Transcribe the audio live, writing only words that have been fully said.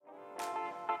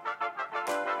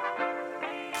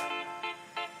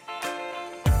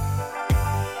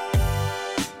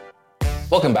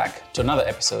Welcome back to another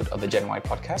episode of the Gen Y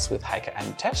podcast with Heike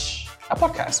and Tesh, a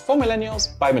podcast for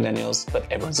millennials, by millennials, but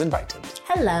everyone's invited.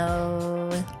 Hello.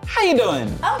 How you doing?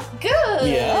 I'm good.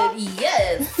 Yeah?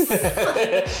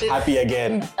 Yes. Happy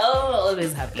again. Oh,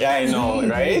 always happy. Yeah, I know,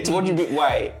 right? What do you do?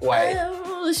 Why?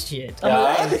 Oh, shit. I'm Yeah.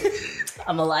 alive.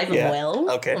 I'm alive. I'm well.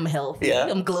 Okay. I'm healthy. Yeah.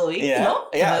 I'm glowing. Yeah, No?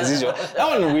 yeah, as usual. That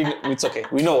one, it's okay.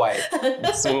 We know why.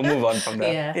 So we'll move on from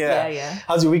that. Yeah.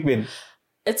 How's your week been?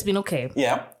 It's been okay.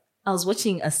 Yeah. I was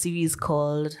watching a series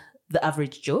called The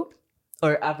Average Joe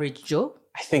or Average Joe.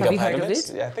 I think Have I've you heard of heard it.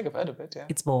 of it? Yeah, I think I've heard of it, yeah.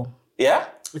 It's bomb. Yeah?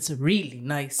 It's really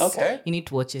nice. Okay. You need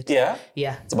to watch it. Yeah?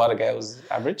 Yeah. It's about a guy who's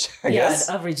average, I guess.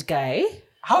 An average guy.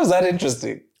 How is that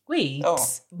interesting? Wait. Oh.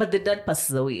 But the dad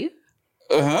passes away.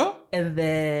 Uh-huh. And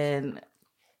then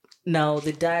now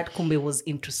the dad Kumbe was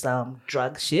into some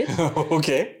drug shit.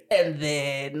 Okay. And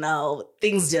then now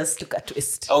things just took a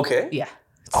twist. Okay. Yeah.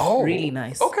 It's really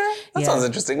nice. Okay. That Yeah. sounds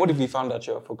interesting. What if you found out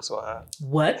your folks were...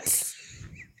 What?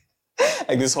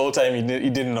 Like this whole time you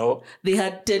didn't know? They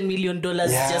had $10 million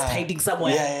just hiding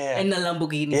somewhere in a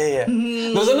Lamborghini. Yeah.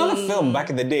 There was another film back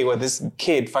in the day where this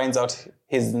kid finds out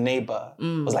his neighbor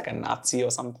was like a Nazi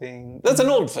or something. That's an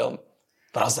old film.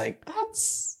 But I was like,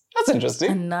 that's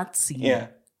interesting. A Nazi. Yeah.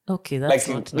 Okay, that's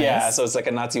Like, not nice. yeah, so it's like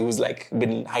a Nazi who's like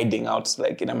been hiding out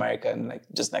like in America and like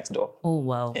just next door. Oh,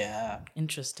 wow. Yeah.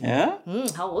 Interesting. Yeah?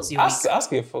 How was your week?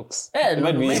 Ask your folks. No,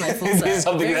 Might be my folks are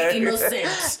something very there.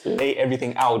 innocent. Lay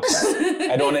everything out.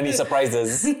 I don't want any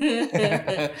surprises.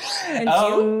 And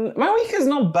you? My week is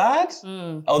not bad.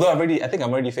 Although I think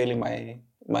I'm already failing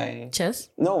my Chess?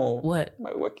 no. What?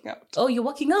 My working out. Oh, you're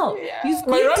working out? Yeah. You've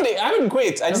My quit? running. I haven't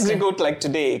quit. I just didn't go like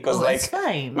today because like that's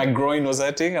fine. my groin was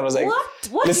hurting. I was like,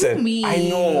 What listen, do you mean? I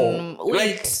know.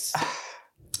 Wait.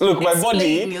 Look, my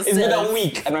body, Explain it's been a yourself.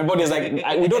 week and my body is like,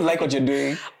 we don't like what you're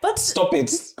doing. But Stop it.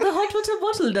 the hot water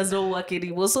bottle does not work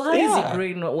anymore. So how is Yeah. your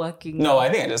brain not working? No,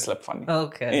 I think I just slept funny.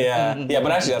 Okay. Yeah,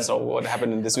 but actually that's not what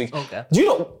happened in this week. Okay. Do you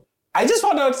know, I just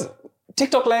found out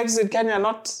TikTok lives in Kenya are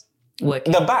not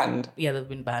Working. the banned. Yeah, they've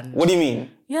been banned. What do you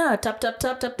mean? Yeah, tap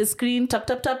the screen, tap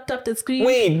the screen.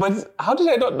 Wait, but how did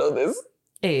I not know this?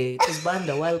 Hey, it was banned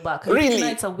a while back. Really?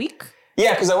 Nights a week?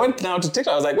 Yeah, because I went now to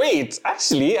TikTok. I was like, wait,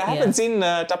 actually, I haven't seen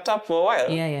Tap for a while.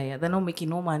 Yeah. They're not making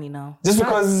no money now. Just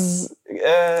because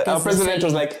our they president say-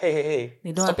 was like, hey.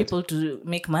 They don't stop want people to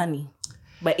make money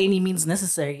by any means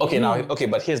necessary. Okay,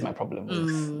 but here's my problem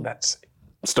with that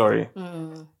story.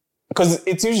 Because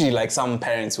it's usually like some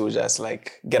parents who just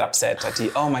like get upset at you.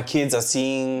 Oh, my kids are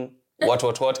seeing what.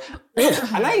 Look,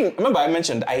 and I remember I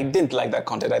mentioned I didn't like that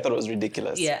content. I thought it was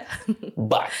ridiculous. Yeah.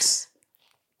 But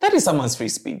that is someone's free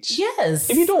speech. Yes.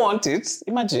 If you don't want it,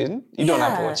 imagine you don't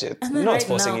have to watch it. And then No one's right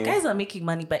forcing now, you. guys are making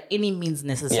money by any means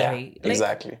necessary. Yeah,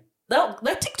 exactly.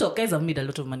 That TikTok, guys have made a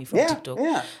lot of money from TikTok.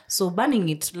 Yeah. So banning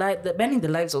the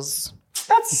lives was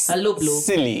That's a low blow.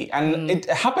 silly. And it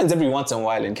happens every once in a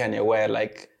while in Kenya where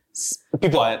like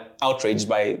people are outraged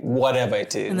by whatever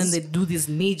it is. and then they do this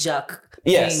knee-jerk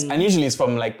Yes, thing. and usually it's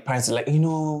from like parents like,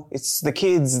 it's the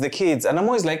kids. And I'm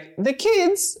always like, the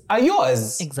kids are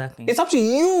yours. Exactly. It's up to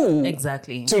you.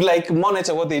 Exactly. To like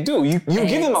monitor what they do. You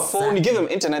give them a phone, you give them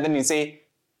internet, then you say,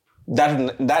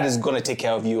 that is going to take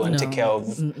care of you and take care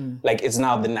of, like, it's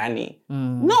now the nanny.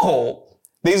 No.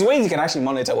 There's ways you can actually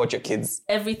monitor what your kids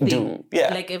Everything. do.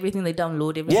 Yeah. Like everything they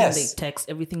download, everything Yes. they text,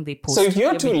 everything they post. So if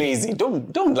you're too everything. lazy,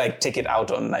 don't like take it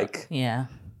out on like, Yeah.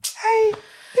 hey,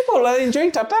 people are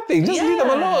enjoying tapping. Just leave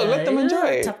them alone. Let them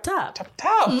enjoy. Tap. Tap.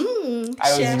 I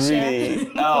was Share. really,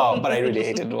 but I really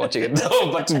hated watching it.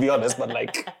 No, but to be honest, but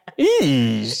like,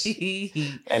 eesh.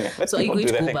 Anyway, let So are you people going do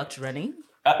to their go thing. back to running?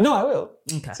 No, I will.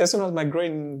 Okay. So as soon as my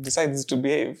groin decides to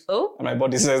behave, Oh. and my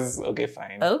body says, okay,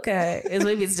 fine. Okay.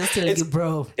 Maybe it's just telling you,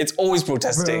 bro. It's always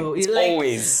protesting. Bro, It's you're like,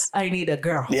 always. I need a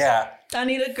girl. Yeah. I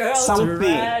need a girl Something.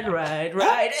 to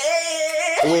ride.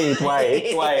 Wait,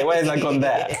 why? Why is that gone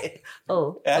there?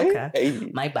 Oh, Eh? okay. Hey.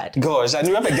 My bad. Gosh, and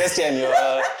you have a guest here and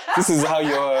this is how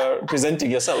you're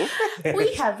presenting yourself.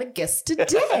 We have a guest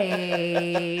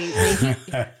today.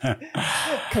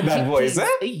 That voice, eh?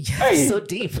 Yeah, Hey. so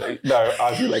deep. No,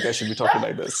 I feel like I should be talking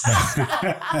like this.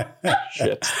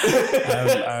 Shit.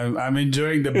 I'm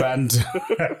enjoying the band.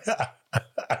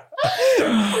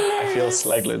 I feel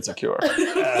slightly insecure.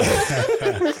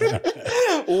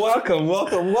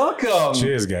 Welcome.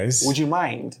 Cheers, guys. Would you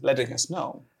mind letting us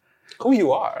know who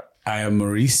you are? I am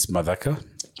Maurice Matheka,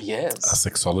 a Yes.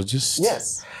 sexologist.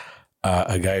 Yes.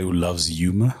 A guy who loves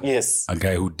humor. Yes. A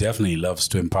guy who definitely loves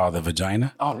to empower the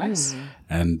vagina. Oh, nice.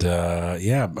 And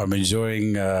I'm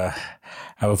enjoying. I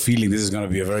have a feeling this is going to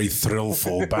be a very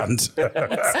thrillful band.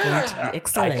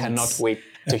 Excellent. I cannot wait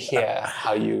to hear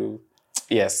how you,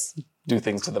 yes, do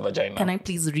things to the vagina. Can I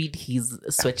please read his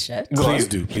sweatshirt? Please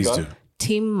do.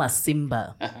 Tim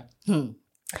Masimba.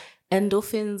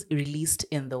 Endorphins released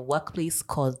in the workplace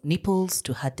cause nipples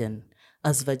to harden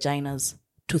as vaginas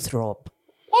to throb.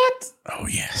 What? Oh,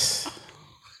 yes.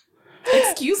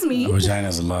 Excuse me.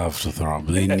 Vaginas love to throb.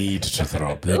 They need to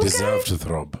throb. They deserve to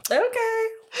throb.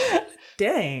 Okay.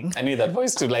 Dang. I need that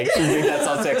voice to make that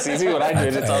sound sexy. See what I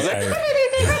do? It sounds like.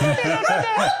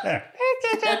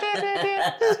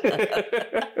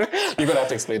 You're gonna have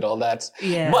to explain all that.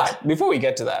 Yeah. But before we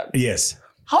get to that, Yes.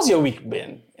 how's your week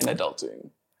been in adulting?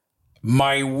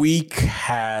 My week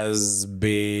has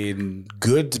been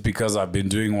good because I've been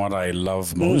doing what I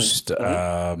love most.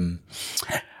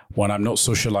 When I'm not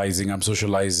socializing, I'm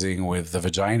socializing with the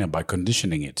vagina by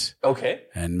conditioning it Okay.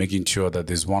 and making sure that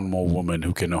there's one more woman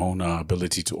who can own our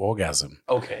ability to orgasm.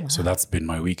 Okay. So that's been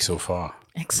my week so far.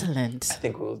 Excellent. I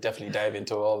think we'll definitely dive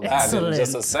into all that Excellent. in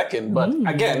just a second. But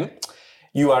again,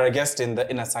 you are a guest in the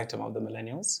inner sanctum of the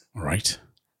millennials. Right?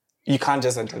 You can't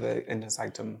just enter the inner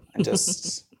sanctum and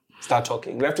just start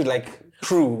talking. We have to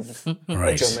prove Right.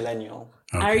 that you're a millennial.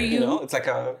 Are you? You know, it's like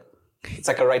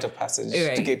a rite of passage to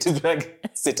Right. get to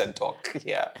sit and talk.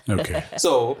 Yeah. Okay.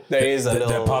 So there is a There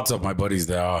little. are parts of my bodies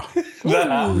that are.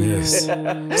 That- Yes.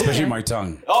 Especially my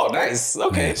tongue. Oh, nice.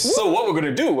 Okay. Yes. So what we're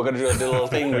gonna do? We're gonna do a little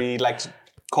thing we like to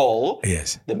call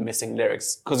Yes. the missing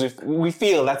lyrics, because we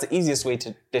feel that's the easiest way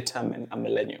to determine a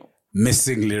millennial.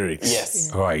 Missing lyrics.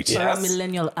 Yes. Right. Yeah. Or Yes. a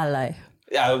millennial ally.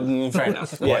 Fair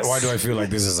enough. Yes. Why do I feel like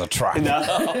this is a trap?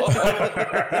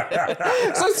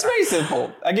 So it's very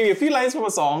simple. I give you a few lines from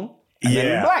a song, and then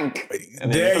Yeah. blank.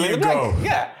 And then There fill in you the blank. go.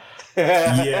 Yeah.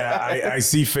 Yeah, I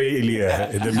see failure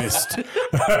in the mist.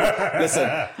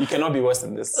 Listen, you cannot be worse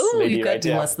than this Ooh, lady you can't right be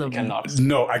here. worse than You me. cannot.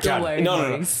 No, I Don't can't. worry, No.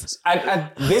 Maurice.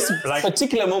 At this Like-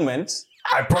 particular moment,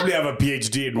 I probably have a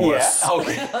PhD in worse. yeah,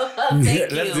 okay.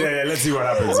 Thank you. Let's see what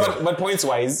happens. But points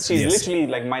wise, she's Yes. literally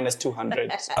like minus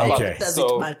 200. Okay.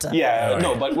 Doesn't matter. Yeah, All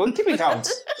no, right. but we'll keep it count.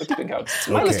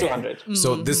 Minus Okay. 200.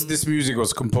 So this music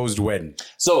was composed when?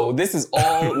 So this is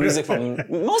all music from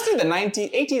mostly the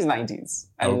 80s, 90s,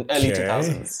 and early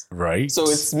 2000s. Right. So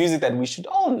it's music that we should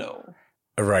all know.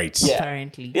 right. Yeah.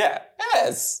 Apparently. Yeah.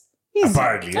 Yes. Easy.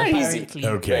 Apparently. Very easy. Apparently.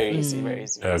 Okay. Very easy. Very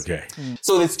easy. Very easy. Okay.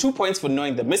 So there's 2 points for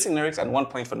knowing the missing lyrics and 1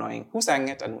 point for knowing who sang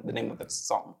it and the name of the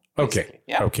song. Okay. basically.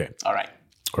 Yeah. Okay. All right.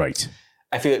 Right.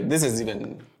 I feel this is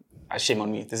even a shame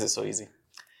on me. This is so easy.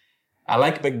 I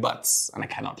like big butts and I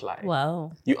cannot lie.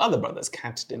 Wow. You other brothers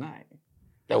can't deny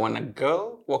that when a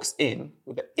girl walks in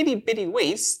with an itty bitty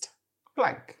waist,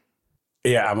 blank.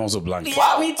 Yeah, I'm also blank.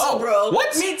 Wow. Me too, Oh, bro.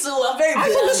 what? Me too. I'm very I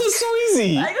thought this was so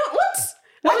easy. I don't. What?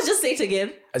 Let me just say it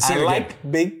again. Say I it again.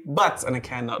 like big butts and I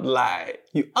cannot lie.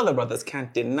 You other brothers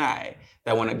can't deny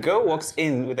that when a girl walks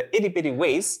in with an itty bitty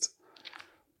waist,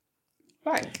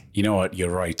 blank. You know what? You're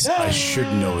right. I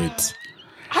should know it.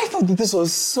 I thought that this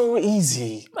was so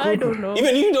easy. I don't know.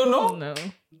 Even you don't know? No.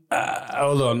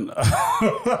 Hold on.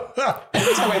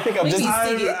 Every time I think I'm just...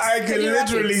 Maybe sing it. I can Can you rap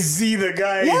literally it? see the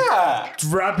guy Yeah.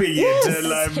 rapping Yes. it, and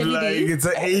I'm Heavy like, D. it's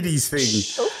an 80s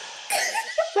thing.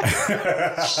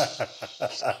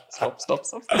 Stop.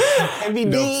 Heavy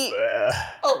D.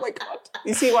 Oh my God.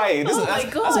 You see why? This Oh is, my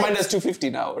that's God. minus 250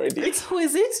 now already. It's who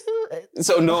is it?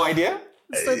 So no idea?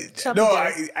 No,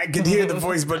 I can hear the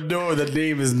voice, but no, the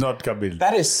name is not coming.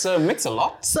 That is Sir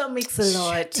Mix-a-Lot. So mix a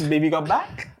lot. Baby Got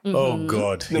Back. Oh,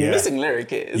 God. The yeah. missing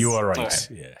lyric is... You are right. Alright.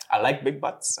 Yeah. I like big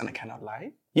butts and I cannot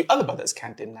lie. You other brothers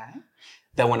can't deny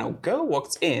that when a girl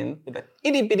walks in with an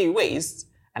itty bitty waist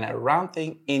and a round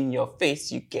thing in your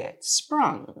face, you get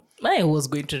sprung. I was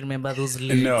going to remember those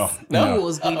lyrics. No. I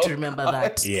was going to remember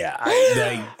that. Yeah.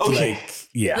 Okay.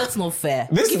 Yeah. That's not fair.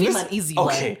 Give him an easy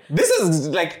okay. This is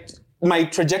like my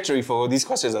trajectory for these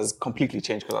questions has completely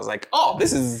changed because I was like, oh,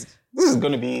 this is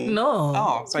going to be... one. No.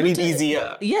 Oh, so I need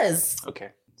easier. Yes. Okay.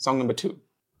 Song number 2.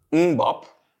 Bop.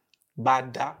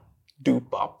 Bada. Do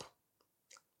bop.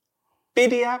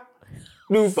 Bidia.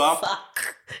 Do bop.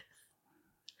 Fuck.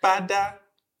 Bada.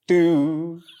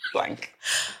 Do blank.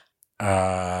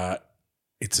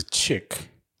 It's a chick.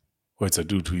 Or it's a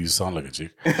dude who you sound like a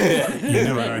chick. You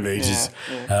never know the ages.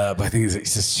 But I think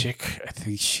it's a chick. I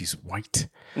think she's white.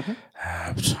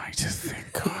 I'm trying to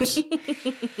think. God.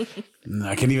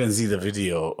 I can even see the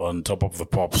video on Top of the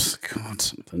Pops. God,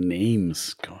 the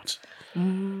names. God.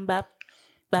 Bap,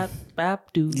 bap,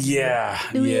 bap, do. Yeah.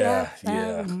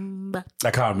 Bap.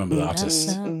 I can't remember the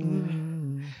artist.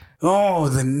 Oh,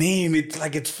 the name!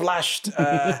 It flashed,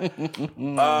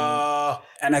 and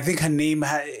I think her name.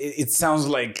 It sounds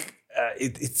like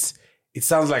it's It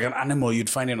sounds like an animal you'd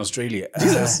find in Australia. A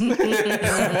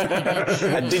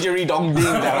didgeridoo being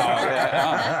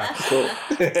that. Cool.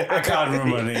 I can't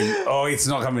remember the name. Oh, it's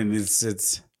not coming.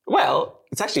 It's. Well,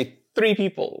 it's actually 3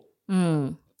 people.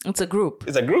 It's a group.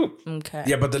 It's a group. Okay.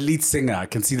 Yeah, but the lead singer, I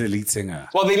can see the lead singer.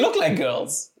 Well, they look like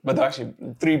girls, but they're actually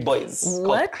 3 boys.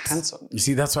 What? Called Hanson. You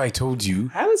see, that's why I told you.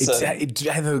 Hanson. It's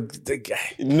either the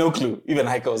guy. No clue. Even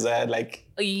Heiko was there. Like,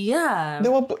 Yeah. they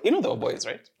were, they were boys,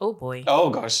 right? Oh boy. Oh,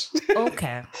 gosh.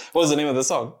 Okay. What was the name of the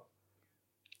song?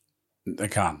 I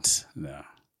can't. No.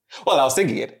 Well, I was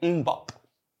thinking it. Mbop.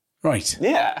 Right.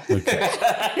 Yeah. Okay.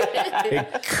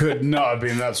 It could not have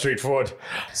been that straightforward.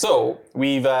 So,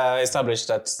 we've established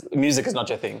that music is not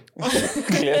your thing.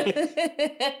 Clearly.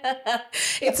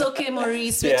 It's okay,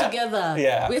 Maurice. We're Yeah. together.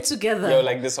 Yeah. We're together. Yo,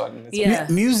 like this one. It's Yeah.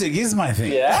 Music is my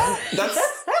thing. Yeah? That's...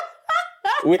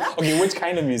 Okay, which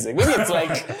kind of music? Maybe it's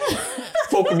like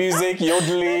folk music,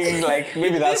 yodeling, like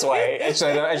maybe that's why. I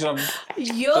should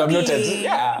have noted.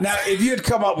 Yeah. Now, if you had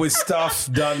come up with stuff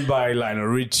done by Lionel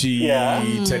Richie, Yeah.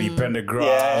 Teddy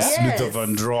Pendergrass, Yeah. Luther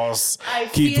Vandross, I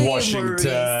Keith feel you,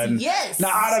 Washington. Maurice. Yes. Now,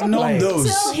 I'd have Stop known lying.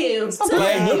 those. Tell him.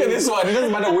 Like, look at this one. It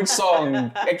doesn't matter which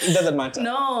song. It doesn't matter.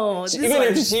 No. This Even one.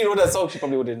 if she wrote a song, she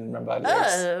probably wouldn't remember her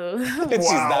lyrics. Oh.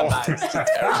 She's that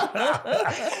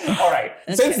bad. All right.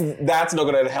 Since that's not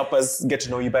going to help us get to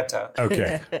know you better,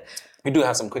 Okay. we do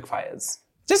have some quick fires.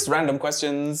 Just random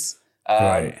questions.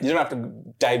 Right. You don't have to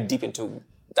dive deep into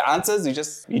the answers.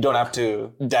 You don't have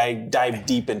to dive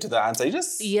deep into the answer. You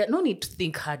just... Yeah, no need to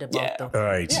think hard about Yeah. them. All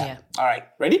right. Yeah. All right.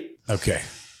 Ready? Okay.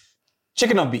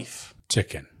 Chicken or beef?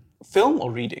 Chicken. Film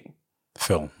or reading?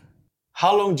 Film.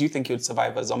 How long do you think you'd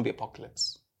survive a zombie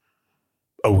apocalypse?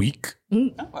 A week.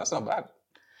 Oh, that's not bad.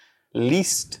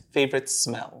 Least favorite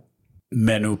smell?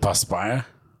 Menu paspire.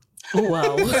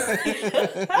 Wow.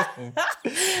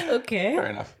 Okay. Fair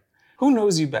enough. Who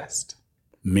knows you best?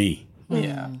 Me.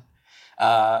 Yeah.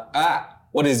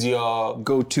 What is your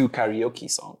go-to karaoke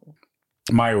song?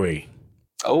 My way.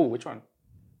 Oh, which one?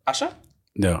 Usher?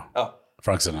 No. Oh.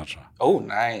 Frank Sinatra. Oh,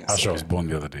 nice. Usher was born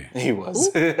the other day. He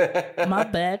was. My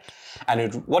bad.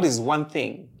 And what is one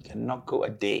thing you cannot go a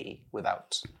day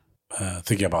without?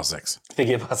 Thinking about sex.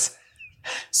 Thinking about.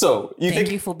 So, you Thank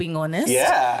think... you for being honest.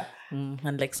 Yeah.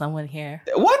 Unlike someone here.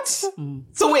 What?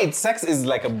 So wait, sex is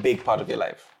like a big part of your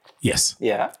life. Yes.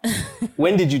 Yeah.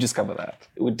 When did you discover that?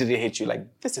 Did it hit you like,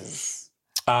 this is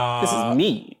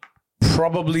me?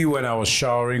 Probably when I was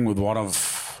showering with one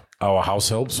of our house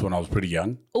helps when I was pretty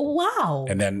young. Oh, wow.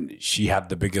 And then she had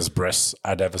the biggest breasts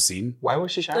I'd ever seen. Why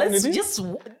was she showering Let's with you? just,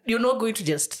 you're not going to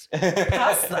just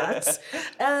pass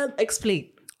that. Explain.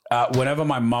 Whenever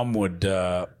my mum would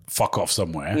fuck off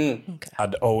somewhere,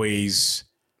 I'd always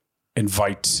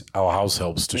invite our house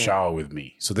helps to shower with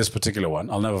me. So this particular one,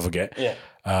 I'll never forget. Yeah.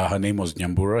 Her name was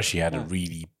Nyambura. She had a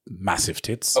really massive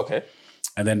tits. Okay.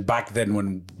 And then back then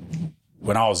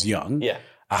when I was young, Yeah.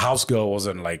 a house girl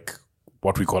wasn't like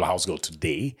what we call a house girl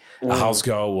today. A house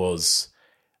girl was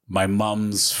my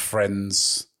mum's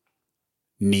friend's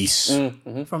niece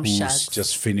From who's Shags.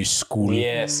 just finished school.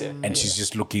 Yes. Yeah. And she's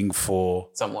just looking for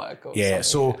Some work or yeah.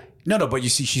 something. So no, but you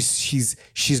see,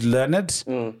 she's learned,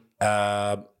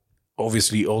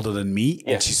 obviously older than me,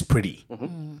 Yeah. and she's pretty.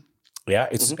 Yeah,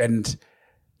 it's and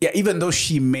yeah, even though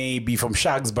she may be from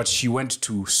Shags, but she went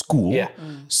to school. Yeah.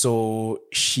 So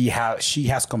she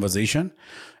has conversation,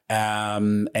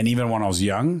 and even when I was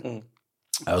young,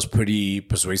 I was pretty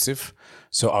persuasive.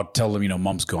 So I'd tell them,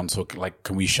 Mom's gone, so like,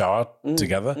 can we shower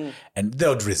together? And they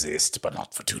would resist, but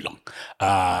not for too long.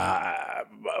 I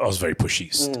was very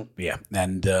pushy. Yeah.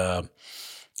 And then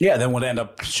we'd end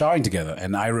up showering together.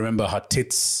 And I remember her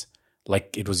tits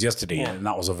like it was yesterday. And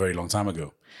that was a very long time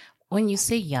ago. When you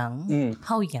say young,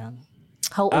 how young?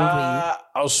 How old were you? I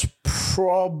was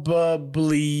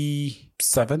probably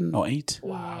 7 or 8.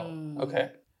 Wow.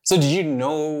 Okay. So did you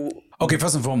know... Okay,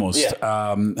 first and foremost,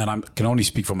 and I can only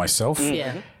speak for myself.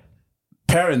 Yeah.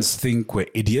 Parents think we're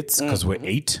idiots because we're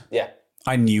 8. Yeah.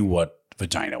 I knew what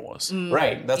vagina was.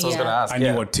 Right. That's what I was going to ask. I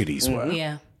knew what titties were.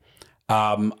 Yeah.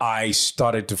 I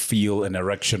started to feel an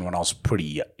erection when I was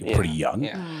pretty young.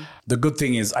 Yeah. The good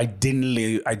thing is I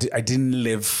didn't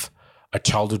live a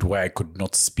childhood where I could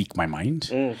not speak my mind.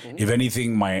 If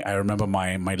anything, I remember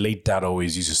my late dad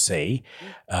always used to say,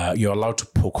 "You're allowed to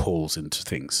poke holes into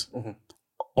things."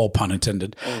 All pun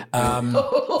intended.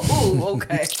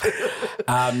 Okay.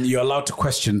 You're allowed to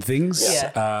question things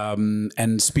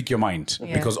and speak your mind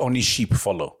because only sheep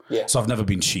follow. Yeah. So I've never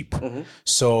been sheep.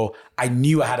 So I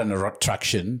knew I had an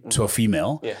attraction to a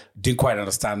female. Yeah. Didn't quite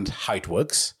understand how it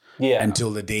works.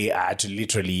 until the day I actually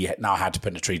literally now had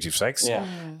penetrative sex. Yeah.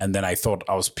 And then I thought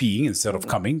I was peeing instead of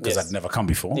coming because I'd never come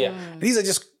before. Yeah. These are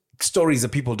just stories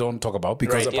that people don't talk about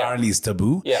because apparently it's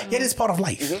taboo. Yeah. Yet it's part of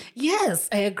life. Yes,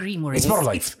 I agree, Maurice. It's part of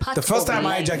life. The first time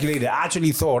I ejaculated, I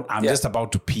actually thought I'm just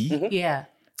about to pee. Yeah.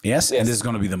 Yes, and this is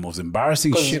going to be the most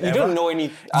embarrassing shit you ever. don't know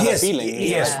any other feeling.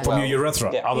 Yes, from your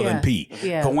urethra other than pee.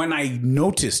 Yeah. But when I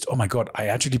noticed, oh my God, I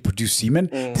actually produced semen,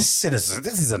 this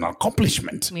is an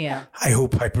accomplishment. Yeah. I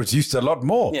hope I produced a lot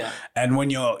more. Yeah. And when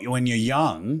you're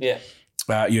young,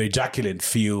 your ejaculate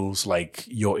feels like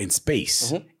you're in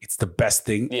space. It's the best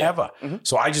thing ever.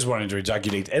 So I just wanted to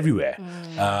ejaculate everywhere.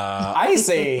 I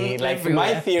say, like,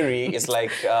 my theory is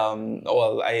like,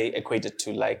 I equate it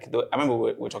to like, I remember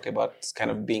we were talking about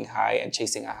kind of being high and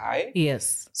chasing a high.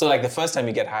 Yes. So like the first time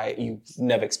you get high, you've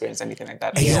never experienced anything like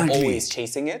that. Exactly. You're always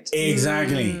chasing it.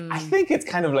 Exactly. I think it's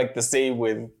kind of like the same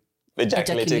with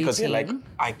ejaculating because you're like,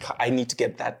 I need to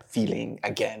get that feeling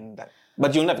again.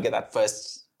 But you'll never get that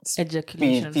first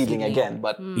Ejaculation feeling again.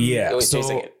 But Yeah, you're always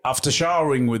chasing so it. after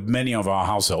showering with many of our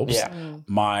house helps,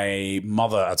 my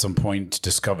mother at some point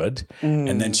discovered,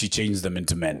 and then she changed them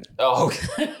into men. Oh,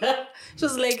 okay. She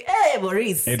was like, hey,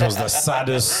 Maurice. It was the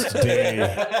saddest day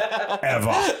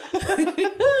ever.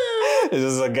 This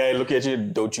is a guy looking at you,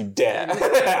 don't you dare.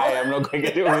 I am not going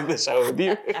to get in the shower with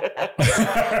you.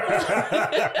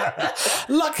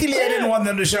 Luckily, I didn't want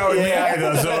them to shower with me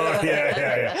either. So,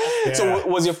 yeah. So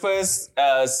was your first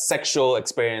sexual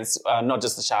experience, not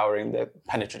just the showering, the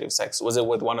penetrative sex, was it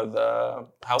with one of the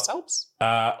house helps?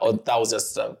 Or that was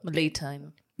just...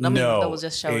 Later. No, that was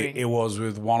just showering. it was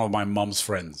with one of my mom's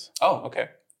friends. Oh, okay.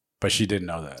 But she didn't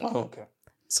know that. Oh, okay.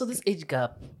 So this age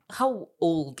gap, how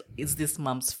old is this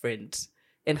mom's friend?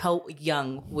 And how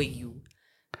young were you?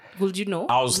 Would you know?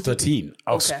 I was 13.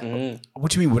 Okay.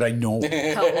 What do you mean, would I know?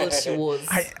 How old she was?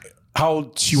 How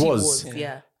old she was?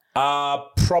 Yeah.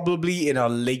 Probably in her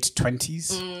late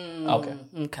 20s. Okay.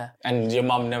 Okay. And your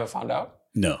mom never found out?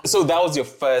 No. So that was your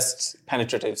first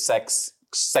penetrative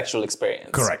sexual experience?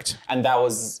 Correct. And that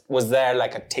was there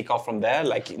like a takeoff from there?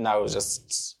 Like now it was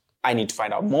just... I need to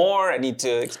find out more. I need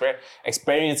to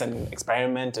experience and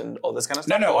experiment and all this kind of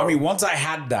stuff. No. I mean, once I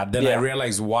had that, then I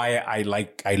realized why I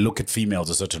look at females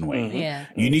a certain way. Yeah.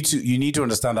 You need to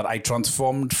understand that I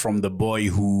transformed from the boy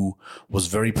who was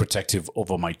very protective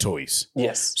over my toys.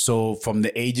 Yes. So from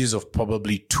the ages of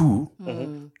probably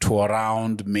 2 to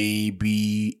around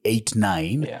maybe 8,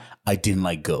 9, I didn't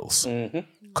like girls.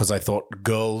 Because I thought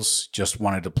girls just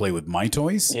wanted to play with my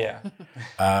toys. Yeah.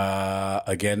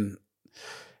 Again,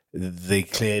 they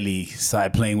clearly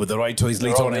started playing with the right toys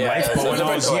later on in life. But when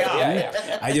I was young,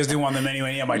 I just didn't want them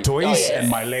anywhere near my toys and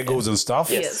my Legos and stuff.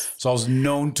 Yes. So I was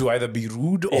known to either be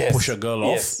rude or push a girl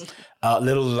off.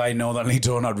 Little did I know that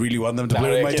later on I'd really want them to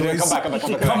play with my toys. Come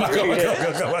back.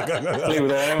 Play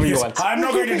with whatever you want. I'm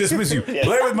not going to dismiss you.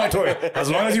 Play with my toy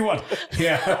as long as you want.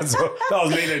 Yeah. So that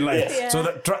was later in life. So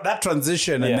that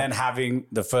transition and then having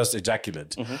the first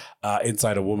ejaculate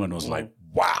inside a woman was like,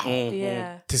 wow,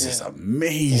 this is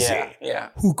amazing.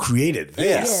 Yeah. Who created this?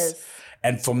 Yes.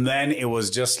 And from then it was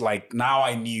just like, now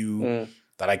I knew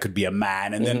that I could be a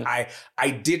man. And then I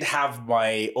did have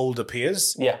my older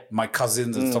peers, my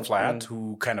cousins and stuff like that,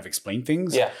 who kind of explained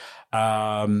things. Yeah.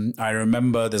 I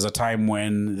remember there's a time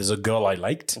when there's a girl I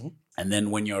liked. And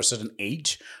then when you're a certain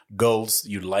age, girls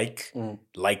you like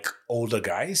older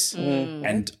guys.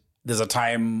 And there's a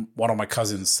time one of my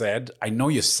cousins said, I know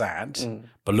you're sad,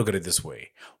 but look at it this way.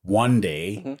 One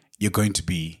day, you're going to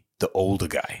be the older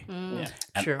guy. And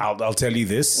True. I'll tell you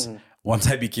this. Once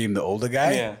I became the older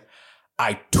guy,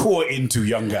 I tore into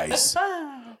young guys.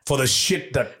 For the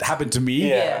shit that happened to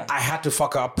me, I had to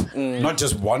fuck up not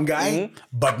just one guy,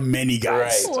 but many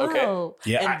guys. Right. Okay. Wow.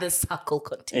 Yeah, And the circle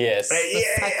continues.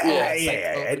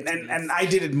 Yeah. And I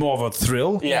did it more of a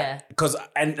thrill. Yeah. Because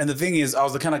and the thing is, I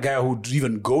was the kind of guy who'd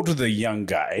even go to the young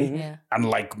guy, and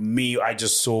like me, I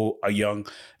just saw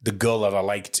the girl that I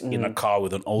liked in a car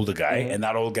with an older guy, and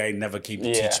that old guy never came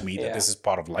to teach me that this is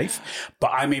part of life.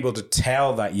 But I'm able to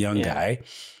tell that young guy,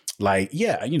 like,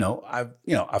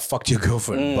 I've fucked your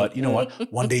girlfriend, but you know what?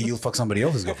 One day you'll fuck somebody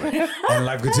else's girlfriend, and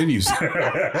life continues.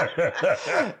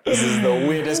 This is the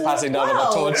weirdest passing down of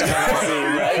a torch I've ever seen,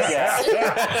 right?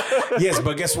 Yeah. Yes,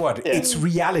 but guess what? It's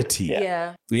reality.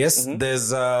 Yeah. Yes,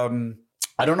 there's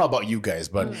I don't know about you guys,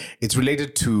 but it's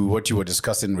related to what you were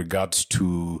discussing in regards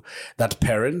to that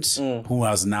parent who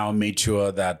has now made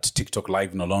sure that TikTok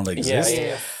Live no longer exists.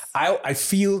 I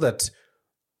feel that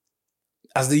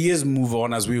as the years move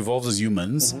on, as we evolve as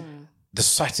humans, the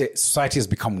society has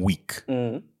become weak.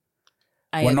 We're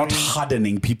not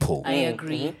hardening people. I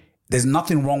agree. There's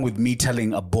nothing wrong with me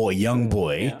telling a young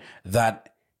boy,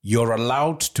 that you're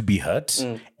allowed to be hurt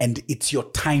and it's your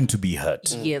time to be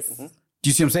hurt. Yes. Do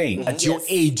you see what I'm saying? At your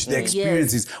age, the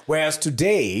experiences. Whereas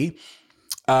today,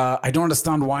 I don't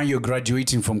understand why you're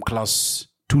graduating from class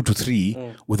 2 to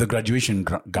 3 with a graduation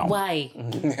gown. Why?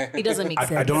 It doesn't make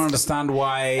sense. I don't understand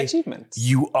why Achievements.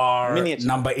 you are Mini achievements.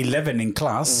 number 11 in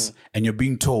class and you're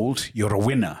being told you're a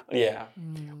winner. Yeah.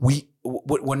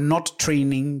 We're not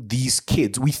training these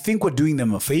kids. We think we're doing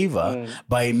them a favor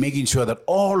by making sure that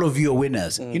all of you are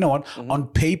winners. You know what? On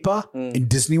paper, in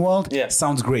Disney World,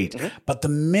 sounds great. But the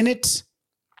minute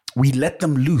we let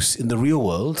them loose in the real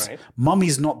world,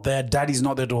 mommy's not there, daddy's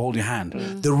not there to hold your hand.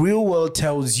 The real world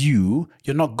tells you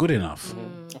you're not good enough.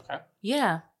 Okay.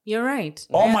 Yeah, you're right.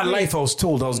 All my life I was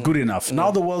told I was good enough.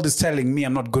 Now the world is telling me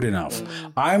I'm not good enough.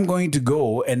 I'm going to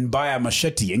go and buy a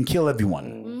machete and kill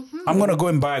everyone. I'm going to go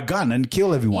and buy a gun and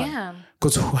kill everyone. Yeah.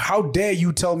 Because how dare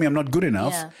you tell me I'm not good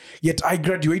enough, yet I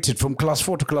graduated from class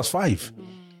 4 to class 5.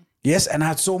 Yes, and I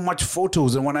had so much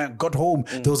photos. And when I got home,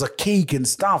 there was a cake and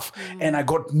stuff. And I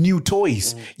got new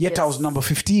toys. Yet I was number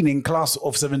 15 in class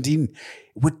of 17.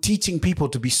 We're teaching people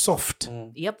to be soft.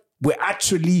 Yep. We're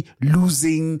actually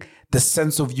losing the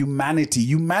sense of humanity.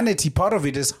 Humanity, part of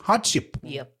it is hardship.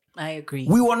 Yep. I agree.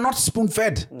 We were not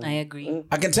spoon-fed. I agree.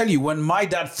 I can tell you, when my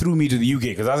dad threw me to the UK,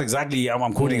 because that's exactly,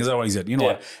 I'm quoting exactly what he said. You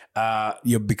know what?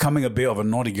 You're becoming a bit of a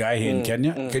naughty guy here in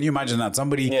Kenya. Can you imagine that?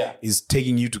 Somebody is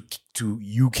taking you to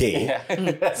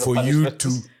UK for you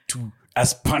to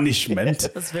as punishment.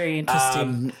 That's very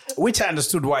interesting. Which I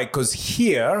understood why, because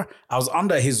here, I was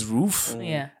under his roof.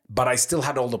 But I still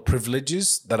had all the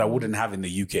privileges that I wouldn't have in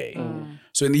the UK.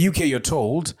 So in the UK, you're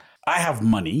told, I have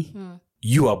money.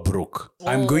 You are broke.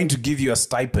 I'm going to give you a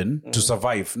stipend to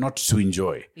survive, not to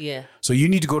enjoy. Yeah. So you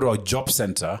need to go to a job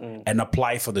center and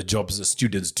apply for the jobs the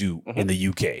students do in the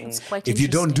UK. Quite If you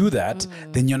don't do that,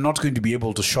 then you're not going to be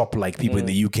able to shop like people in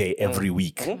the UK every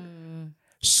week.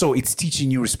 So it's teaching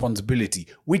you responsibility,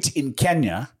 which in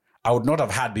Kenya, I would not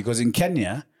have had, because in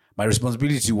Kenya, my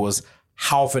responsibility was,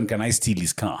 how often can I steal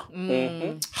his car?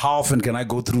 How often can I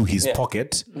go through his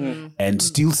pocket and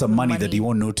steal some money that he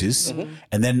won't notice?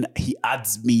 And then he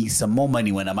adds me some more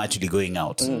money when I'm actually going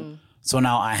out. So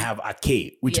now I have a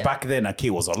K, which back then a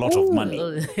K was a lot of money.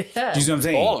 Do you see what I'm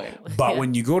saying? But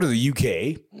when you go to the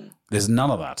UK, there's none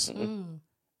of that.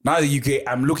 Now in the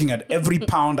UK, I'm looking at every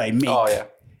pound I make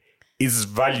is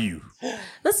value.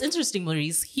 That's interesting,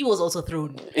 Maurice. He was also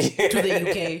thrown to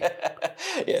the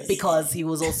UK because he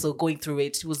was also going through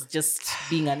it. He was just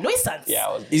being a nuisance. You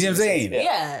see what I'm saying?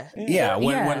 Yeah.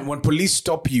 When police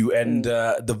stop you and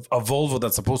a Volvo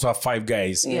that's supposed to have 5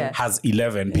 guys has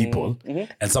 11 people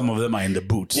and some of them are in the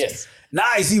boot. Now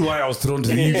I see why I was thrown to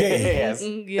the UK.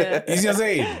 You see what I'm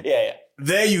saying?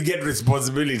 There you get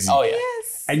responsibility.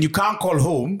 And you can't call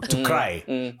home to cry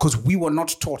because we were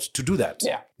not taught to do that.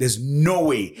 There's no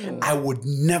way. I would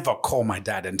never call my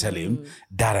dad and tell him,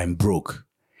 Dad, I'm broke.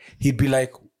 He'd be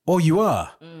like, oh, you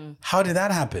are? How did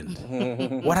that happen?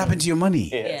 What happened to your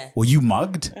money? Were you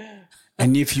mugged?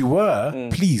 And if you were,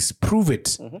 please prove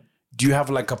it. Do you have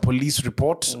like a police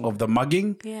report of the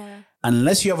mugging?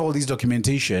 Unless you have all these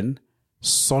documentation,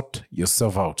 sort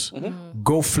yourself out.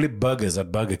 Go flip burgers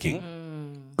at Burger King.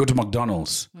 Go to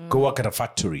McDonald's. Go work at a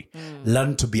factory.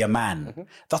 Learn to be a man.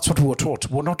 That's what we were taught.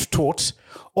 We're not taught.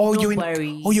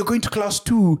 You're going to class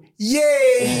 2.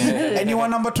 Yay! And you are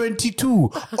number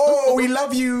 22. Oh, we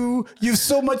love you. You've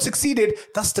so much succeeded.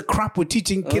 That's the crap we're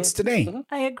teaching kids today.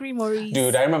 I agree, Maurice.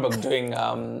 Dude, I remember doing,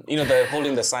 the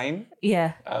holding the sign.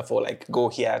 For like, go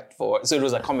here for, so it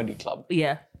was a comedy club.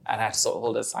 And I had to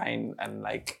hold a sign and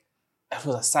like, it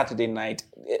was a Saturday night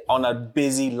on a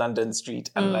busy London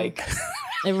street and like...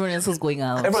 Everyone else was going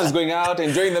out. Everyone's going out,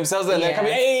 enjoying themselves, and they're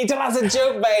coming, hey, tell us a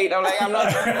joke, mate. I'm like, I'm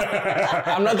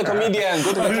not the comedian.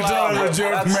 Go to the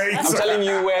club. I'm telling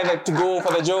you where to go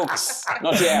for the jokes.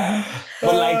 Not here.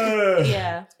 But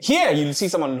like, here you see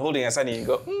someone holding a sign and you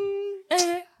go,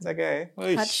 it's like, hey,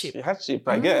 hardship,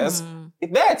 I guess.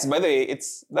 That's, by the way,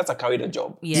 that's a career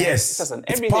job. Yes. It's an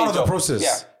everyday part of the process.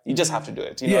 Yeah. You just have to do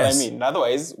it. You know what I mean?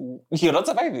 Otherwise, you're not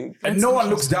surviving. And no one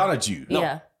looks down at you.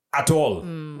 No. At all.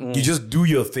 You just do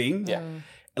your thing.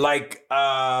 Like,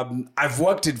 I've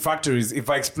worked in factories. If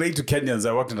I explain to Kenyans,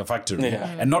 I worked in a factory.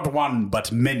 And not one,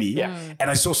 but many. And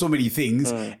I saw so many things.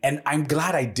 And I'm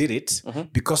glad I did it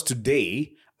because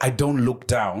today, I don't look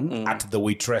down at the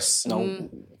waitress.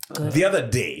 The other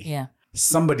day,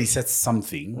 somebody said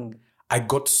something. I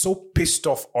got so pissed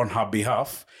off on her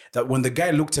behalf that when the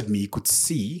guy looked at me, he could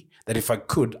see that if I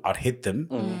could, I'd hit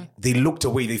them. They looked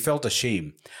away. They felt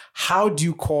ashamed. How do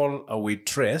you call a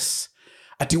waitress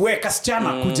ati we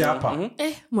kasichana kuja hapa.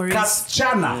 Maurice.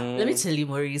 Kasichana. Let me tell you,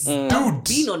 Maurice. Dude. I've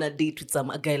been on a date with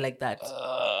a guy like that.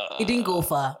 It didn't go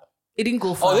far. It didn't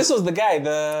go far. Oh, this was the guy,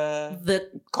 the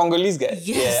Congolese guy.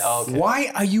 Yes. Yeah, okay.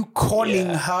 Why are you calling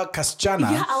her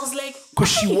kasichana? Yeah, I was like... Because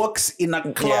she works in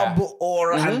a club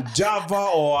or at Java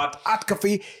or at Art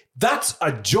Cafe. That's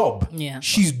a job. Yeah.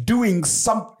 She's doing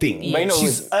something. But you know,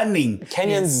 she's earning.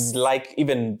 Kenyans, like,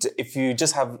 even if you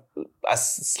just have a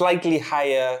slightly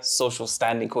higher social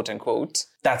standing, quote unquote,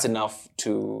 that's enough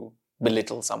to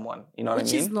belittle someone. You know what I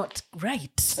mean? Which is not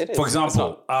right. It is. For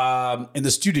example, in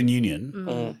the student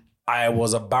union, I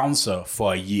was a bouncer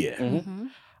for a year.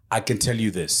 I can tell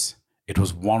you this. It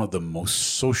was one of the most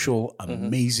social,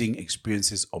 amazing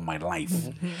experiences of my life.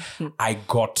 I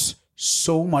got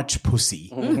so much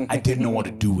pussy, I didn't know what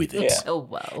to do with it. Yeah. Oh,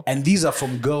 wow. And these are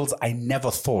from girls I never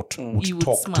thought would You would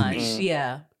talk to smash. me.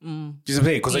 Yeah. Do you know what I'm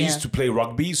saying? Because I used to play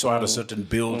rugby, so I had a certain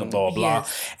build and blah, blah, blah.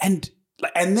 Yes.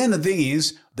 And then the thing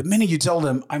is, the minute you tell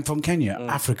them, I'm from Kenya,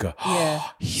 Africa. Yeah.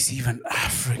 He's even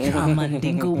African.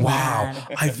 Mandingo Wow. man.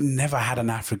 I've never had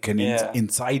an African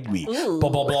inside me. Ooh. Blah,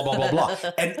 blah, blah, blah, blah, blah.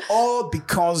 And all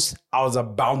because I was a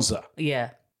bouncer.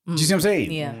 Yeah. Do you see what I'm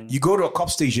saying? Yeah. You go to a cop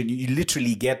station, you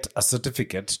literally get a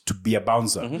certificate to be a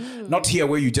bouncer. Not here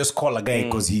where you just call a guy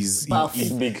because he's Buff.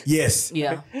 Big. Yes.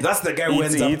 Yeah. That's the guy who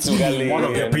ends up eats being ugali one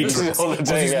of their and patrons. all the Because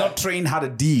time, he's yeah. not trained how to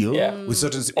deal with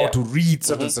certain or to read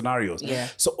certain scenarios. Yeah.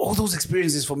 So all those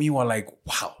experiences for me were like,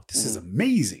 wow, this is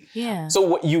amazing. Yeah.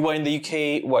 So you were in the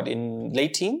UK, in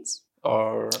late teens?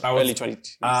 Or early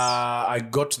 20s? I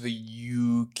got to the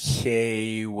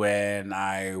UK when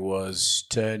I was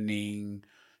turning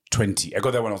 20. I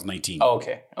got there when I was 19. Oh,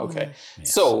 okay.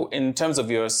 Yes. So in terms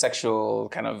of your sexual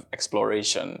kind of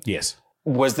exploration, Yes.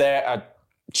 was there a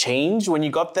change when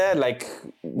you got there? Like,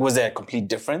 was there a complete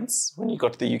difference when you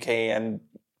got to the UK, and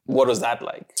what was that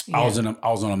like? I was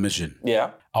on a mission.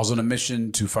 Yeah. I was on a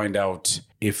mission to find out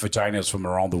if vaginas from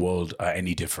around the world are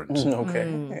any different. Okay.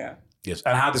 Yeah. Yes,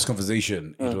 and I had this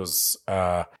conversation. It was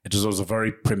a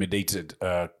very premeditated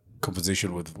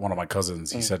conversation with one of my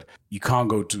cousins. He said, "You can't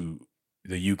go to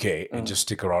the UK and just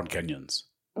stick around Kenyans."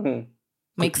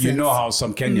 Makes You sense. know how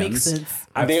some Kenyans. Makes sense.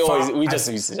 We used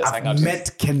to just hang out. I've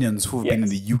met Kenyans who've been in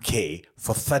the UK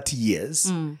for 30 years,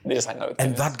 They just hang out with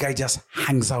and Kenyans. that guy just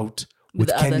hangs out with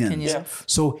the other Kenyans. Kenyans. Yeah.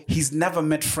 So he's never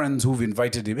met friends who've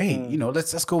invited him. Hey,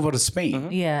 let's go over to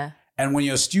Spain. Yeah. And when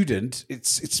you're a student,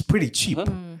 it's pretty cheap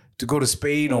to go to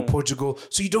Spain or Portugal.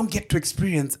 So you don't get to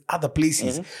experience other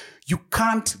places. You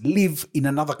can't live in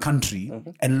another country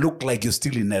and look like you're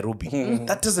still in Nairobi.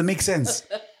 That doesn't make sense.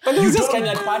 But there was just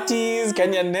Kenyan parties,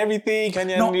 Kenyan everything,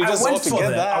 Kenyan. No, you just I all went for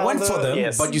together. them. I went for them,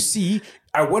 Yes. but you see,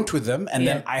 I went with them, and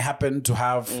then I happened to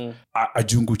have a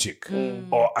Jungu chick,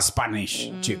 or a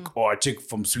Spanish chick, or a chick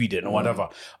from Sweden, or whatever.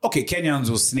 Okay, Kenyans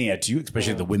will sneer at you,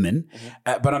 especially the women.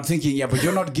 But I'm thinking, but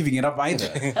you're not giving it up either.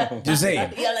 Just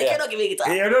saying. Yeah, like you're not giving it up.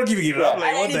 You're not giving it up.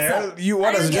 Like, I what the did hell? some. You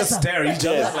want I us to did just some. stare at each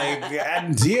other? Like,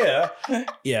 and here,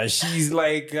 she's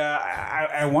like,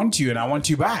 I want you and I want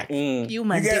you back. You You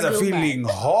guys are Mandingo feeling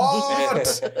man.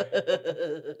 hot.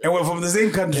 And we're from the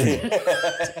same country.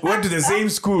 Went to the same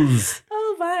schools.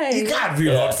 Oh, my. You can't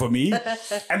feel hot for me.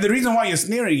 And the reason why you're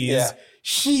sneering is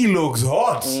she looks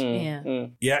hot.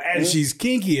 Yeah, and she's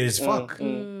kinky as fuck. You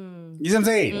know what I'm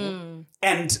saying?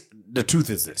 And the truth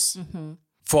is this.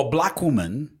 For a black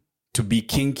woman to be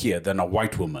kinkier than a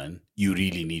white woman, you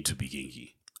really need to be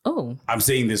kinky. Oh, I'm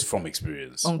saying this from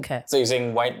experience. okay. So you're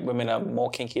saying white women are more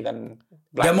kinky than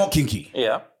black? They're more kinky.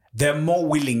 Yeah. They're more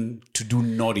willing to do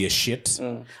naughty shit.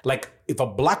 Like, if a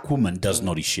black woman does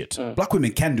naughty shit, black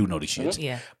women can do naughty shit.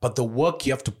 Yeah. But the work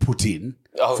you have to put in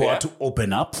for her to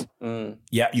open up,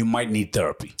 you might need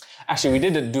therapy. Actually, we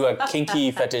did do a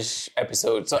kinky fetish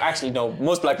episode. So actually, no,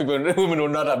 most black people, women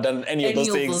would not have done any of those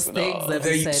things. No. that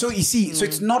we said. So you see, so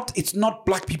it's not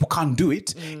black people can't do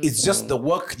it. It's just the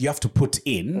work you have to put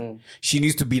in. She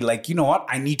needs to be like, you know what?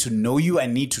 I need to know you. I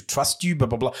need to trust you, blah,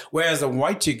 blah, blah. Whereas a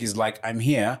white chick is like, I'm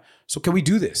here. So can we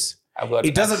do this?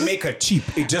 It doesn't make her cheap.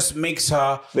 It just makes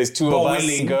her There's two more of us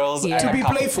willing girls Yeah. and to a be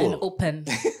couple. playful. And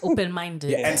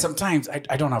open-minded. And sometimes I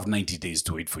don't have 90 days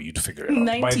to wait for you to figure it out.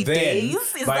 90 days?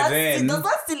 Does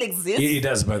that still exist? it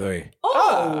does, by the way.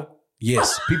 Oh.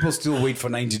 Yes, people still wait for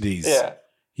 90 days. Yeah.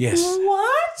 Yes,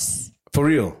 What? for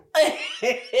real.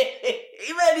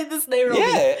 Even in this Nairobi.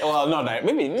 Yeah. Well, no,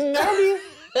 maybe Nairobi.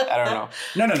 I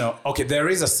don't know. No. Okay, there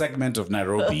is a segment of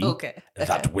Nairobi Okay.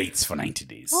 that waits for 90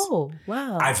 days. Oh,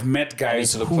 wow. I've met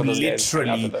guys to look who for those guys, hang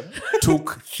out literally with them.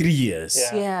 took 3 years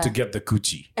Yeah. to get the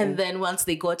coochie. And then once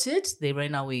they got it, they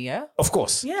ran away, yeah? Of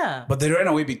course. Yeah. But they ran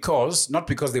away not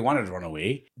because they wanted to run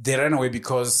away. They ran away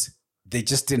because they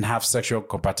just didn't have sexual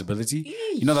compatibility.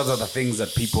 You know, those are the things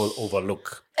that people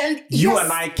overlook. And you yes,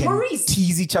 and I can Maurice.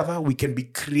 tease each other. We can be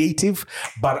creative,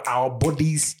 but our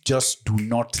bodies just do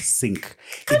not sync.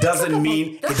 It doesn't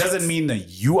mean that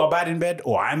you are bad in bed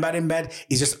or I'm bad in bed.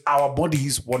 It's just our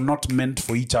bodies were not meant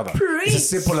for each other. It's as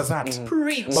simple as that.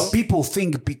 Preach. But people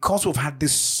think because we've had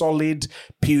this solid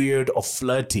period of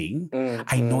flirting,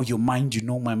 I know your mind, you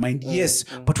know my mind. Yes,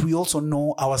 but we also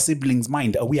know our siblings'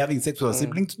 mind. Are we having sex with our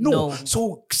siblings? No.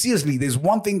 So seriously, there's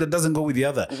one thing that doesn't go with the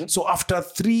other. So after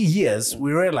 3 years,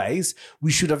 we realize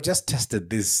we should have just tested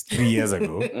this 3 years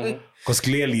ago because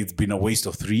clearly it's been a waste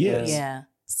of 3 years. Yeah.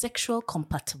 Sexual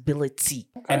compatibility.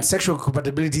 And sexual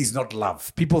compatibility is not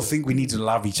love. People think we need to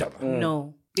love each other.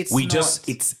 No, it's We not. just,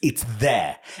 it's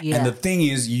there. Yeah. And the thing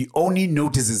is, you only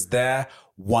notice it's there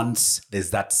once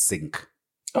there's that sync.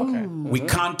 Okay.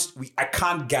 I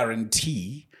can't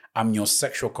guarantee I'm your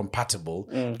sexual compatible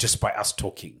just by us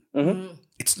talking.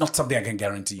 It's not something I can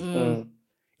guarantee.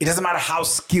 It doesn't matter how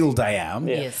skilled I am.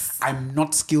 Yes. I'm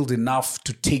not skilled enough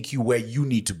to take you where you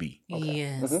need to be.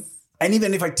 Yes. And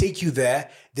even if I take you there,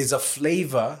 there's a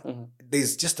flavor,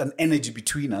 there's just an energy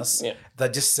between us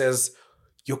that just says,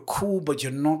 you're cool, but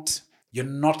you're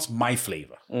not my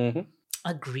flavor.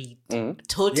 Agreed.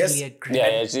 Totally agreed.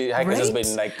 Yeah, Heike has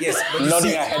been like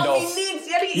nodding her head off.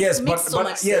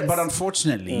 But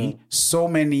unfortunately, so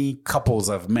many couples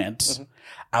I've met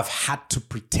have had to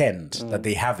pretend that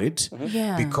they have it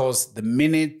because the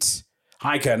minute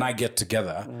Heike and I get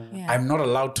together, I'm not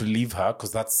allowed to leave her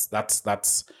because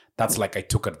that's like I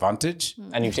took advantage.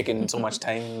 And you've taken so much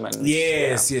time. And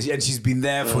Yes, and she's been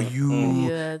there for you.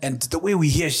 Yeah. And the way we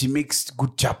hear, she makes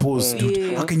good chapos,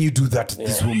 dude. How can you do that to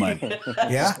this woman?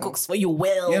 Yeah? Cooks for you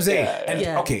well. You know what I'm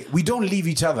saying? Okay, we don't leave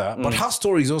each other, but her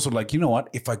story is also like, you know what?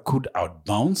 If I could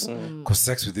outbounce, because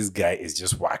sex with this guy is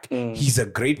just whack. He's a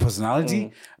great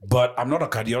personality, but I'm not a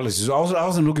cardiologist. So I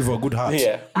wasn't looking for a good heart.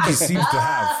 Yeah. He seems to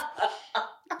have.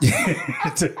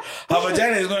 Her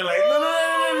vagina is going like,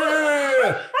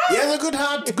 no. He has a good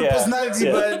heart, good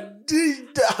personality, but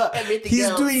he's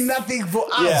else. doing nothing for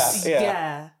us.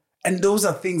 Yeah. And those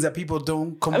are things that people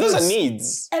don't converse. And those are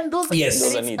needs. And those, Yes. and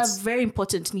Those are it's needs. a very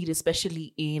important need,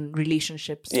 especially in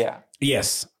relationships. Yeah.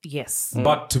 Yes. Yes.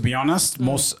 But to be honest,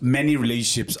 many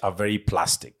relationships are very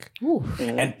plastic. Ooh.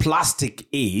 And plastic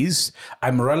is,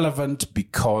 I'm relevant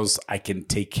because I can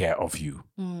take care of you.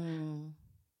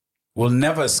 We'll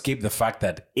never escape the fact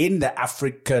that in the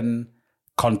African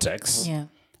context,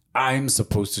 I'm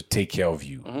supposed to take care of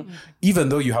you. Even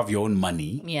though you have your own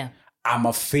money, I'm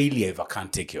a failure if I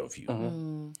can't take care of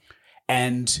you.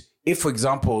 And if, for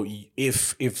example,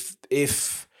 if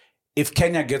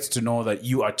Kenya gets to know that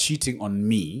you are cheating on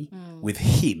me with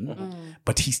him,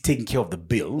 but he's taking care of the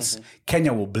bills,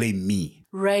 Kenya will blame me.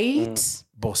 Right?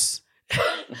 Boss,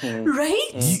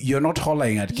 Right? you're not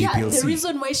hollering at KPLC. Yeah, the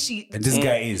reason why she and this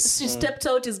guy is. she stepped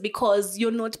out is because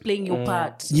you're not playing your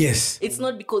part. Yes. It's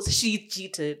not because she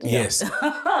cheated. Yes.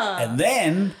 And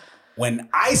then when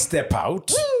I step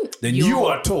out, then you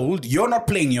are told you're not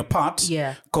playing your part.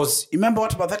 Yeah. Because remember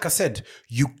what Matheka said?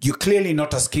 You're clearly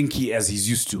not as kinky as he's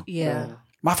used to. Yeah.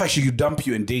 Matter of fact, should you dump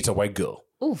you and date a white girl?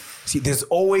 Oof. See, there's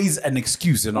always an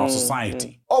excuse in our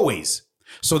society. Always.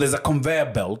 So there's a conveyor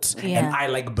belt, Yeah. and I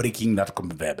like breaking that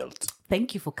conveyor belt.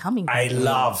 Thank you for coming. I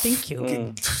love. Thank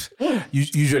you.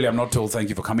 Usually, I'm not told thank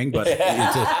you for coming, but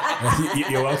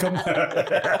you're welcome.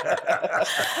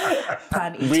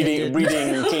 Pun intended.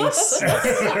 Breeding kinks.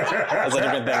 That's a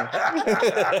different thing.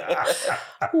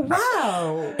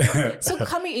 Wow. So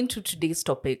coming into today's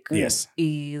topic Yes.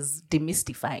 is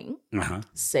demystifying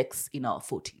sex in our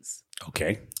 40s.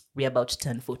 Okay. We're about to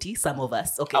turn 40, some of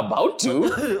us. Okay. About to?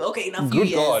 Okay, in a few Good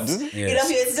years. God. Yes. In a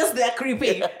few years, it's just that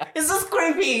creepy. It's just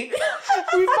creepy.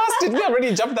 We passed it. We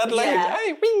already jumped that line. Yeah.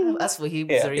 Aye, wing. As for him,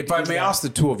 Yeah. it's already If I may yeah. ask the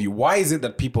two of you, why is it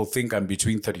that people think I'm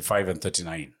between 35 and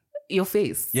 39? Your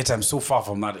face. Yet I'm so far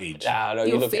from that age. No, Your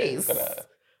you look face.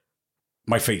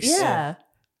 My face. Yeah.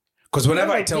 Because whenever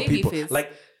You're I like tell baby people, face. like,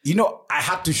 you know, I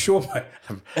had to show my.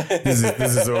 this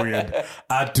is so weird.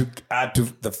 I had to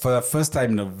for the first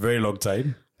time in a very long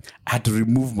time, I had to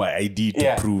remove my ID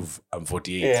to prove I'm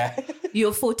 48. Yeah.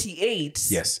 You're 48.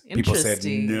 Yes. People said,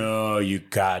 Interesting. no, you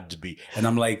can't be. And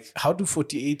I'm like, how do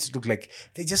 48s look like?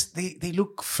 They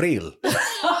look frail.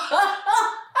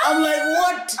 I'm like,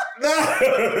 what?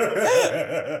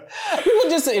 People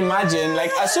just imagine,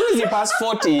 like, as soon as you pass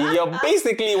 40, you're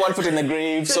basically 1 foot in the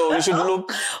grave, so you should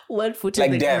look 1 foot like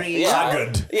in the death. grave. Yeah.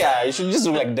 Haggard. Yeah, you should just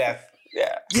look like death.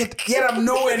 Yeah. Yet I'm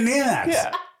nowhere near that.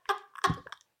 Yeah.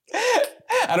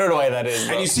 I don't know why that is.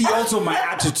 And you see also my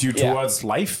attitude towards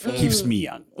life keeps me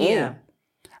young. Yeah.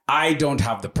 I don't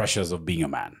have the pressures of being a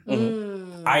man.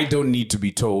 I don't need to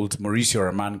be told, Maurice, you're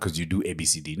a man because you do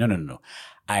ABCD. No.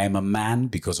 I am a man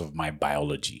because of my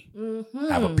biology.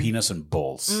 I have a penis and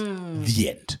balls. The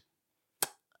end.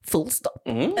 Full stop.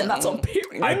 And that's on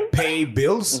period. I pay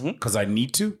bills because I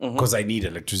need to, because I need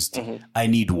electricity. I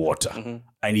need water.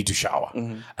 I need to shower.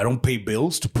 I don't pay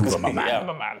bills to prove I'm a man. Yeah, I'm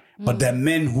a man. But there are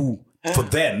men who, for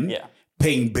them,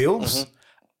 paying bills,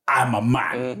 I'm a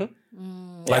man.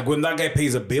 Like when that guy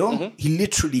pays a bill, he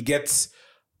literally gets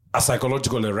a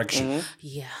psychological erection.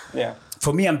 Yeah.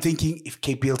 For me, I'm thinking if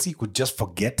KPLC could just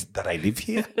forget that I live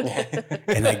here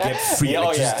and I get free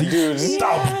electricity,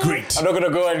 that would be great. I'm not going to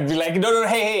go and be like, no,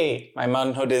 hey, my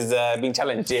manhood is being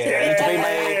challenged here. I need to pay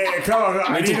my... Come on,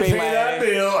 I need to pay that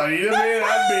bill.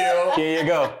 Here you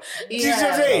go.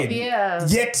 Yeah.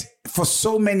 Yet, for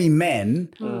so many men,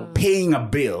 paying a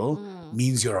bill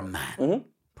means you're a man.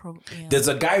 There's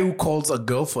a guy who calls a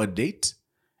girl for a date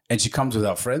and she comes with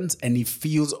her friends and he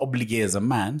feels obligated as a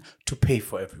man to pay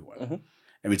for everyone.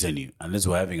 Let me tell you, unless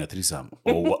we're having a threesome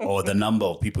or the number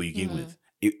of people you came with,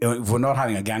 if we're not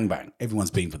having a gangbang, everyone's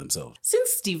paying for themselves.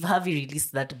 Since Steve Harvey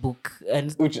released that book,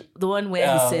 and the one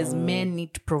where he says men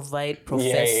need to provide,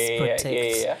 profess,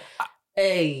 protect.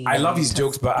 Hey, I love his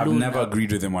jokes, but I've never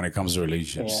agreed with him when it comes to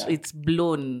relationships. It's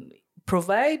blown.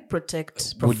 Provide,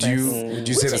 protect, profess. Would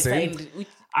you say the same?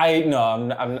 I'm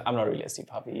not really a Steve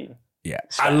Harvey. Yeah.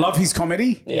 I love his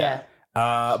comedy. Yeah.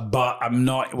 But I'm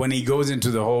not, when he goes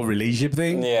into the whole relationship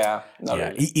thing. Yeah.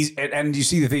 Really. And you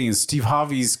see the thing is, Steve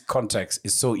Harvey's context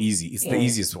is so easy. It's the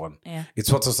easiest one. Yeah.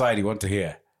 It's what society want to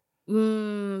hear.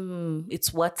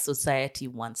 It's what society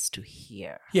wants to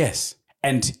hear. Yes.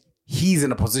 And he's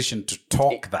in a position to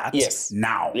talk that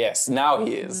now. Yes, now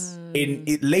he is. In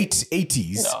late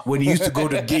 80s, when he used to go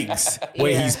to gigs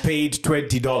where he's paid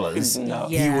 $20,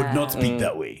 he would not speak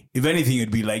that way. If anything, it'd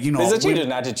be like, there's a change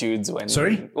in attitudes when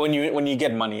Sorry? When you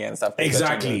get money and stuff.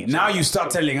 Exactly. Now you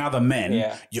start telling other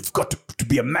men, you've got to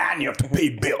be a man, you have to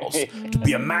pay bills. To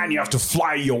be a man, you have to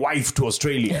fly your wife to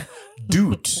Australia.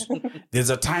 Dude, there's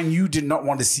a time you did not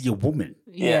want to see a woman.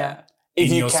 Yeah. If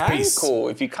in you your can, space. cool.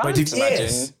 If you can't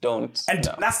imagine, don't. And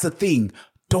that's the thing.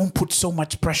 Don't put so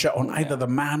much pressure on either the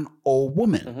man or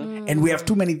woman. And we have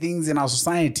too many things in our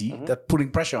society that putting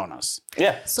pressure on us.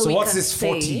 Yeah. So what's this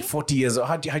 40 years?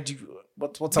 How do you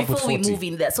what's up with 40? Before we move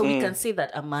in there, so we can say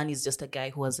that a man is just a guy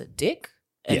who has a dick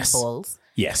and balls.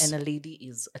 Yes. And a lady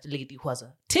is a lady who has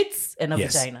a tits and a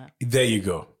vagina. There you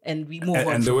go. And we move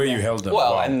on. And the way you held them.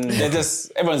 Well, and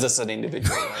everyone's just an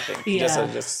individual, I think.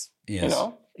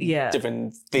 Yes.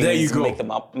 Different things. There you go. Make them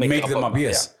up. Make them up,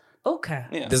 yes. Yeah. Okay.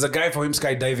 Yeah. There's a guy for him,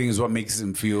 skydiving is what makes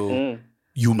him feel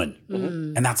human.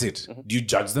 And that's it. Do you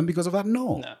judge them because of that?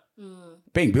 No.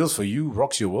 Paying bills for you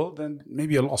rocks your world, then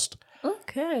maybe you're lost.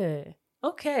 Okay.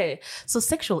 So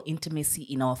sexual intimacy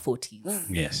in our 40s.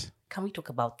 Yes. Can we talk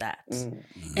about that?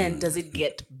 And does it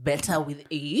get better with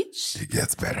age? It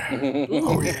gets better.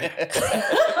 Oh, yeah.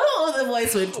 Oh, the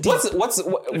voice went deep.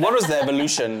 What was the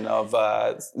evolution of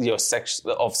your sex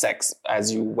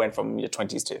as you went from your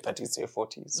 20s to your 30s to your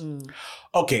 40s?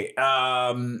 Okay.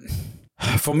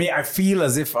 For me, I feel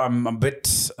as if I'm a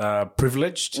bit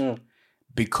privileged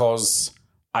because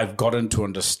I've gotten to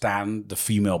understand the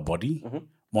female body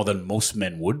more than most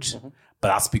men would. But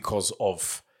that's because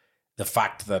of the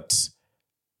fact that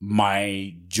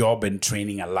my job and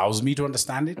training allows me to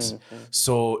understand it.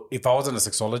 So if I wasn't a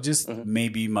sexologist,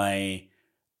 maybe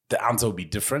the answer would be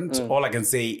different. All I can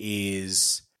say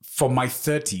is for my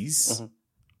 30s,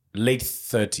 late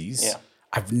 30s,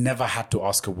 I've never had to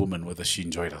ask a woman whether she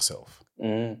enjoyed herself.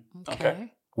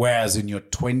 Okay. Whereas in your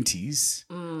 20s,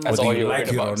 whether you like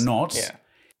it or not,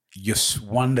 you're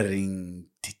wondering,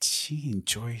 did she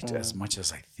enjoy it as much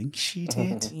as I think she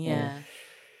did? Yeah.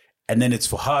 And then it's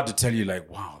for her to tell you, like,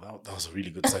 wow, that was a really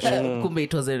good session.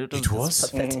 It was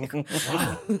pathetic.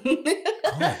 Wow.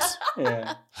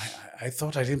 God. I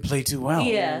thought I didn't play too well.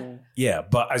 Yeah,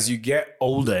 but as you get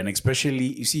older, and especially,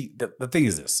 you see, the thing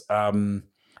is this.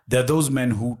 There are those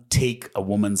men who take a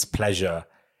woman's pleasure,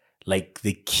 like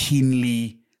they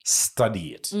keenly study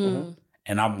it. And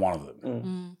I'm one of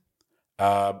them.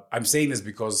 I'm saying this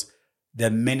because there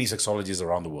are many sexologists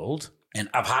around the world. And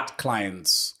I've had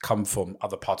clients come from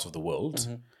other parts of the world.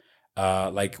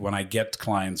 Like when I get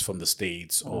clients from the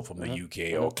States or from the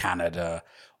UK or Canada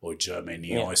or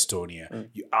Germany or Estonia,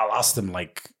 I'll ask them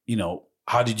like,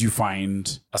 how did you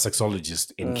find a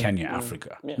sexologist in Kenya,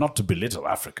 Africa? Not to belittle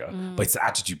Africa, but it's the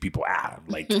attitude people have.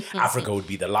 Like Africa would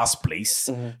be the last place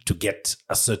to get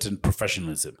a certain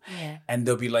professionalism. And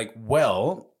they'll be like,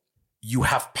 well, you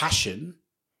have passion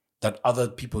that other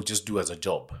people just do as a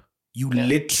job. You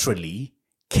literally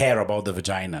care about the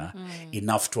vagina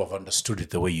enough to have understood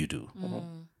it the way you do.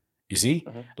 You see?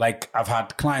 Like, I've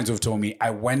had clients who've told me,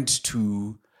 I went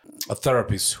to a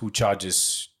therapist who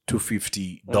charges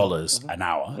 $250 an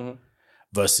hour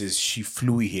versus she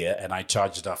flew here and I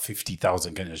charged her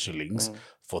 50,000 Kenya shillings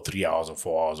for 3 hours or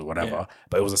 4 hours or whatever. Yeah.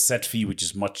 But it was a set fee, which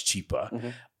is much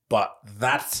cheaper. But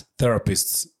that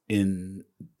therapist in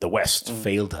the West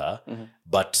failed her,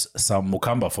 but some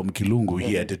Mukamba from Kilungu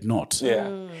here did not. Yeah.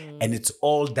 And it's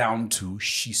all down to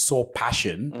she saw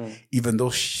passion, even though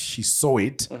she saw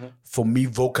it for me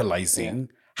vocalizing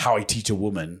how I teach a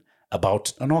woman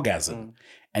about an orgasm.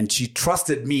 And she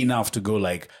trusted me enough to go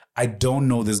like, I don't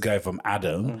know this guy from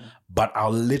Adam, but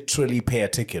I'll literally pay a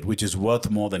ticket, which is worth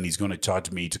more than he's going to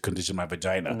charge me to condition my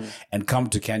vagina, and come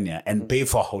to Kenya and pay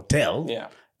for a hotel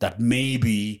that may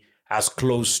be as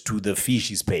close to the fee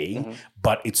she's paying,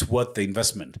 but it's worth the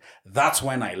investment. That's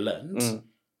when I learned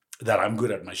that I'm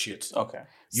good at my shit. Okay.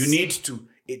 You need to,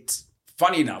 it's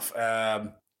funny enough,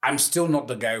 I'm still not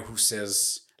the guy who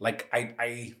says, like,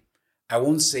 I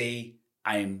won't say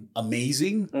I'm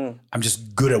amazing. I'm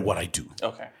just good at what I do.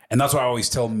 Okay. And that's why I always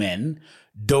tell men,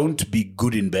 don't be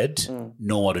good in bed,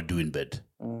 know what to do in bed.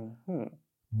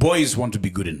 Boys want to be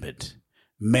good in bed.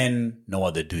 Men know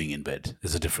what they're doing in bed.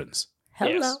 There's a difference.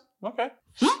 Hello. Yes. Okay.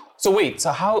 So wait,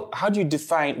 so how do you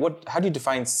define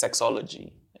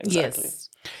sexology exactly? Yes.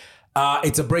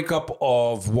 It's a breakup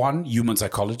of one, human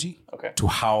psychology, to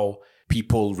how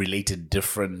people relate in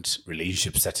different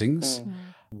relationship settings,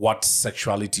 what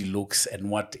sexuality looks and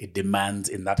what it demands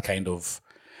in that kind of,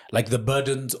 like the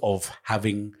burdens of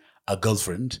having a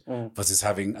girlfriend versus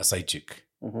having a side chick.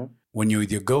 When you're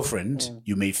with your girlfriend,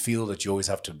 you may feel that you always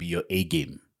have to be your A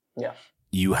game. Yeah.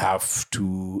 You have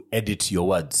to edit your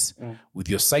words. With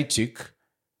your side chick,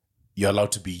 you're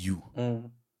allowed to be you.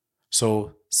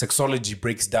 So sexology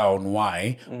breaks down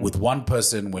why with one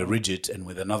person we're rigid and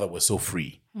with another we're so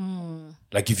free.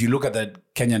 Like if you look at the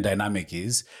Kenyan dynamic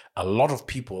is a lot of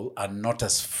people are not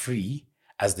as free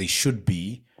as they should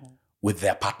be with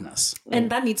their partners. And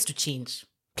that needs to change,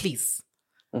 please.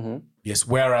 Yes,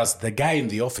 whereas the guy in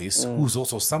the office who's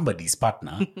also somebody's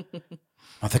partner,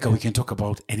 Matheka, we can talk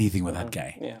about anything with that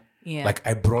guy. Yeah. Like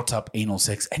I brought up anal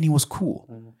sex and he was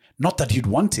cool. Not that he'd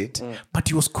want it, but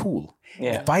he was cool.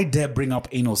 Yeah. If I dare bring up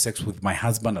anal sex with my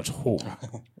husband at home,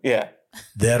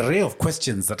 the array of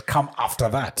questions that come after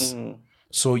that.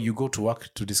 So you go to work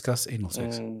to discuss anal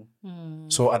sex.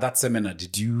 So at that seminar,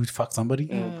 did you fuck somebody?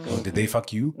 Or did they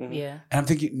fuck you? Yeah. And I'm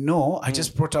thinking, no, I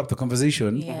just brought up the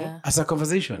conversation as a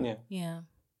conversation. Yeah.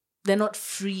 They're not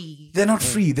free. They're not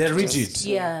free. They're rigid.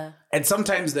 Yeah. And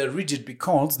sometimes they're rigid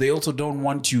because they also don't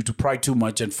want you to pry too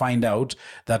much and find out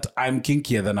that I'm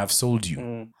kinkier than I've sold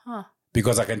you.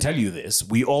 Because I can tell you this,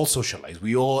 we all socialize.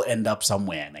 We all end up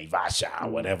somewhere, Naivasha,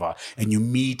 whatever, and you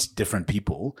meet different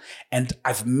people. And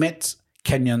I've met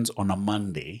Kenyans on a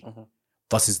Monday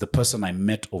versus the person I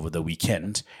met over the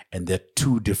weekend, and they're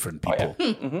two different people.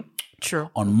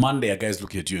 True. On Monday, a guy's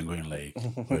looking at you and going like,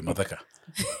 wait, Matheka,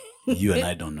 you and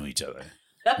I don't know each other.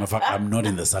 In fact, I'm not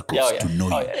in the circles to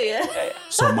know you.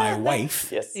 So my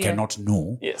wife cannot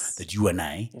know that you and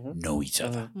I know each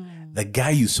other. The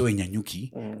guy you saw in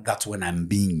Nyanyuki, that's when I'm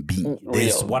being.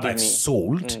 There's what I've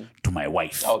sold to my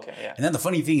wife. And then the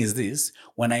funny thing is this,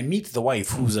 when I meet the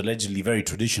wife who's allegedly very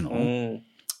traditional,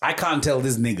 I can't tell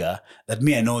this nigga that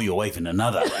me, I know your wife in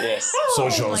another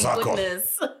social circle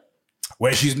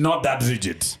where she's not that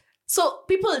rigid. So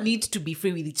people need to be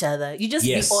free with each other. You just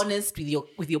be honest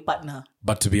with your partner.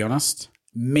 But to be honest,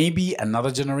 maybe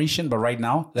another generation, but right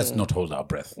now, let's not hold our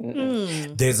breath.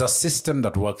 There's a system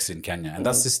that works in Kenya, and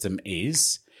that system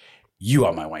is, you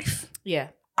are my wife. Yeah.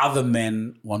 Other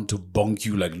men want to bonk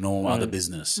you like no other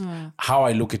business. How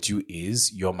I look at you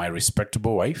is, you're my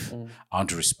respectable wife. I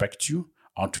want to respect you.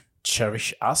 I want to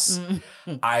cherish us.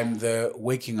 I'm the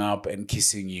waking up and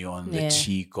kissing you on the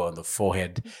cheek or on the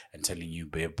forehead and telling you,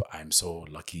 babe, I'm so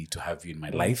lucky to have you in my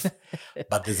life.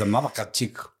 But there's another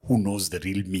chick who knows the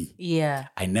real me. Yeah.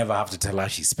 I never have to tell her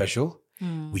she's special.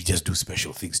 We just do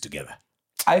special things together.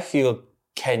 I feel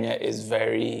Kenya is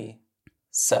very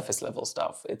surface level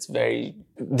stuff. It's very,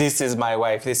 this is my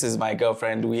wife, this is my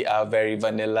girlfriend, we are very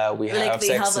vanilla, we have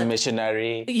sex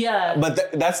missionary. Yeah.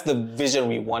 But that's the vision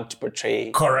we want to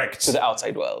portray. Correct. To the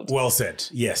outside world. Well said.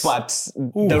 Yes. But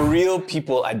the real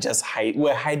people are just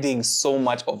we're hiding so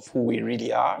much of who we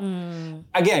really are.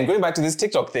 Again, going back to this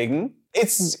TikTok thing,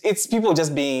 It's people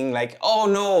just being like, oh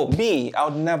no, me, I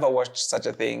would never watch such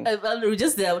a thing. We're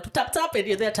just there to tap and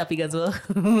you're there tapping as well.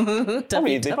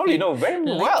 They probably know very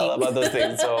well about those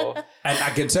things. So, and I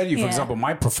can tell you, for example,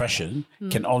 my profession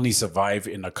can only survive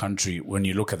in a country, when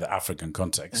you look at the African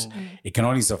context, it can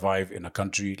only survive in a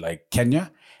country like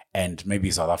Kenya and maybe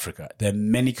South Africa. There are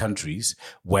many countries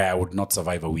where I would not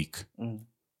survive a week.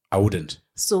 I wouldn't.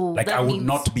 So like I would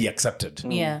not be accepted.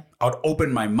 Yeah. I would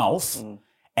open my mouth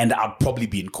and I'd probably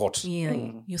be in court. Yeah.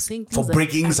 You're saying for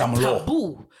breaking some law.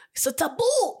 Taboo. It's a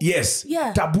taboo. Yes.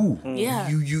 Yeah. Taboo. Yeah.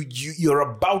 You're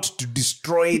about to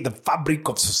destroy the fabric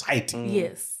of society.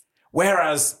 Yes.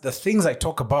 Whereas the things I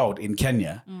talk about in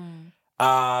Kenya,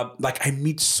 like I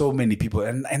meet so many people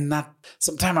and that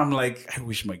sometimes I'm like, I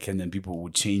wish my Kenyan people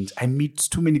would change. I meet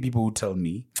too many people who tell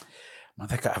me,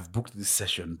 Matheka, I've booked this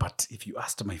session, but if you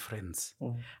ask my friends,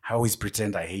 I always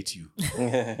pretend I hate you.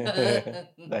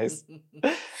 Nice.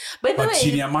 But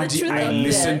Chinyamaji, I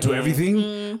listen to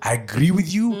everything. I agree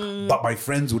with you, but my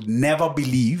friends would never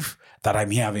believe that I'm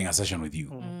here having a session with you.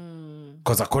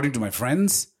 Because according to my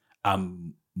friends,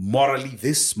 I'm morally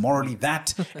this, morally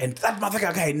that. And that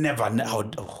Matheka guy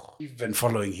even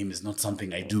following him is not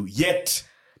something I do. Yet,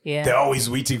 they're always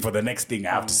waiting for the next thing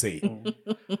I have to say.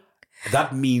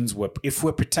 That means if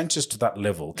we're pretentious to that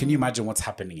level, can you imagine what's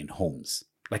happening in homes?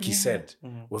 Like you said,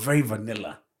 we're very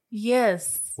vanilla.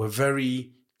 Yes. We're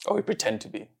very... Oh, we pretend to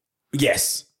be.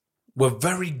 Yes. We're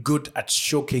very good at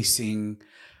showcasing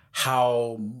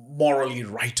how morally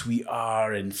right we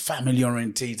are and family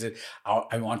orientated.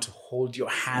 I want to hold your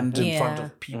hand in front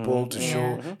of people to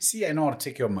show, see, I know how to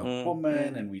take care of my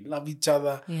woman and we love each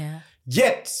other. Yeah.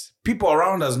 Yet, people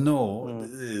around us know,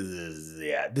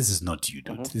 this is not you,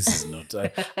 dude. This is not.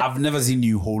 I've never seen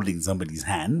you holding somebody's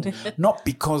hand. Not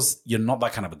because you're not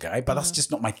that kind of a guy, but that's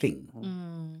just not my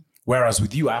thing. Whereas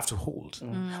with you, I have to hold,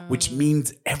 which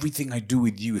means everything I do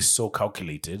with you is so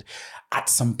calculated. At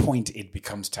some point, it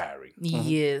becomes tiring.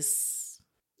 Yes.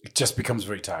 It just becomes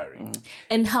very tiring.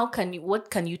 And what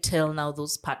can you tell now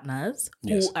those partners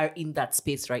who are in that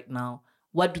space right now?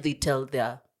 What do they tell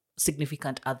their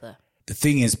significant other? The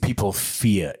thing is, people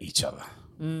fear each other.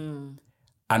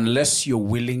 Unless you're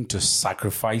willing to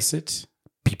sacrifice it,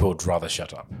 people would rather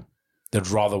shut up. They'd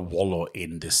rather wallow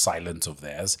in the silence of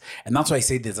theirs. And that's why I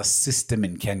say there's a system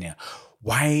in Kenya.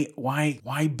 Why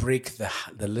break the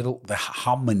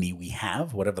harmony we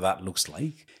have, whatever that looks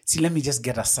like? See, let me just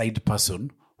get a side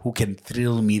person who can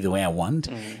thrill me the way I want,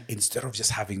 instead of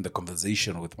just having the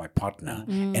conversation with my partner,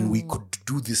 and we could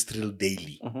do this thrill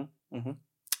daily. Do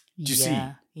you see?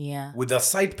 Yeah. With a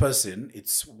side person,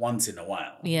 it's once in a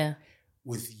while. Yeah.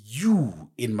 With you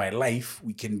in my life,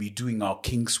 we can be doing our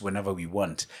kinks whenever we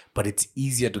want, but it's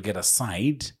easier to get a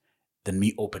side than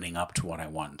me opening up to what I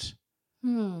want.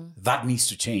 That needs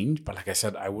to change, but like I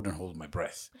said, I wouldn't hold my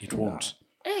breath. It won't.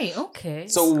 Hey, okay.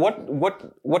 So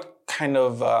what kind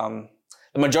of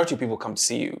the majority of people come to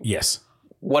see you? Yes.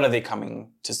 What are they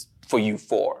coming for you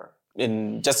for?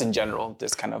 In general,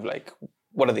 this kind of like,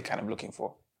 what are they kind of looking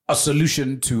for? A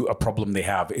solution to a problem they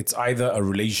have. It's either a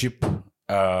relationship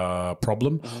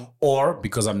problem, or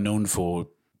because I'm known for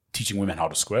teaching women how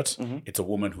to squirt, it's a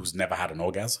woman who's never had an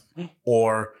orgasm,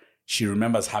 or she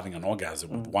remembers having an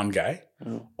orgasm with one guy,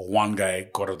 or one guy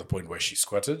got to the point where she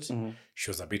squirted. She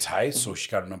was a bit high, so she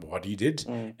can't remember what he did,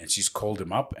 and she's called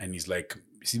him up, and he's like,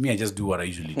 see me, I just do what I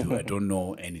usually do. I don't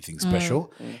know anything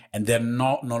special. And they're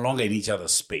no longer in each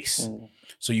other's space.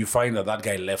 So you find that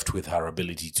guy left with her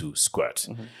ability to squirt.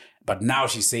 But now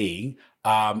she's saying,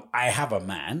 I have a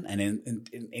man, and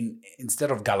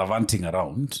instead of gallivanting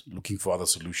around looking for other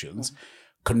solutions,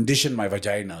 condition my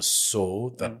vagina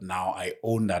so that now I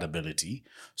own that ability.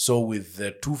 So with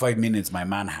the 2-5 minutes my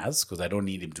man has, because I don't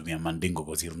need him to be a mandingo,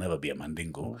 because he'll never be a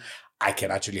mandingo, I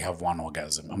can actually have one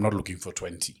orgasm. I'm not looking for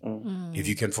 20. If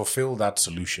you can fulfill that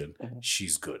solution,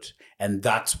 she's good. And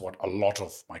that's what a lot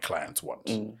of my clients want.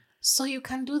 So you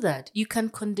can do that. You can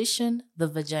condition the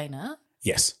vagina.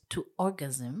 Yes. To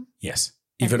orgasm. Yes.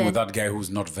 Even with that guy who's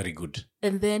not very good.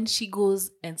 And then she goes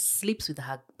and sleeps with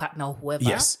her partner or whoever.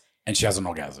 Yes. And she has an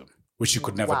orgasm, which she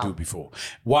could never do before.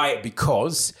 Why?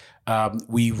 Because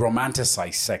we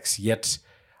romanticize sex, yet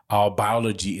our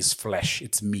biology is flesh,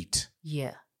 it's meat.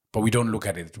 Yeah. But we don't look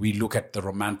at it. We look at the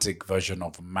romantic version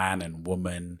of man and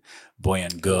woman, boy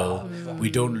and girl.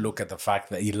 We don't look at the fact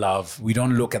that you love. We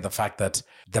don't look at the fact that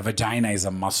the vagina is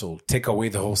a muscle. Take away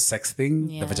the whole sex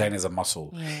thing, the vagina is a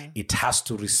muscle. Yeah. It has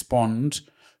to respond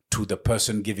to the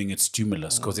person giving it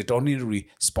stimulus, because it only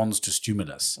responds to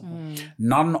stimulus.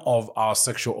 None of our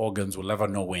sexual organs will ever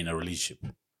know we're in a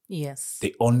relationship. Yes.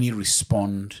 They only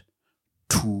respond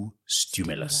to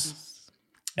stimulus.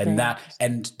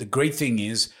 And the great thing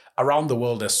is, around the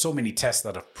world, there's so many tests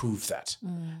that have proved that.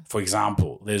 For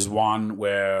example, there's one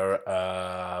where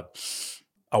a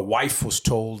wife was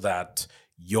told that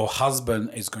your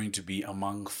husband is going to be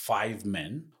among 5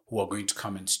 men who are going to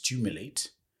come and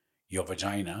stimulate your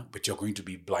vagina, but you're going to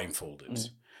be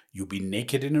blindfolded. You'll be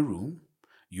naked in a room.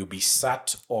 You'll be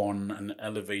sat on an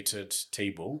elevated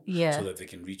table so that they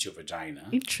can reach your vagina.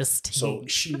 Interesting. So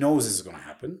she knows this is going to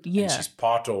happen. Yeah. And she's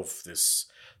part of this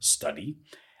study.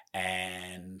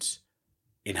 And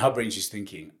in her brain, she's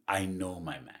thinking, I know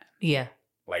my man. Yeah.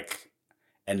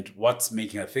 And what's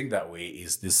making her think that way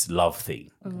is this love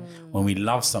thing. When we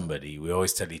love somebody, we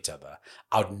always tell each other,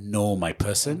 I'll know my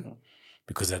person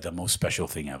because they're the most special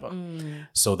thing ever.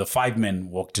 So the 5 men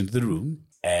walked into the room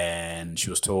and she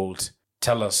was told,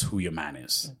 tell us who your man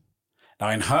is. Now,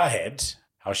 in her head,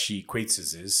 how she equates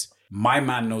this is, my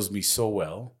man knows me so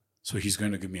well, so he's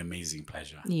going to give me amazing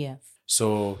pleasure. Yeah.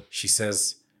 So she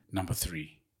says, number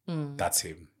 3, that's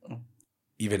him.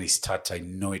 Even his touch, I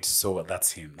know it so well,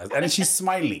 that's him. And then she's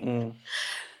smiling.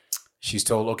 She's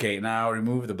told, okay, now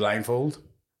remove the blindfold.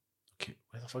 Okay,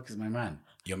 where the fuck is my man?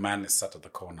 Your man is sat at the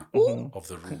corner of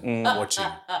the room watching.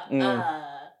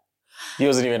 He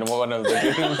wasn't even one of the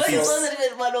He wasn't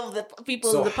even one of the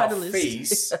people, the panelists. Her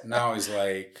face now is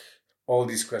like all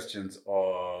these questions of,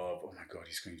 oh my God,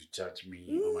 he's going to judge me.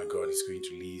 Oh my God, he's going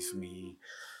to leave me.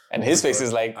 And his face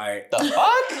is like, the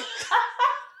fuck?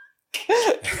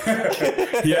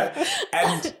 Yeah.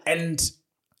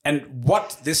 And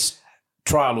what this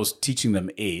trial was teaching them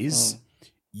is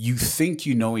you think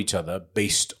you know each other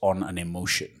based on an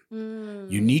emotion.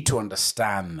 You need to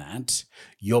understand that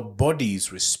your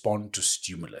bodies respond to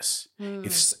stimulus.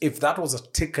 If that was a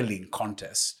tickling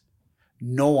contest,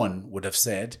 no one would have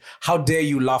said, how dare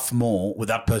you laugh more with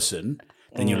that person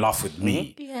than you laugh with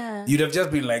me. Yeah. You'd have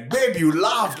just been like, babe, you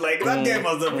laughed. Like, that game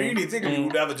was a really tickling. You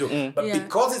would have a joke. But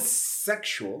because it's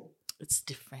sexual. It's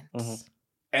different.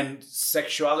 And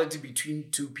sexuality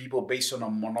between 2 people based on a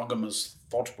monogamous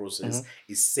thought process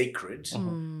is sacred.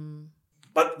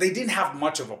 But they didn't have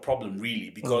much of a problem really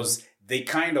because they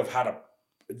kind of had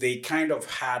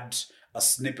a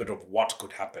snippet of what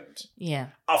could happen. Yeah.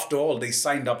 After all, they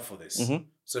signed up for this.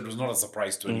 So it was not a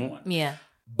surprise to anyone. Yeah.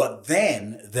 But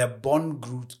then their bond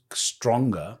grew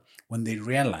stronger when they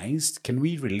realized, can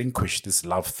we relinquish this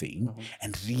love thing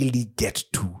and really get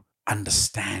to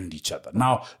understand each other?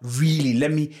 Now, really,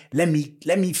 let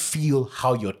me feel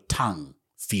how your tongue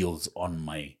feels on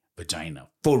my vagina.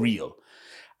 For real.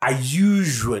 I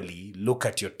usually look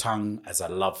at your tongue as a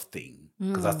love thing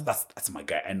because that's my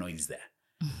guy. I know he's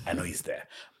there.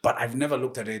 But I've never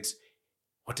looked at it.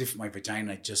 What if my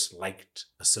vagina just liked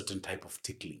a certain type of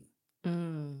tickling?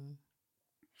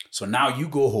 So now you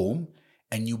go home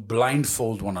and you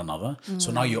blindfold one another.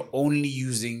 So now you're only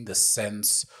using the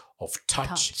sense of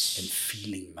touch and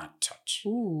feeling that touch,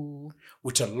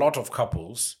 which a lot of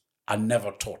couples are never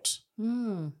taught.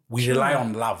 We rely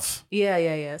on love.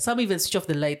 Yeah. Some even switch off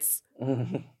the lights.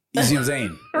 You see what I'm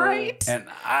saying? Right. And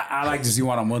I like to see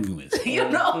what I'm working with. You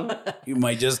know? You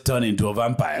might just turn into a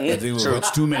vampire. I think we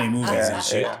watch too many movies and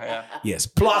shit. Yes.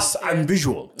 Plus, I'm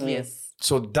visual. Yes.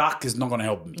 So dark is not going to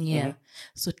help me. Yeah.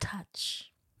 So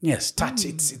touch. Yes, touch.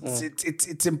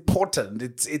 It's important.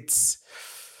 It's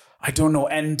I don't know.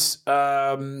 And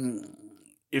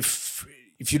if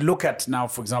you look at now,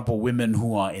 for example, women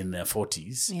who are in their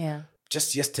 40s. Yeah.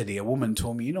 Just yesterday, a woman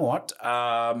told me, you know what?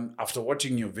 After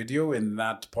watching your video in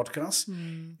that podcast,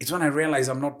 it's when I realized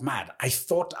I'm not mad. I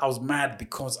thought I was mad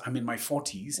because I'm in my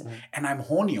 40s and I'm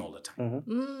horny all the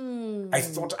time. I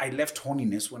thought I left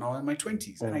horniness when I was in my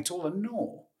 20s. And I told her,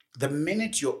 no. The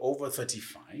minute you're over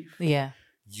 35,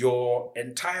 your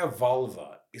entire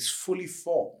vulva is fully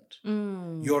formed.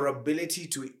 Your ability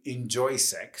to enjoy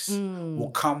sex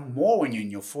will come more when you're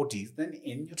in your 40s than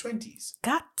in your 20s.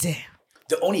 God damn.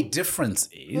 The only difference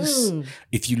is,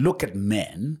 if you look at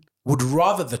men, would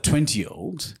rather the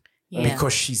 20-year-old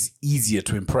because she's easier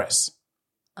to impress.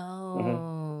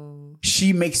 Oh.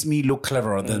 She makes me look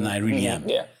cleverer than I really am.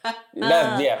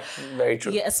 Yeah, very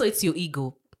true. Yeah, so it's your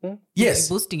ego. Yes.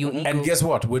 You're boosting your ego. And guess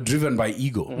what? We're driven by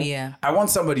ego. Yeah. I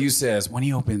want somebody who says, when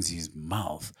he opens his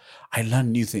mouth, I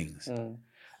learn new things.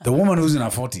 The woman who's in her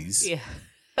 40s,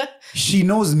 she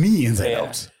knows me inside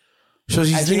out. So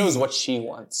she knows what she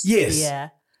wants. Yes. Yeah.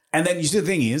 And then you see the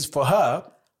thing is, for her,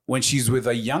 when she's with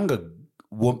a younger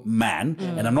man,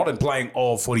 and I'm not implying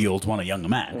all 40-year-olds want a younger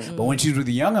man, but when she's with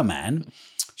a younger man,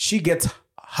 she gets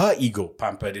her ego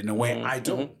pampered in a way I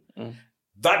don't.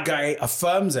 That guy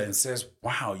affirms her and says,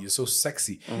 wow, you're so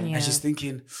sexy. And she's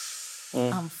thinking,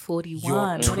 I'm 41. You're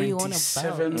What are you on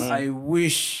 27. about? I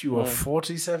wish you were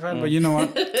 47, but you know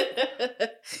what?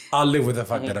 I'll live with the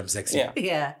fact that I'm sexy. Yeah.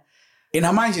 Yeah. In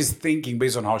her mind, she's thinking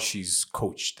based on how she's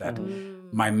coached that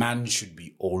my man should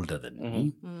be older than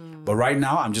me. But right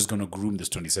now, I'm just going to groom this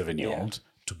 27-year-old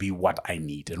to be what I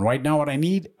need. And right now, what I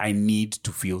need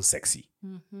to feel sexy.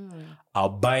 I'll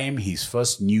buy him his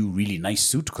first new really nice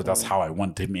suit because that's how I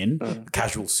want him in.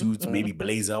 Casual suits, maybe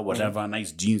blazer, whatever,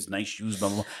 nice jeans, nice shoes, blah,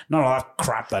 blah, blah. Not all that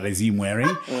crap that I see him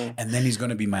wearing. And then he's going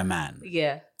to be my man.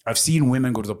 Yeah. I've seen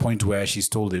women go to the point where she's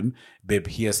told him, babe,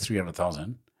 here's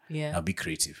 300,000. Yeah. Now be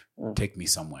creative. Take me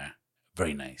somewhere.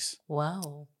 Very nice.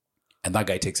 Wow. And that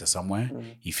guy takes her somewhere.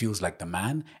 He feels like the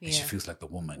man and she feels like the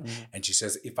woman. And she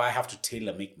says, if I have to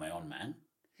tailor make my own man,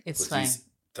 It's fine.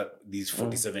 These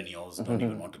 47-year-olds don't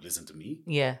even want to listen to me,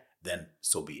 Yeah. then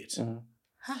so be it.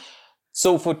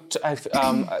 So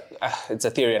it's a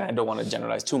theory, and I don't want to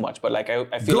generalize too much, but like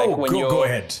I feel like go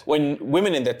ahead. When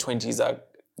women in their 20s are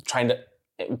trying to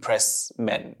impress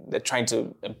men, they're trying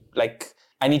to like,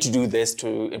 I need to do this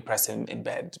to impress him in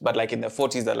bed. But like in their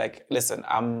 40s, they're like, listen,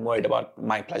 I'm worried about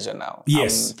my pleasure now.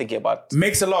 Yes. I'm thinking about...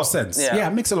 Makes a lot of sense. Yeah. Yeah,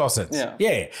 makes a lot of sense.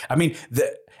 Yeah. I mean,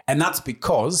 and that's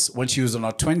because when she was in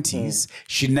her 20s,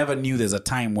 she never knew there's a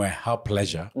time where her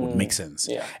pleasure would make sense.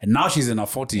 Yeah. And now she's in her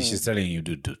 40s, she's telling you,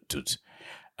 dude,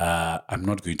 I'm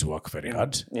not going to work very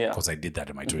hard because I did that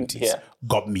in my 20s. Yeah.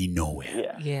 Got me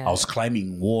nowhere. Yeah. I was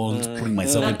climbing walls, putting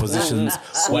myself in positions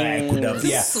where I could have...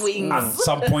 Swings. At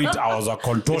some point, I was a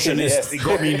contortionist. Yes. It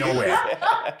got me nowhere.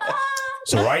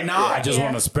 So right now, I just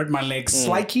want to spread my legs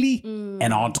slightly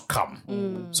and I want to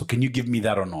come. So can you give me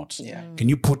that or not? Yeah. Can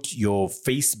you put your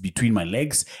face between my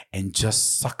legs and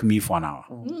just suck me for an hour?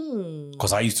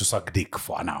 Because I used to suck dick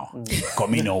for an hour.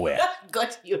 Got me nowhere.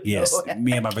 Got you. Yes. nowhere.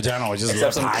 Me and my vagina was just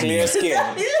Have some tiny. clear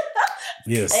skin.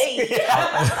 Yes. Hey.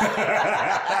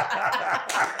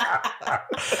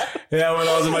 Yeah, when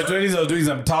I was in my 20s, I was doing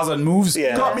some Tarzan moves.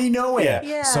 Yeah. Got me nowhere.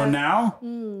 Yeah. So now,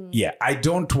 I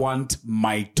don't want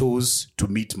my toes to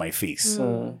meet my face.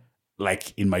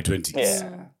 Like in my 20s.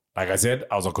 Yeah. Like I said,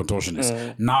 I was a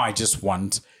contortionist. Now I just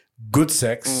want good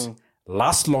sex,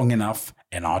 last long enough,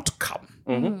 and out to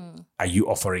come. Are you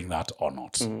offering that or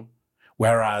not?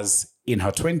 Whereas in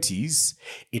her 20s,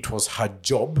 it was her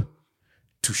job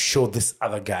to show this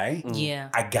other guy, Yeah.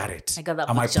 I got it. I got that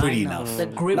Am I pretty vagina, enough? the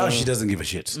grip. Now she doesn't give a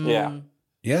shit. Yeah.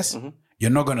 Yes? You're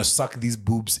not going to suck these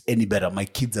boobs any better. My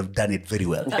kids have done it very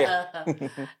well. Yeah.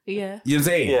 You know what I'm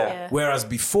saying? Yeah. Whereas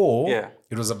before, Yeah.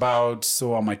 it was about,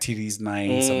 so are my titties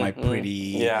nice? Am I pretty?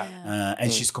 Yeah.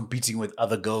 And she's competing with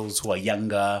other girls who are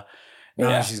younger. Now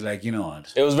Yeah. she's like, you know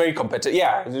what? It was very competitive.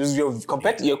 Yeah.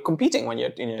 You're competing when you're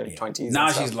in your 20s. Now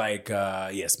and she's stuff. like,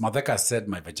 yes, Matheka said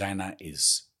my vagina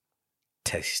is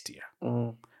tastier.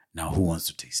 Now who wants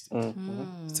to taste it?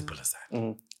 Simple as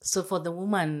that. So for the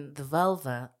woman, the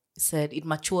vulva said it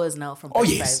matures now from 35.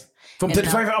 Oh, yes. From And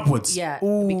 35 now- upwards. Yeah,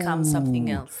 it becomes something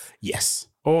Ooh. else. Yes.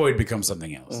 Oh, it becomes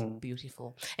something else.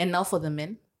 Beautiful. And now for the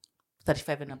men,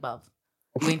 35 and above,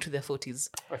 going to their 40s.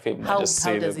 I feel How just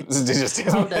say does that- it- just-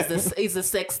 How does this, is the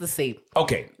sex the same?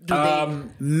 Okay. Do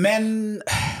they-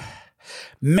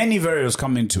 Many variables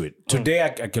come into it. Today, I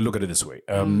can look at it this way.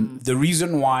 The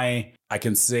reason why I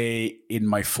can say in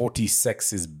my 40s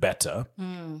sex is better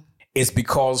is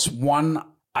because, one,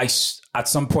 at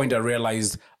some point I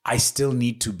realized I still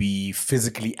need to be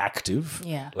physically active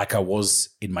like I was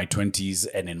in my 20s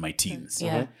and in my teens.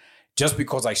 Yeah. Just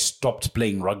because I stopped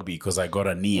playing rugby because I got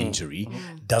a knee injury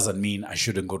doesn't mean I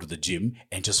shouldn't go to the gym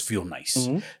and just feel nice.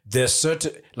 There's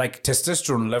certain, like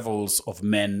testosterone levels of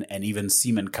men and even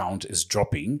semen count is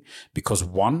dropping because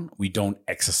one, we don't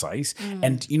exercise.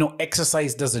 And,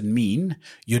 exercise doesn't mean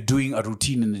you're doing a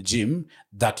routine in the gym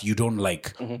that you don't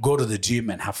like. Go to the gym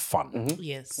and have fun.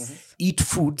 Yes. Eat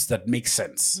foods that make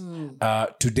sense.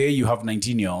 Today you have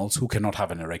 19-year-olds who cannot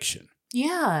have an erection.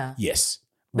 Yeah. Yes.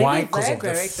 They Why? need Because of Viagra, the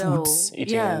right, though? foods.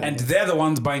 Yeah. And they're the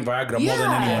ones buying Viagra more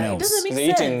than anyone It else. doesn't make They're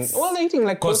eating, sense. well, they're eating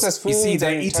like processed You foods. see,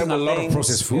 they're and eating a terrible lot of things.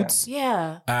 processed foods.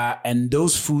 Yeah. And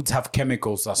those foods have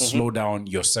chemicals that slow down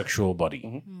your sexual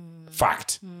body.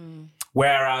 Fact.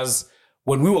 Whereas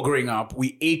when we were growing up,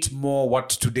 we ate more what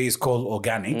today is called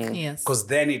organic. Yes. Because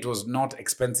then it was not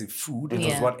expensive food. It was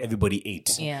Yeah. what everybody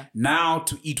ate. Yeah. Now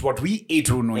to eat what we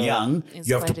ate when we were young, It's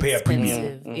you have to quite pay a premium.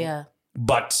 expensive. Yeah.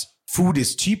 But food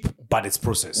is cheap, but it's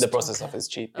processed. The process stuff is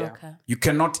cheap. Yeah. Okay. You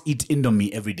cannot eat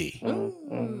Indomie every day.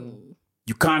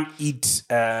 You can't eat,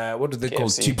 what do they call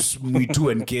KFC. chips,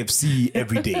 Me2 and KFC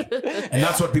every day. And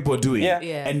that's what people are doing. Yeah.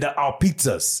 Yeah. And our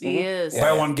pizzas, Yes.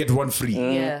 buy one, get one free.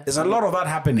 Yeah. There's a lot of that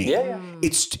happening. Yeah.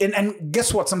 It's and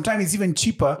guess what? Sometimes it's even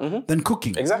cheaper than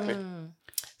cooking. Exactly.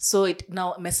 So it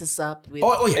now messes up with...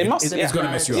 Oh yeah, It must, it's yeah. going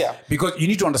to mess you up. Yeah. Because you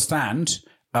need to understand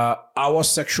our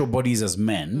sexual bodies as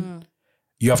men,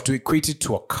 you have to equate it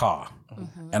to a car.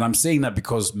 And I'm saying that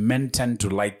because men tend to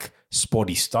like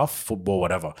sporty stuff, football,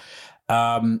 whatever.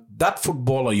 That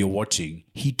footballer you're watching,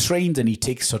 he trains and he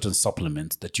takes certain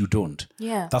supplements that you don't.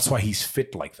 Yeah. That's why he's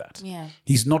fit like that. Yeah.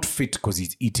 He's not fit because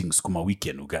he's eating skuma wiki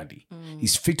and ugali.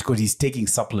 He's fit because he's taking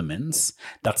supplements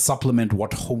that supplement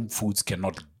what home foods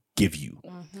cannot give you.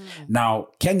 Now,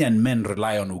 Kenyan men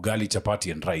rely on ugali,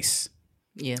 chapati, and rice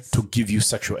Yes. to give you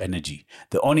sexual energy.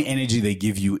 The only energy they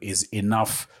give you is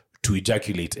enough to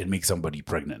ejaculate and make somebody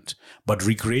pregnant. But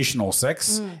recreational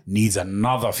sex needs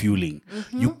another fueling.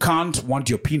 You can't want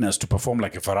your penis to perform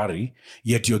like a Ferrari,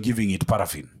 yet you're giving it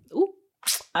paraffin. Ooh,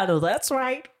 I know that's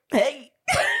right. Hey.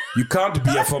 You can't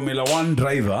be a Formula One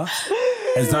driver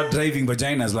and start driving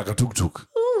vaginas like a tuk-tuk.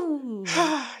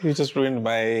 You just ruined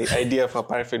my idea for a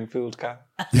paraffin-filled car.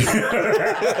 In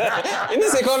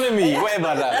this economy,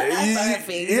 whatever that.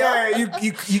 Yeah,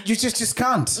 you just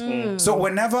can't. So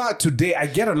whenever today, I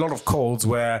get a lot of calls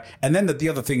where, and then the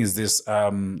other thing is this,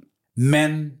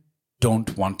 men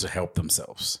don't want to help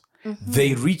themselves.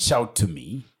 They reach out to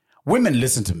me. Women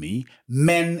listen to me.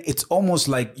 Men, it's almost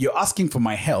like you're asking for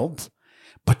my help,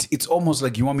 but it's almost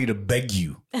like you want me to beg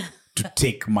you to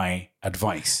take my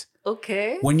advice.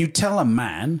 Okay. When you tell a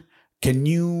man, can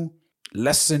you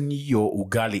lessen your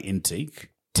ugali intake,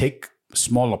 take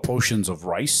smaller portions of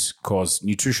rice, because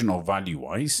nutritional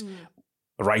value-wise,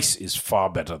 rice is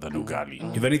far better than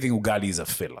ugali. If anything, ugali is a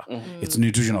filler. Its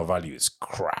nutritional value is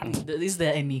crap. Is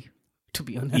there any, to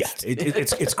be honest? Yeah,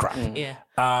 it's crap. Yeah.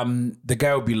 The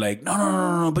guy will be like,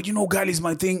 no, but you know ugali is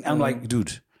my thing. I'm like,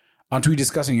 dude, aren't we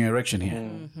discussing your erection here?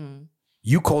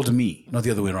 You called me, not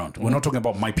the other way around. We're not talking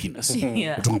about my penis.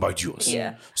 Yeah. We're talking about yours.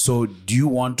 Yeah. So do you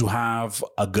want to have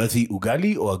a girthy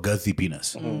ugali or a girthy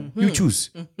penis? You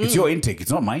choose. It's your intake. It's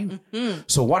not mine.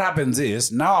 So what happens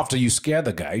is, now after you scare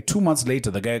the guy, 2 months later,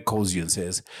 the guy calls you and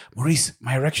says, Maurice,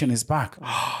 my erection is back.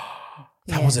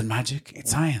 That wasn't magic.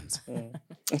 It's science.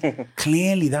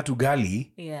 Clearly that ugali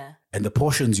and the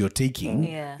portions you're taking,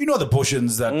 you know the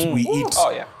portions that we eat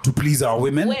to please our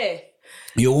women? Where?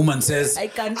 Your woman says, I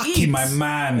can Aki, eat. my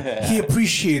man, he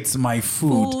appreciates my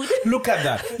food. Look at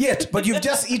that. Yet, but you've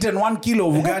just eaten 1 kilo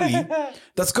of ugali.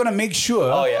 That's going to make sure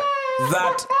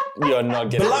that You're not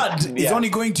getting blood is only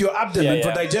going to your abdomen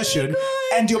for digestion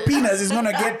and your penis is going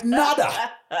to get nada.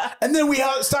 And then we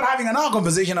start having another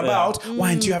conversation about why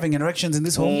aren't you having erections in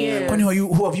this home?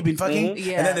 Who have you been fucking?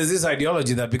 And then there's this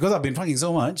ideology that because I've been fucking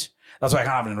so much, that's why I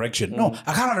can't have an erection. No,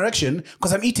 I can't have an erection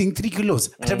because I'm eating 3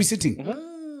 kilos. I can't be sitting.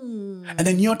 And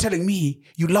then you're telling me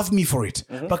you love me for it.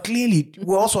 But clearly,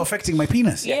 we're also affecting my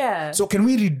penis. Yeah. So can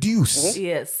we reduce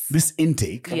Yes. this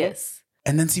intake? Yes.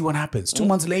 And then see what happens. 2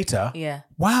 months later,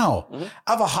 wow,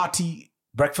 have a hearty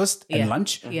breakfast and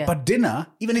lunch. Yeah. But dinner,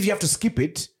 even if you have to skip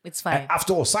it, It's fine. and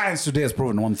after all, science today has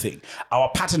proven one thing. Our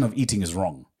pattern of eating is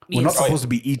wrong. We're not supposed to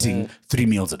be eating 3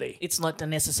 meals a day. It's not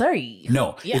necessary.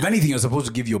 No. Yeah. If anything, you're supposed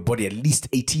to give your body at least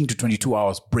 18 to 22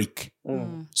 hours break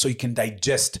so you can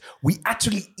digest. We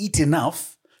actually eat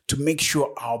enough to make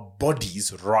sure our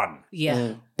bodies run.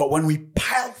 Yeah. But when we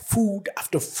pile food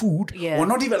after food, we're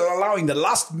not even allowing the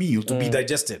last meal to be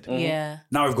digested. Yeah.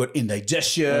 Now we've got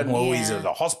indigestion, we're always at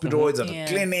the hospital, it's at the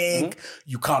clinic,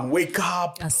 you can't wake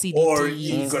up, Acidity, or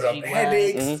you've got a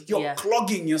headache, you're Yeah.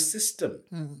 clogging your system.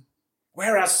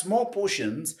 Whereas small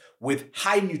portions with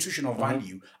high nutritional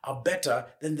value are better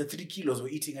than the 3 kilos we're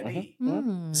eating a day.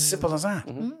 Simple as that.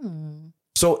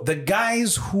 So the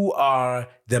guys who are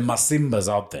the Masimbas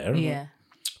out there,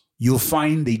 you'll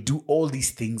find they do all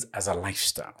these things as a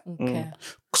lifestyle. Okay.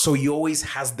 So he always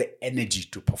has the energy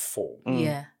to perform.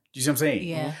 Yeah. Do you see what I'm saying?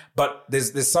 Yeah. But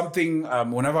there's something,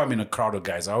 whenever I'm in a crowd of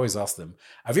guys, I always ask them,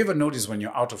 have you ever noticed when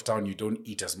you're out of town, you don't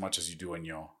eat as much as you do when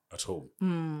you're at home?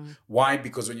 Why?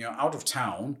 Because when you're out of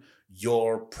town,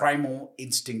 your primal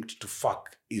instinct to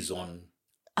fuck is on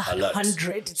alert.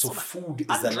 100. So food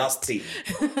is the last thing.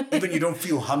 Even you don't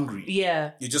feel hungry.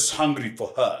 Yeah. You're just hungry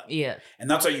for her. Yeah.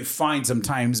 And that's why you find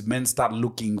sometimes men start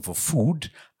looking for food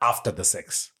after the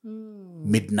sex.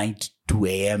 Midnight, 2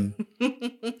 a.m.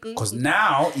 Because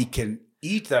now he can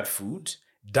eat that food,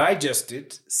 digest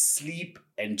it, sleep,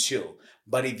 and chill.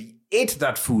 But if he ate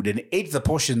that food and ate the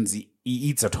portions he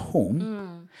eats at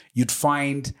home, you'd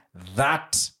find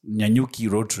that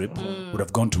Nyanyuki road trip would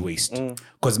have gone to waste.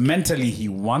 Because mentally he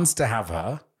wants to have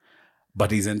her, but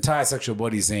his entire sexual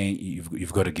body is saying,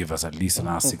 you've got to give us at least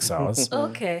another 6 hours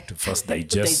Okay. to first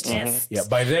digest. Digest. Yeah,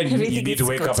 by then you Everything need to is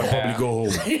wake good. up and probably go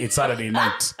home. It's Saturday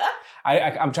night.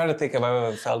 I'm trying to think if I've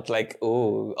ever felt like,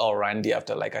 all randy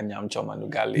after like a nyam choma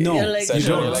nugali. No, like, session. you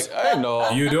don't. You're like, no.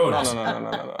 You don't.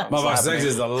 No. Mama, sex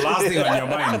is the last thing on your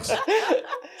mind.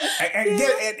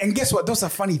 And guess what? Those are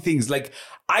funny things. Like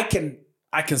I can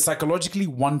psychologically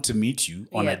want to meet you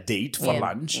on a date for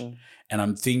lunch. And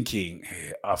I'm thinking,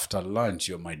 hey, after lunch,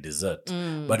 you're my dessert.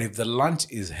 But if the lunch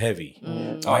is heavy,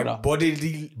 my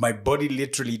body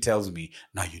literally tells me,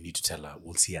 now you need to tell her,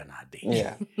 we'll see another day.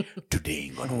 Yeah. Today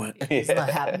ain't gonna work. It's not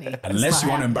happening. Unless you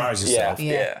want to embarrass yourself,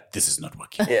 this is not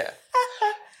working. Yeah.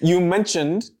 You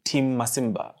mentioned Team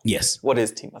Masimba. Yes. What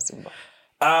is Team Masimba?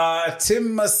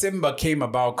 Team Masimba came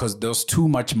about because there was too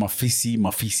much Mafisi.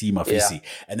 Yeah.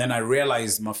 And then I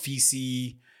realized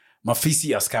Mafisi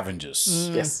are scavengers.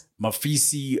 Yes.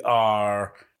 Mafisi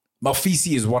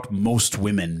is what most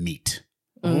women meet.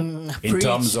 In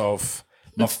terms of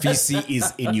Mafisi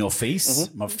is in your face.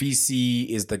 Mafisi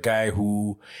is the guy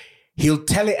who he'll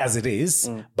tell it as it is,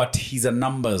 but he's a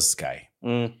numbers guy.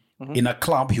 In a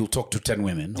club, he'll talk to 10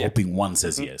 women, hoping one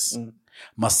says yes.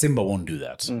 Masimba won't do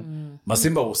that.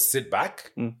 Masimba will sit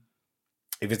back.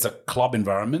 If it's a club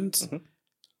environment,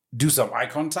 do some eye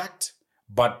contact.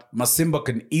 But Masimba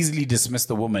can easily dismiss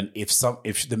the woman if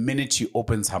the minute she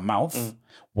opens her mouth,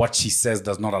 what she says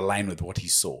does not align with what he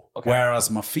saw. Okay. Whereas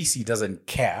Mafisi doesn't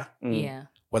care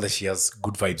whether she has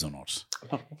good vibes or not.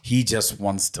 He just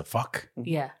wants to fuck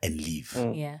and leave.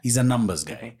 He's a numbers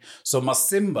guy. So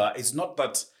Masimba, it's not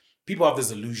that people have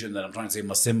this illusion that I'm trying to say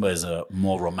Masimba is a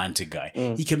more romantic guy.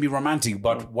 He can be romantic,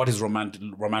 but what does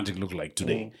romantic look like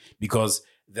today? Because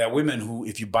there are women who,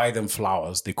 if you buy them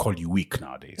flowers, they call you weak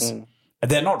nowadays.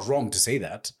 They're not wrong to say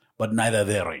that, but neither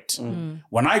they're right.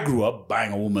 When I grew up,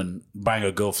 buying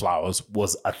a girl flowers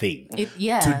was a thing.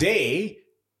 Today,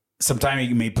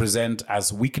 sometimes it may present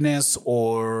as weakness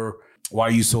or why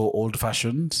are you so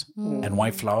old-fashioned and why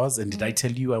flowers? And did I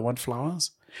tell you I want flowers?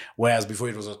 Whereas before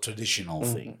it was a traditional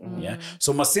thing. Yeah.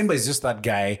 So Masimba is just that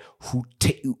guy who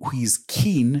is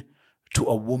keen to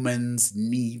a woman's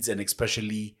needs and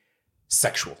especially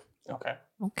sexual. Okay.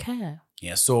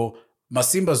 Yeah. So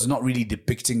Masimba is not really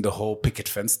depicting the whole picket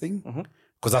fence thing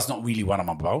because that's not really what I'm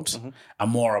about. I'm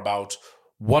more about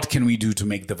what can we do to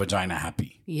make the vagina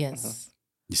happy. Yes.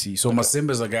 You see, so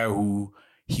Masimba is a guy who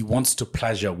he wants to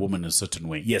pleasure a woman a certain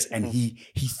way. Yes, and he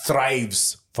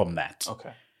thrives from that.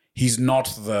 Okay. He's not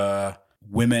the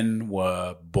women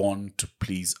were born to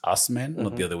please us men,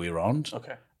 not the other way around.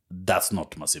 Okay. That's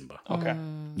not Masimba. Okay.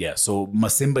 Yeah, so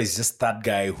Masimba is just that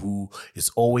guy who is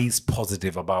always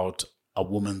positive about a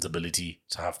woman's ability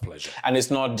to have pleasure. And it's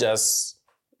not just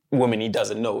women he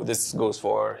doesn't know. This goes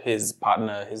for his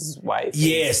partner, his wife.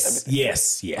 Yes.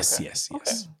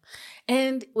 Okay.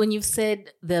 And when you've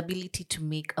said the ability to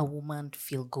make a woman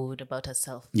feel good about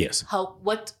herself, yes.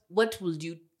 What will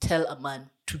you tell a man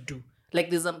to do? Like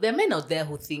there are men out there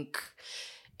who think,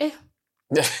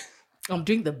 I'm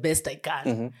doing the best I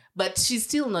can, but she's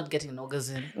still not getting an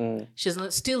orgasm. She's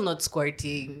still not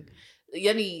squirting.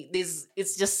 Yani,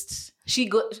 it's just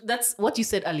that's what you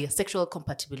said earlier, sexual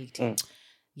compatibility.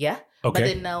 Yeah. Okay. But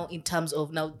then now in terms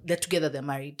of now they're together, they're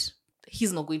married.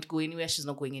 He's not going to go anywhere. She's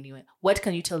not going anywhere. What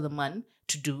can you tell the man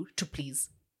to do to please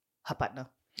her partner,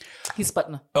 his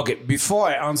partner? Okay. Before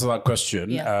I answer that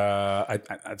question, I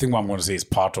think what I'm going to say is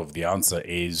part of the answer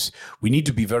is we need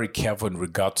to be very careful in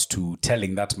regards to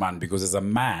telling that man, because as a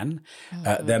man,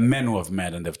 there are men who have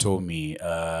met and they've told me,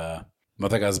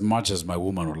 Matheka, as much as my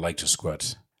woman would like to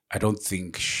squirt, I don't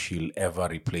think she'll ever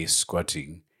replace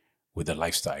squirting with the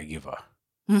lifestyle I give her.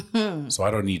 So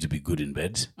I don't need to be good in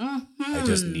bed. I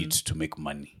just need to make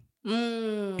money.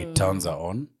 It turns her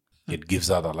on. It gives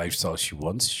her the lifestyle she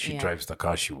wants. She drives the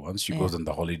car she wants. She goes on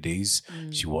the holidays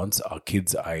she wants. Our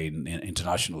kids are in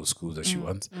international schools that she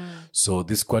wants. So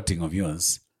this squirting of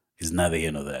yours is neither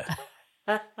here nor there.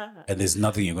 And there's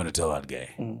nothing you're going to tell that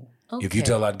guy. Okay. If you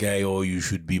tell that guy, you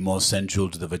should be more sensual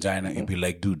to the vagina, he'll be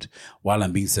like, dude, while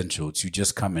I'm being sensual, you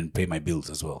just come and pay my bills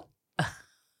as well.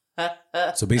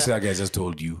 So basically, that guy just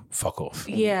told you, fuck off.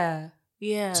 Yeah.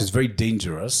 So it's very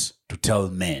dangerous to tell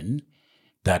men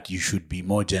that you should be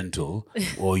more gentle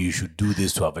or you should do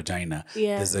this to a vagina.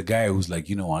 There's a guy who's like,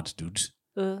 you know what, dude?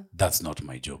 That's not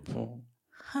my job.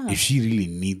 If she really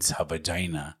needs her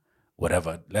vagina,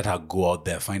 whatever, let her go out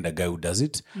there, find a guy who does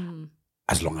it,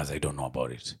 as long as I don't know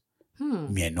about it.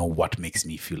 Me, I know what makes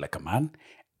me feel like a man.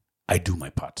 I do my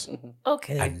part.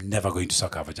 Okay. I'm never going to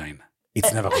suck her vagina.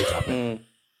 It's never going to happen.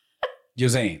 You're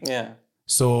saying? Yeah.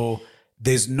 So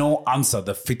there's no answer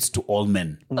that fits to all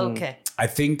men. Okay. I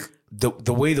think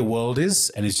the way the world is,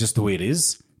 and it's just the way it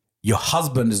is, your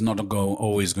husband is not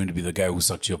always going to be the guy who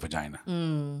sucks your vagina.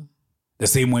 The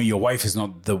same way your wife is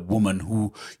not the woman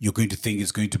who you're going to think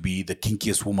is going to be the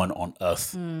kinkiest woman on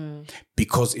earth.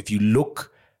 Because if you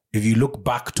look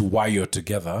back to why you're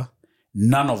together,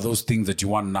 none of those things that you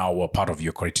want now were part of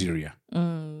your criteria.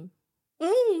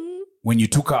 When you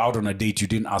took her out on a date, you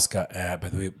didn't ask her, by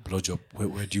the way, blowjob,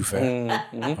 where do you fare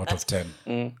out of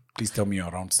 10? Please tell me you're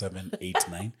around 7, 8,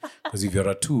 9. Because if you're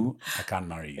a 2, I can't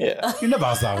marry you. Yeah. You never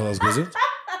asked that for those questions.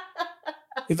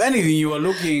 If anything, you were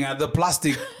looking at the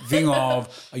plastic thing of,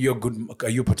 are you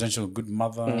a potential good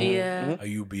mother? Yeah. Are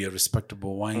you be a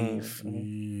respectable wife?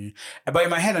 But in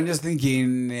my head, I'm just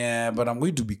thinking, but I'm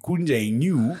going to be kunjaing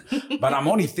you, but I'm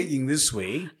only thinking this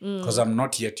way because I'm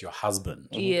not yet your husband.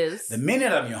 Yes. The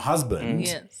minute I'm your husband,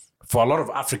 for a lot of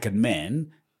African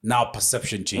men, now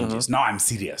perception changes. Now I'm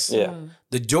serious. Yeah.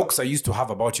 The jokes I used to have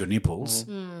about your nipples,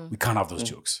 we can't have those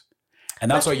jokes. And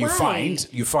that's why you find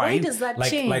why does that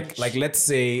change? like let's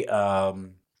say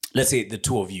the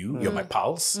two of you, you're my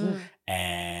pals,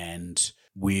 and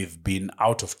we've been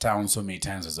out of town so many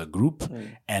times as a group,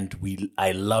 and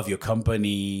I love your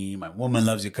company, my woman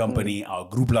loves your company, our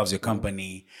group loves your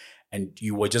company, and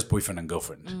you were just boyfriend and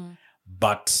girlfriend.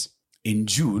 But in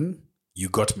June, you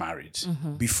got married.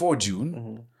 Before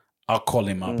June, I'll call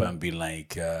him up and be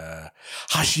like,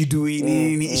 how's she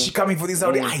doing? Is she coming for this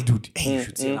outing? I do. Hey, you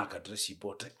should see that dress she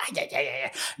bought.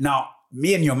 Now,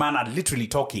 me and your man are literally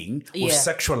talking. We've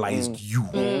sexualized you.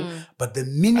 But the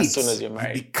minute as soon as you're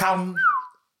married, you become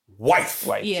wife.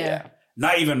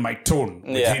 Now even my tone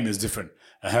with him is different.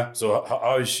 So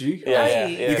how is she? You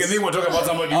can think we're talking about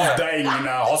somebody who's dying in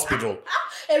a hospital.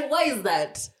 And why is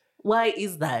that? Why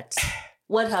is that?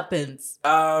 What happens?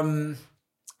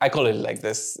 I call it like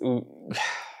this.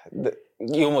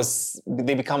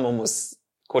 They become almost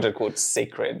quote unquote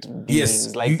sacred beings.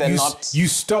 Yes, like they're not. You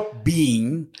stop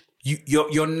being.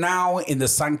 You're now in the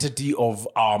sanctity of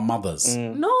our mothers.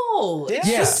 No, it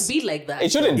shouldn't be like that.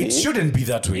 It shouldn't be. It shouldn't be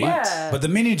that way. Yeah. But the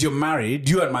minute you're married,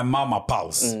 you and my mom are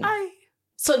pals.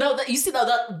 So now that you see now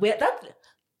that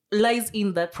lies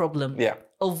in that problem.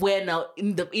 Of where now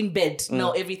in bed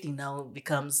now everything now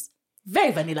becomes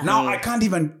very vanilla. Now I can't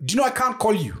even. Do you know I can't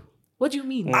call you? What do you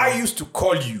mean? I used to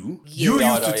call you. You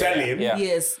used to tell him.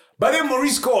 Yes. But then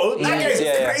Maurice called. That guy is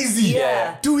crazy.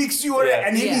 2 weeks you already,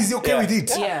 and him is okay with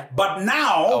it. Yeah. But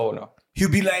now he'll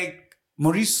be like,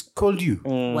 Maurice called you.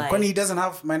 Why? When he doesn't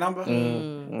have my number.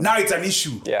 Now it's an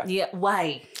issue. Yeah.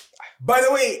 Why? By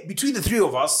the way, between the three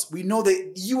of us, we know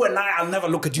that you and I'll never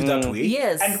look at you that way.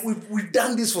 Yes. And we've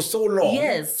done this for so long.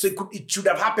 Yes. So it should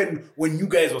have happened when you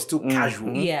guys were still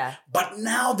casual. Yeah. But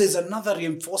now there's another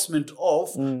reinforcement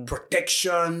of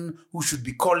protection, who should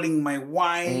be calling my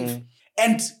wife.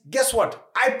 And guess what?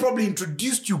 I probably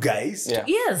introduced you guys. Yeah.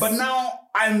 Yes. But now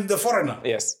I'm the foreigner.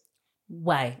 Yes.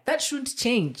 Why? That shouldn't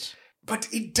change. But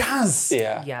it does.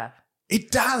 Yeah. Yeah.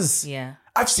 It does. Yeah.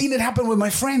 I've seen it happen with my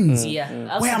friends. Yeah.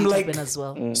 I've Where seen I'm it like, happen as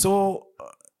well. So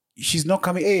she's not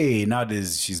coming. Hey,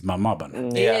 nowadays she's my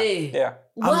mom. Hey. Yeah.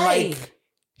 Why? I'm like,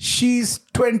 she's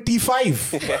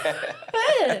 25. You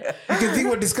can think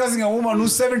we're discussing a woman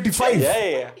who's 75.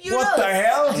 Yeah. What the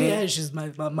hell? Yeah, she's my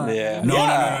mama. Yeah. No.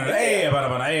 Hey,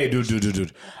 hey,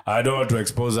 dude. I don't want to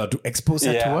expose her to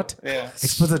what? Yeah.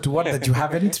 Expose her to what that you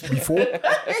haven't before?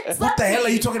 What the hell are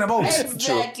you talking about?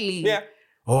 Exactly. Yeah.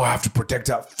 Oh, I have to protect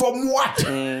her. From what?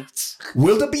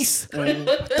 Wildebeest?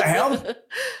 What the hell?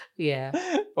 Yeah.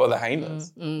 Or the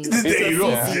hyenas. There you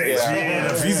go.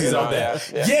 The feces out there.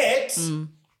 Yeah. Yet,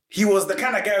 he was the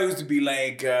kind of guy who used to be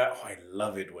like, I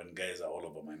love it when guys are all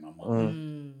over my mama.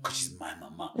 Because she's my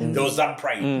mama. There was that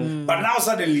pride. But now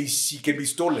suddenly she can be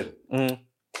stolen.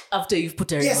 After you've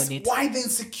put her on it. Why the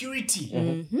insecurity?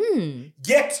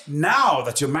 Yet now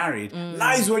that you're married,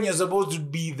 now is when you're supposed to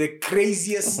be the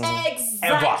craziest Exactly.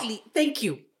 ever. Thank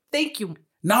you.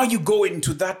 Now you go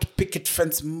into that picket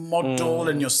fence model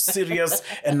and you're serious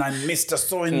and I'm Mr.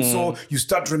 So-and-so. You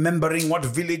start remembering what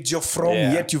village you're from,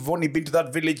 yet you've only been to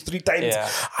that village 3 times. Yeah.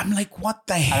 I'm like, what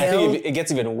the hell? And I think it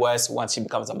gets even worse once she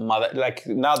becomes a mother. Like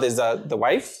now there's the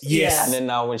wife. Yes. And then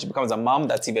now when she becomes a mom,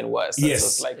 that's even worse. That's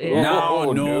just like,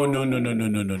 No.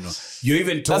 You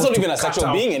even told that's not to even a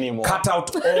sexual being anymore. Cut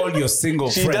out all your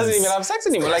single she friends. Doesn't even have sex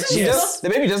anymore. Like the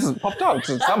baby just popped out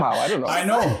somehow. I don't know. I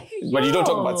know. But you don't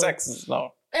talk about sex. No.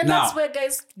 And that's where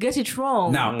guys get it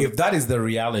wrong. Now, if that is the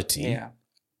reality,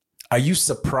 are you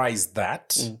surprised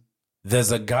that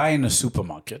there's a guy in a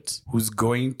supermarket who's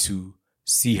going to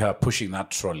see her pushing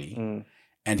that trolley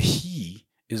and he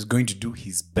is going to do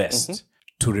his best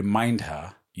to remind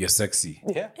her you're sexy?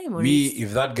 Yeah. Hey, Maurice. Me,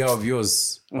 if that girl of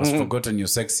yours has forgotten you're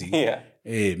sexy,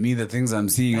 hey, me, the things I'm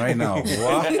seeing right now.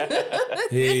 What?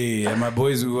 Hey, and my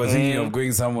boys, we were thinking of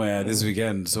going somewhere this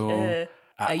weekend. So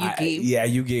Are you game? Yeah,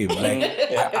 you game.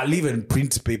 Like, I'll even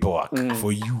print paperwork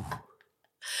for you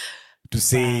to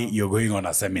say you're going on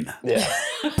a seminar. Yeah.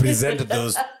 Present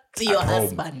those To your at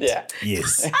home. husband. Yeah.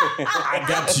 Yes. I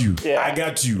got you. Yeah. I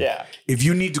got you. Yeah. If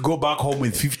you need to go back home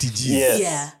with 50 G's, Yes.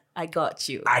 Yeah, I got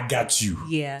you. I got you.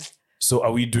 Yeah. So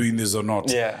are we doing this or not?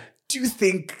 Yeah. Do you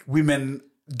think women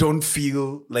don't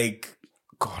feel like,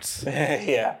 God,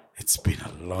 Yeah. it's been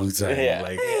a long time. Yeah.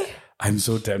 Like, I'm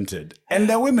so tempted. And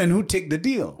there are women who take the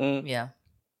deal. Yeah.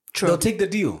 They'll take the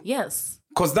deal. Yes.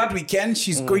 Because that weekend,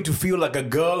 she's going to feel like a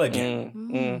girl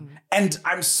again. And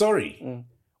I'm sorry.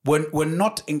 When we're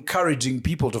not encouraging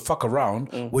people to fuck around,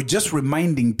 we're just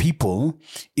reminding people,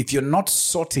 if you're not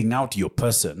sorting out your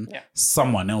person,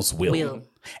 someone else will.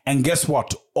 And guess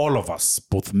what? All of us,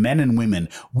 both men and women,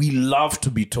 we love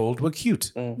to be told we're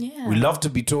cute. Yeah. We love to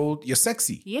be told you're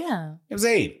sexy. Yeah. You know what I'm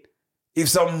saying? If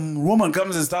some woman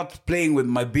comes and starts playing with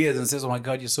my beard and says, "Oh my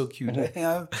God, you're so cute," I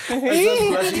start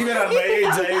blushing. Even at my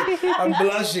age, I'm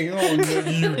blushing. Oh no,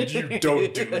 you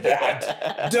don't do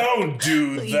that. Don't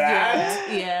do that.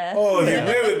 Yeah. Oh, you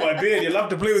play with my beard. You love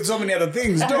to play with so many other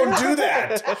things. Don't do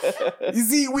that. You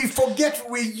see, we forget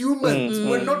we're humans.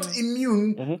 We're not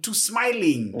immune to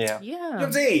smiling. Yeah. Yeah. You know what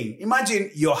I'm saying?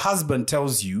 Imagine your husband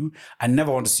tells you, "I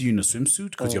never want to see you in a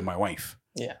swimsuit because you're my wife.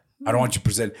 Yeah. I don't want you to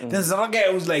present." Then there's another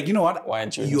guy who's like, "You know what? Why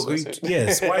aren't you in You're a going swimsuit?"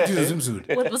 yes, why aren't you in a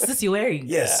swimsuit?" What was this you're wearing?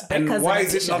 Yes. Yeah. And Because why of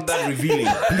is a it not t-shirt. that revealing?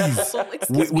 Please.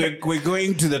 Excuse me. We're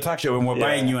going to the tuck shop and we're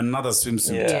buying you another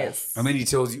swimsuit. Yeah. Yes. And then he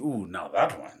tells you, "Ooh, now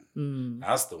that one,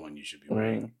 that's the one you should be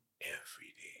wearing every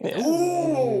day." Yeah.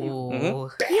 Ooh.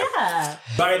 Oh. Yeah.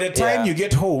 By the time Yeah. you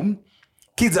get home,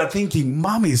 kids are thinking,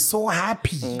 "Mom is so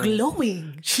happy.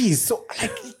 Glowing. She is so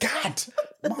like, God,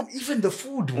 Mom, even the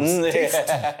food was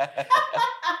tasty."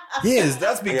 Yes,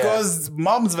 that's because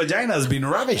Mom's vagina has been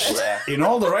ravished in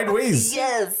all the right ways.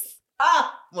 Yes.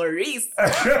 Maurice.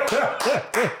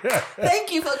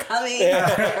 Thank you for coming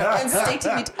and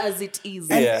stating it as it is.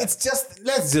 And Yeah. it's just,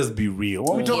 let's just be real.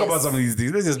 When we talk Yes. about some of these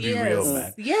things, let's just be Yes. real,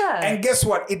 man. Yeah. And guess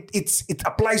what? It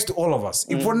applies to all of us.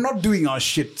 If we're not doing our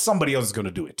shit, somebody else is going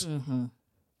to do it.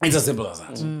 It's as simple as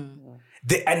that.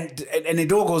 And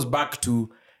it all goes back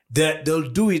to they'll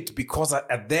do it because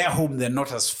at their home, they're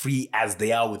not as free as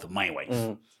they are with my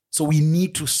wife. So we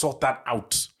need to sort that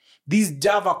out. These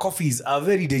Java coffees are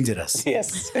very dangerous.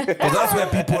 Yes. Because that's where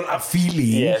people are feeling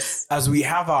Yes. as we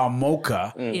have our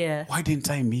mocha. Yeah. Why didn't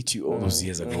I meet you all those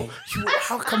years ago?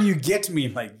 How come you get me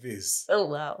like this? Oh,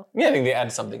 wow. Yeah, I think they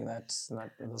add something that's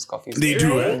not in those coffees. They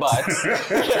do, eh? But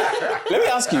let me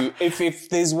ask you, if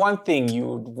there's one thing you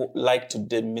would like to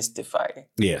demystify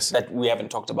Yes. that we haven't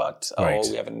talked about Right. or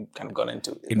we haven't kind of gone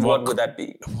into, In what what- would that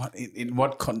be? In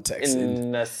what context?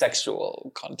 In a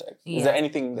sexual context. Is Yeah. there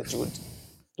anything that you would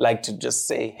like to just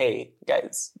say, hey,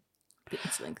 guys?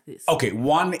 It's like this. Okay,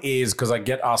 one is because I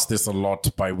get asked this a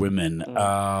lot by women.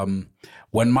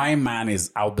 When my man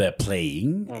is out there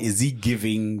playing, is he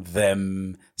giving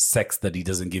them sex that he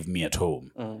doesn't give me at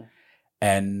home?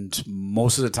 And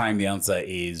most of the time, the answer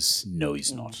is no,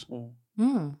 he's not.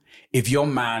 If your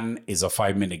man is a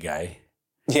 5-minute guy,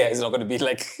 Yeah, it's not going to be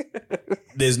like,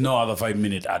 there's no other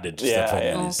 5-minute added to that 5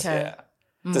 minutes. Okay. yeah,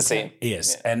 the same.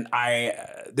 Yes, and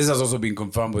this has also been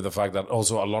confirmed with the fact that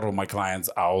also a lot of my clients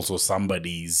are also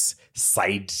somebody's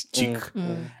side chick,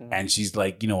 and she's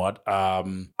like, you know what?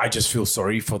 I just feel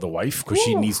sorry for the wife because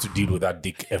she needs to deal with that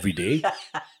dick every day.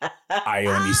 I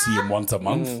only see him once a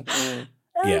month.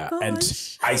 Yeah, and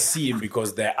I see him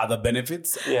because there are other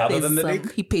benefits other than the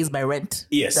dick. He pays my rent.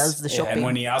 Yes. Does the shopping. And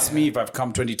when he asks me if I've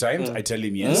come 20 times, I tell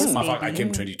him yes. Matter of fact, I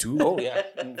came 22. Oh, yeah.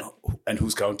 And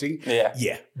who's counting? Yeah.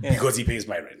 Yeah, because he pays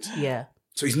my rent. Yeah.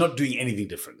 So he's not doing anything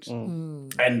different.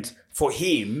 And for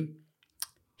him,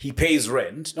 he pays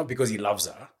rent, not because he loves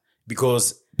her,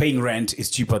 because paying rent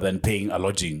is cheaper than paying a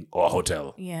lodging or a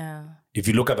hotel. Yeah. If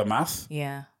you look at the math,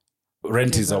 Yeah.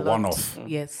 rent is a lot. one-off.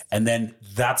 Yes. And then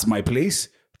that's my place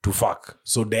to fuck.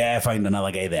 So there I find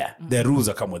another guy there. The rules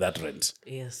that come with that rent.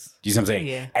 Yes. Do you see what I'm saying?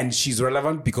 Yeah. And she's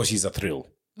relevant because she's a thrill.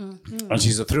 And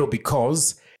she's a thrill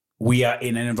because we are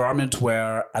in an environment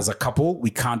where, as a couple, we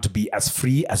can't be as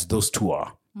free as those two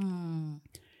are.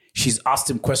 She's asked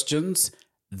him questions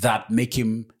that make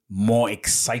him more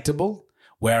excitable,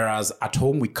 whereas at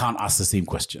home, we can't ask the same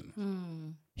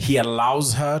question. He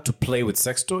allows her to play with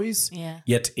sex toys, Yeah.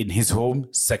 yet in his home,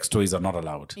 sex toys are not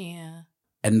allowed. Yeah.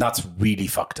 And that's really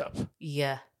fucked up.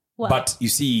 Yeah. Well, But you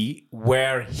see,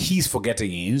 where he's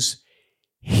forgetting is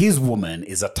his woman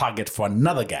is a target for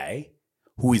another guy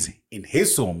who is in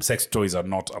his home, sex toys are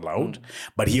not allowed.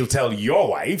 But he'll tell your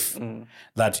wife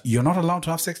that you're not allowed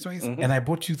to have sex toys and I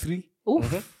bought you 3.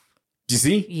 oof. Do you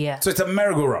see? Yeah. So it's a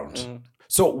merry-go-round.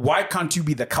 So why can't you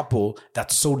be the couple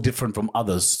that's so different from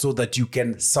others so that you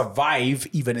can survive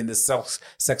even in the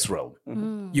sex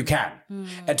realm? You can.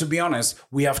 And to be honest,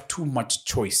 we have too much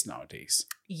choice nowadays.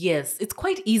 Yes, it's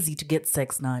quite easy to get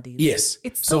sex nowadays. Yes.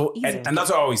 It's so easy. And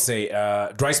that's what I always say,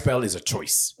 dry spell is a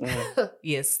choice.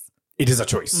 Yes. It is a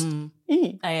choice.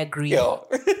 I agree. Yo.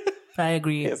 I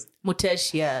agree. Yes.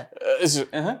 Mutesh, yeah.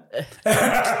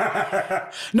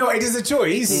 No, it is a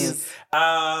choice. It is.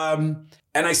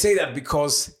 And I say that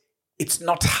because it's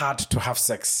not hard to have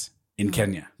sex in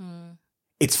Kenya.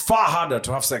 It's far harder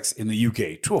to have sex in the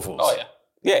UK. True or false? Oh,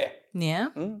 yeah. Yeah.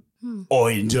 Yeah?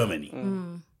 Or in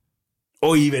Germany.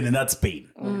 Or even in that Spain.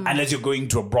 Unless you're going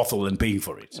to a brothel and paying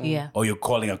for it. Yeah. Or you're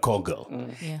calling a call girl.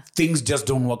 Yeah. Things just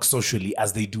don't work socially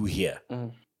as they do here.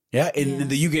 Yeah, in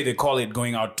the UK, they call it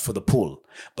going out for the pool.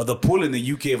 But the pool in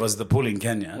the UK versus the pool in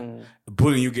Kenya, the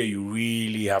pool in UK, you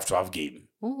really have to have game.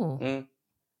 Ooh.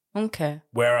 Okay.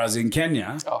 Whereas in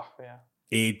Kenya,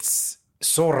 it's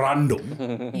so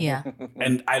random. Yeah.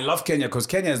 And I love Kenya because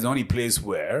Kenya is the only place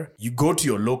where you go to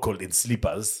your local in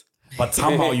slippers, but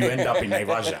somehow you end up in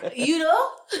Naivasha. You know?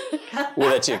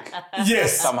 With a chick.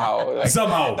 Yes. Somehow. Like,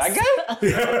 Somehow. that guy?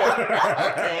 Okay.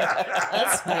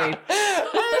 That's fine.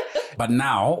 But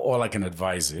now, all I can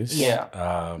advise is,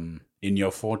 Yeah. in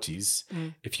your 40s,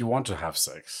 if you want to have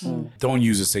sex, don't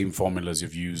use the same formulas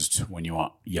you've used when you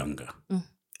are younger.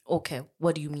 Okay.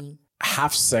 What do you mean?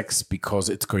 Have sex because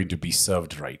it's going to be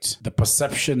served right. The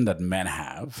perception that men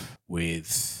have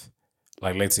with,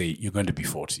 like, let's say you're going to be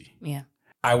 40. Yeah.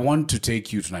 I want to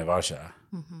take you to Naivasha,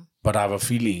 but I have a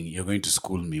feeling you're going to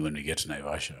school me when we get to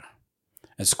Naivasha.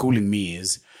 And schooling me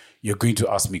is you're going to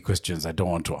ask me questions I don't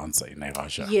want to answer in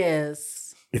Naivasha.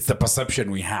 Yes. It's the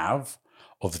perception we have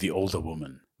of the older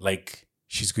woman. Like,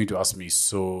 she's going to ask me,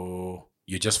 so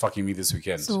you're just fucking me this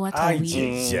weekend? So what are we?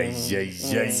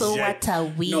 So what are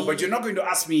we? No, but you're not going to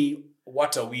ask me,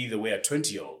 what are we, the way a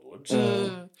 20-year-old would.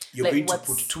 You're Like, going to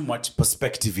put too much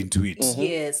perspective into it.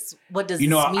 Yes. What does You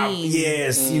know,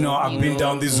 this mean? I've been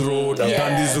down this road, I've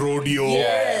done this rodeo.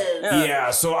 Yes.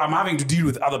 Yeah, so I'm having to deal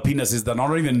with other penises that are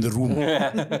not even in the room.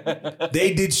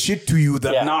 They did shit to you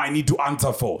that now I need to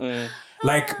answer for.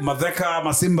 Like, Matheka,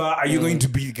 Masimba, are you going to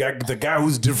be the guy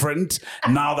who's different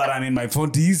now that I'm in my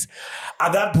 40s?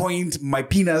 At that point, my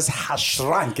penis has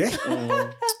shrunk.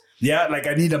 Yeah, like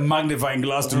I need a magnifying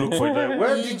glass to look for it. Like,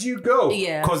 where did you go?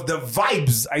 Yeah. Because the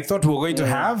vibes I thought we were going to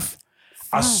have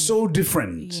are so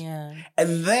different. Yeah.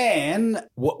 And then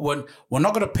we're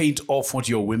not going to paint all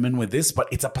 40-year-old women with this, but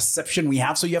it's a perception we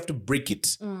have, so you have to break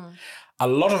it. A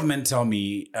lot of men tell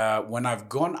me when I've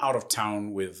gone out of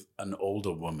town with an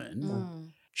older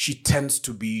woman, she tends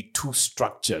to be too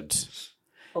structured.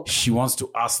 Okay. She wants to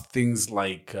ask things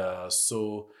like,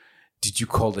 so did you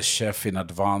call the chef in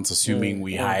advance, assuming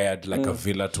we hired like a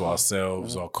villa to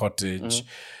ourselves or a cottage?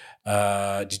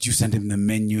 Did you send him the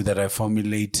menu that I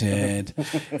formulated?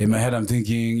 In my head, I'm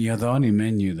thinking, you're the only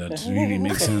menu that really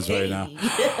makes sense right now.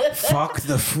 Fuck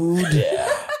the food.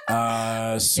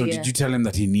 So did you tell him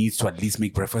that he needs to at least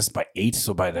make breakfast by 8?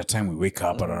 So by the time we wake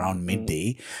up at around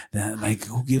midday, then like,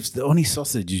 who gives the only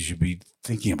sausage you should be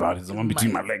thinking about is the one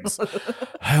between my legs?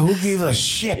 Who gives a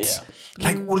shit?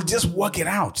 Like, we'll just work it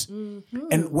out.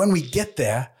 And when we get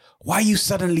there, why are you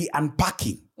suddenly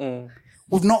unpacking?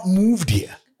 We've not moved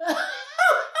here.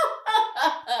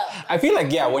 I feel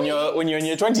like when you're in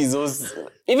your 20s, those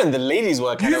even the ladies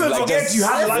were kind of like forget just, you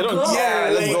have they like, don't,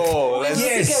 let's go. We'll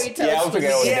figure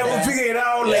it out. We'll figure it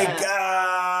out. We'll figure it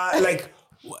out.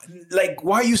 Like,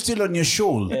 why are you still on your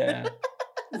shoal? Yeah.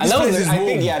 And that was, I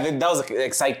think, that was the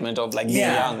excitement of like being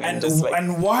young. And just like,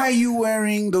 and why are you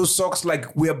wearing those socks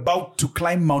like we're about to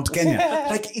climb Mount Kenya?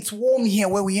 Like, it's warm here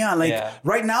where we are. Like,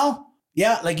 right now,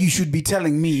 like you should be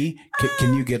telling me,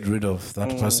 can you get rid of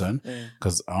that person?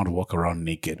 Because I want to walk around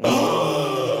naked.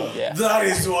 That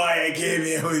is why I came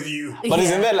here with you. But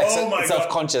isn't there like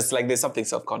self-conscious? Like there's something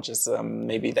self-conscious.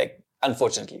 Maybe like,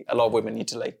 unfortunately, a lot of women need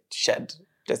to like shed.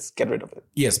 Just get rid of it.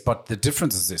 Yes, but the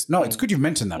difference is this. No, it's good you've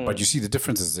mentioned that, but you see the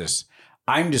difference is this.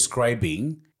 I'm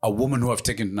describing a woman who I've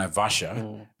taken to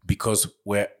Naivasha because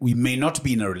we may not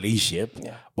be in a relationship,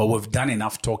 but we've done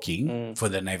enough talking for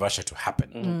the Naivasha to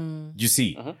happen. You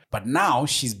see? But now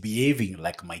she's behaving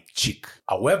like my chick.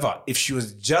 However, if she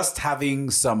was just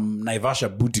having some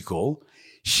Naivasha booty call,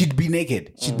 she'd be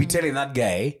naked. She'd be telling that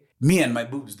guy, me and my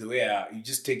boobs, the way you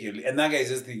just take your... And that guy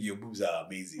just thinking your boobs are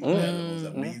amazing. The most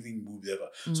amazing boobs ever.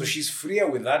 So she's freer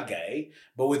with that guy,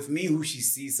 but with me, who she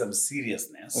sees some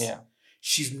seriousness,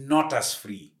 she's not as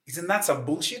free. Isn't that some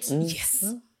bullshit? Yes.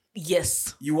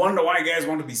 Yes. You wonder why guys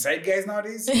want to be side guys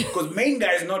nowadays? Because main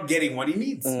guy is not getting what he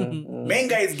needs. Main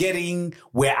guy is getting,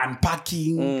 we're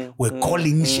unpacking, we're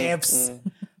calling chefs.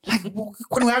 Like,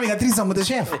 when we're having a threesome with the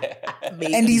chef.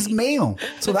 And he's male.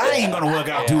 So that ain't going to work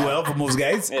out too well for most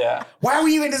guys. Yeah. Why are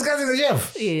we even discussing the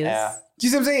chef? Yes. Yeah. Do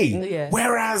you see what I'm saying? Yeah.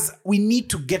 Whereas we need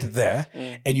to get there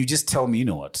and you just tell me, you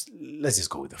know what, let's just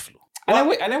go with the flow.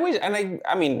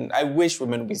 I wish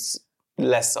women would be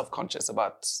less self-conscious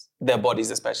about their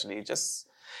bodies, especially. Just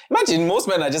imagine most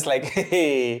men are just like,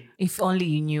 hey, if only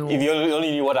you knew. if you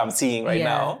only knew what I'm seeing right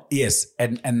now. Yes,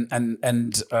 and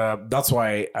that's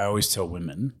why I always tell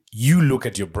women, you look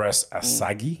at your breasts as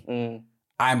saggy.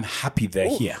 I'm happy they're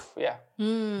here. Yeah.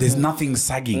 There's nothing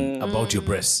sagging about your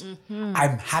breasts.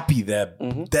 I'm happy that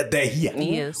they're here.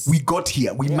 Yes. We got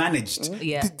here. We managed.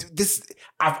 Yeah. This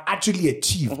I've actually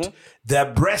achieved.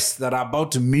 The breasts that are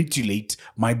about to mutilate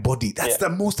my body. That's the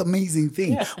most amazing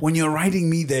thing. Yeah. When you're riding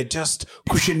me, they're just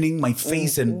cushioning my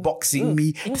face and boxing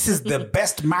me. This is the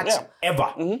best match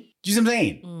ever. Do you see what I'm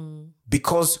saying?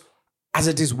 Because as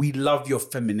it is, we love your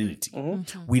femininity.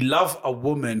 We love a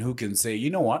woman who can say, you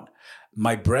know what?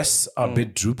 My breasts are a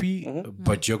bit droopy,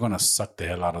 but you're going to suck the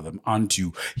hell out of them, aren't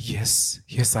you? Yes,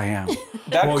 I am.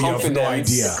 That you confidence. have no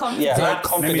idea. That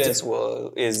confidence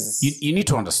is... You need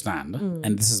to understand,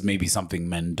 and this is maybe something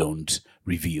men don't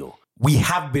reveal. We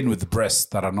have been with breasts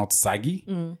that are not saggy,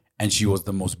 and she was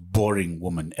the most boring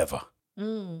woman ever.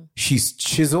 She's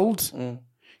chiseled.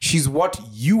 She's what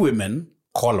you women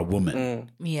call a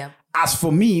woman. Yeah. As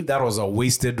for me, that was a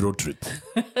wasted road trip.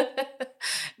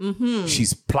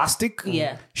 She's plastic.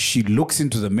 Yeah. She looks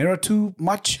into the mirror too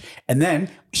much. And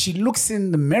then she looks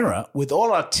in the mirror with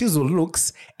all her chisel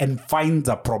looks and finds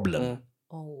a problem.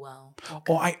 Oh, wow.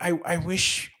 Okay. Oh, I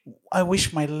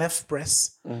wish my left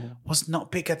breast was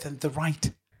not bigger than the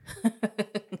right.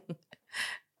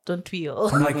 Don't we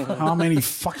all? I'm like, how many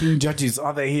fucking judges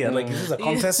are there here? Like, is this a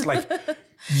contest? Like,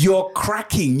 you're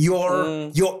cracking.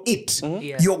 You're it.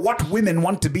 Yeah. You're what women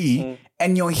want to be.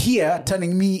 And you're here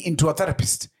turning me into a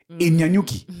therapist in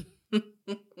Nyanyuki.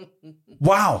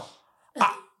 Wow.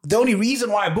 The only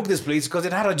reason why I booked this place is because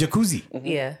it had a jacuzzi.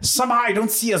 Yeah. Somehow I don't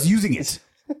see us using it.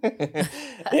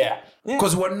 Yeah.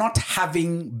 Because we're not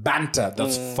having banter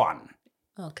that's fun.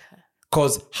 Okay.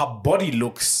 Because her body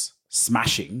looks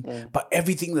smashing, but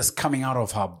everything that's coming out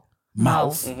of her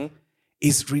mouth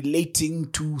is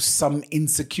relating to some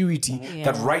insecurity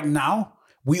that right now,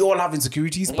 we all have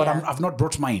insecurities, but I've not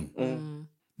brought mine.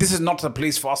 This is not the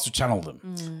place for us to channel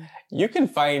them. You can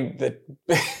find the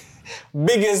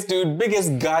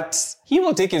biggest gut. He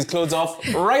will take his clothes off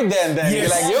right there and then.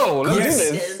 Yes. Be like, yo, let's Yes.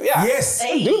 do this. Yeah. Yes.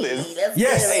 Hey, do this.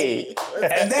 Yes. Hey.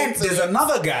 And then there's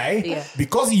another guy,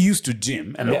 because he used to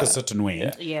gym and look a certain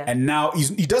way, and now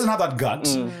he doesn't have that gut,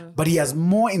 but he has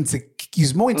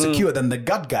he's more insecure than the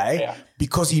gut guy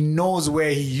because he knows where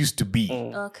he used to be.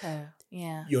 Okay.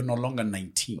 Yeah. You're no longer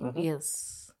 19.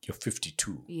 Yes. You're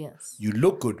 52. Yes. You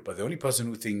look good, but the only person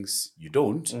who thinks you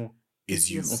don't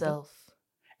is you. Yourself.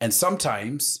 And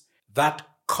sometimes that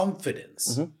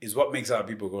confidence is what makes our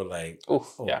people go like, Oh,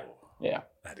 yeah.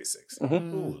 that is sexy.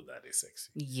 Oh, that is sexy.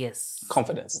 Yes.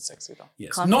 Confidence is sexy though.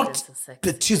 Yes. Confidence Not is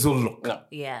sexy. the chisel look. No.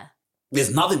 Yeah.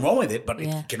 There's nothing wrong with it, but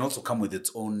it can also come with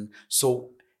its own.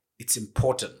 So it's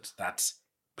important that,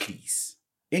 please,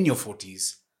 in your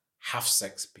 40s, have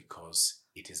sex because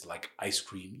it is like ice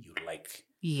cream you like.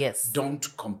 Yes.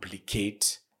 Don't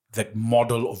complicate the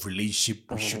model of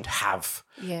relationship we should have.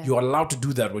 Yeah. You're allowed to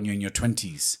do that when you're in your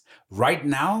 20s. Right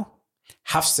now,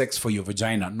 have sex for your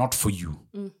vagina, not for you.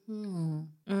 In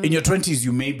your 20s,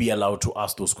 you may be allowed to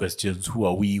ask those questions. Who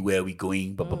are we? Where are we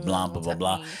going? Blah, blah, blah, blah, blah,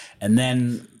 blah. And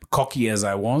then, cocky as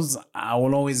I was, I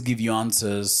will always give you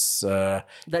answers.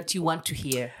 That you want to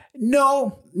hear.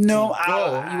 No. You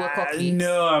were cocky.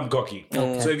 No, I'm cocky.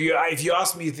 Okay. So if you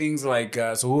ask me things like,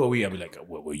 so who are we? I'll be like,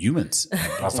 well, we're humans.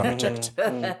 Last time I checked.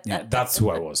 Yeah, that's who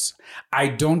I was. I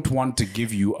don't want to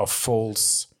give you a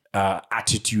false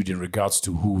attitude in regards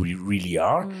to who we really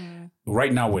are.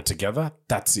 Right now we're together.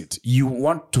 That's it. You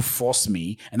want to force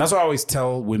me, and that's why I always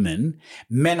tell women: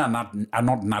 men are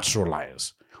not natural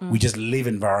liars. We just live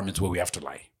in environments where we have to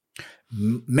lie.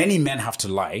 Many men have to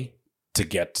lie to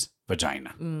get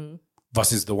vagina,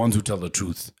 versus the ones who tell the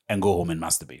truth and go home and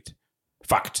masturbate.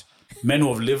 Fact. Men who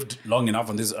have lived long enough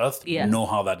on this earth know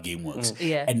how that game works.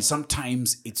 And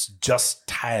sometimes it's just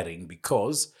tiring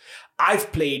because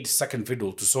I've played second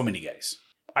fiddle to so many guys.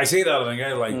 I say that and a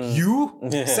guy like, you?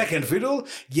 Second fiddle?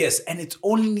 Yes. And it's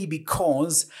only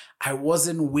because I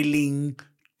wasn't willing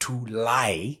to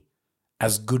lie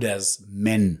as good as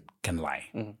men can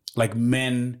lie. Like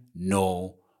men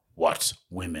know what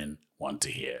women want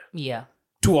to hear. Yeah.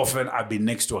 Too often, I've been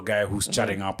next to a guy who's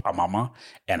chatting up a mama,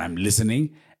 and I'm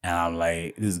listening, and I'm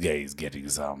like, this guy is getting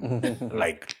some,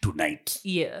 like, tonight.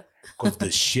 Yeah. Because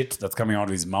the shit that's coming out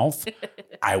of his mouth,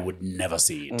 I would never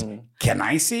say it. Can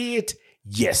I say it?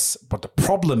 Yes. But the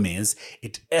problem is,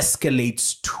 it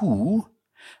escalates to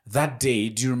that day.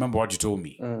 Do you remember what you told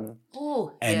me?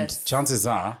 Oh, And yes. chances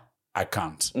are, I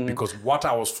can't. Because what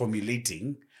I was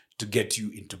formulating to get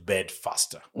you into bed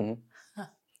faster.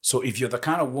 So if you're the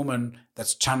kind of woman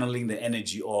that's channeling the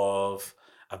energy of,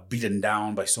 I've beaten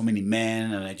down by so many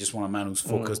men and I just want a man who's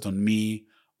focused on me.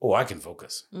 Oh, I can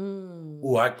focus.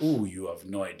 Oh, you have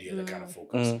no idea the kind of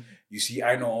focus. You see,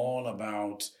 I know all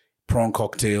about prawn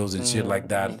cocktails and shit like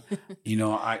that. You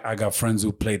know, I got friends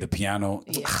who play the piano.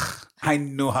 Yeah. I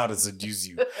know how to seduce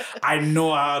you. I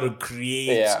know how to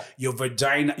create your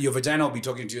vagina. Your vagina will be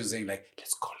talking to you and saying like,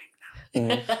 let's call him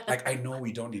now. Like, I know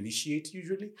we don't initiate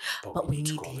usually, but we need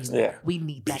to call him. Yeah. We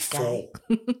need that guy.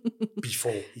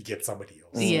 Before he gets somebody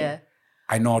else. Yeah.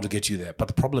 I know how to get you there. But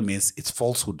the problem is, it's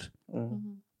falsehood.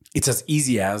 It's as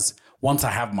easy as, once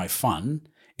I have my fun,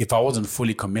 if I wasn't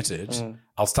fully committed,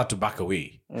 I'll start to back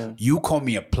away. You call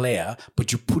me a player,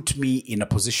 but you put me in a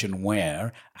position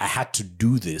where I had to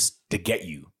do this to get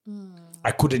you.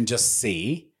 I couldn't just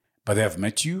say, but I've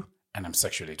met you and I'm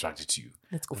sexually attracted to you.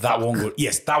 Let's go. That won't go.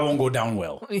 Yes, that won't go down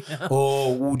well.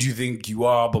 Oh, who do you think you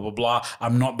are? Blah, blah, blah.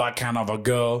 I'm not that kind of a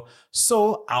girl.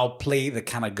 So I'll play the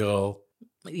kind of girl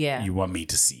you want me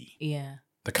to see. Yeah.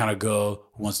 The kind of girl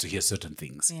who wants to hear certain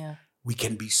things. Yeah. We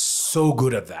can be so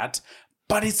good at that,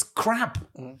 but it's crap.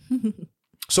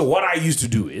 So what I used to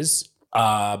do is,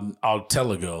 I'll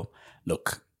tell a girl,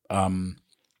 look,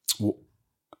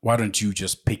 why don't you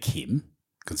just pick him,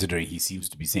 considering he seems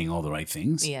to be saying all the right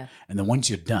things. Yeah. And then once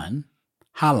you're done,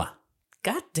 holla.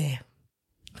 God damn.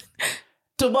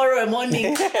 Tomorrow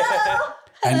morning.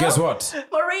 And guess what?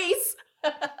 Maurice.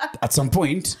 At some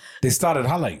point, they started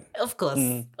hollering. Of course.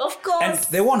 Of course. And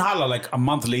they won't holler like a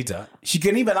month later. She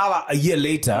can even holler a year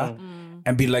later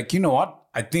and be like, you know what?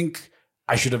 I think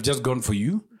I should have just gone for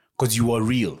you because you were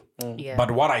real. Yeah.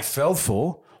 But what I fell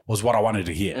for was what I wanted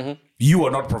to hear. You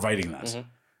were not providing that.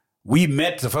 We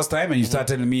met the first time and you started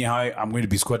telling me how I'm going to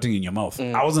be squirting in your mouth.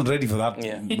 I wasn't ready for that,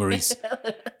 Maurice.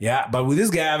 Yeah, but with this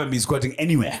guy, I haven't been squirting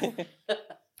anywhere.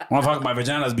 Motherfucker, my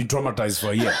vagina has been traumatized for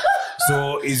a year.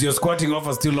 So is your squirting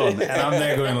offer still on? And I'm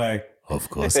there going like, of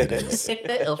course it is.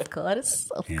 Of course.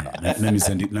 Let me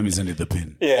send you the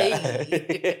pin.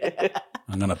 Hey.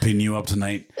 I'm gonna pin you up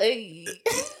tonight. Hey.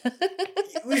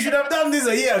 We should have done this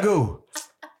a year ago.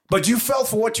 But you fell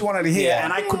for what you wanted to hear,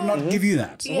 and I could not give you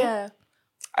that. Yeah.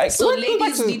 So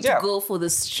ladies need to go for the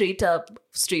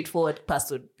straightforward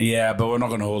password. Yeah, but we're not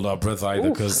gonna hold our breath either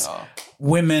because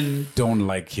women don't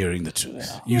like hearing the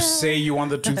truth. You say you want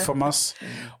the truth from us.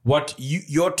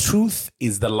 Your truth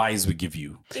is the lies we give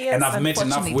you. Yes, and I've met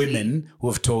enough women who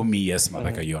have told me, yes,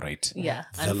 Matheka, you're right. Yeah.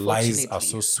 The lies are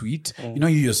so sweet. You know,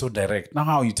 you're so direct. Now,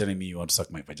 how are you telling me you want to suck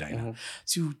my vagina?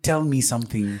 So you tell me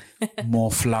something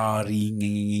more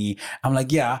flowery. I'm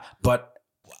like, yeah, but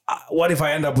what if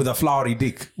I end up with a flowery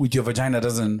dick, which your vagina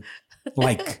doesn't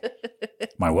like?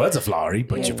 My words are flowery,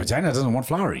 but your vagina doesn't want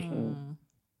flowery.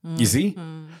 You see?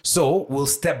 So we'll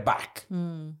step back.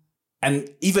 And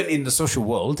even in the social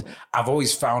world, I've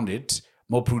always found it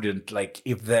more prudent. Like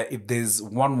if there's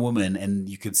one woman and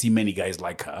you can see many guys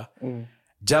like her,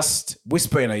 just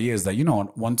whisper in her ears that, you know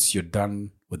what, once you're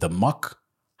done with the muck,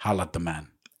 holler at the man.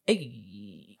 Hey.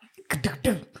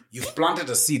 You've planted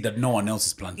a seed that no one else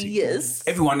is planting. Yes.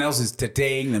 Everyone else is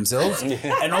teteing themselves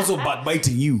and also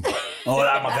backbiting you. Oh,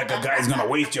 that Matheka guy is going to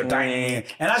waste your time.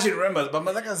 And I should remember, but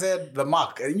Matheka said the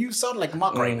Mark. And you sound like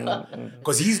Mark right now.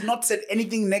 Because he's not said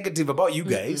anything negative about you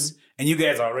guys. And you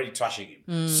guys are already trashing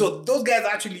him. So those guys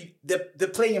actually, they're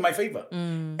playing in my favor.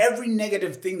 Every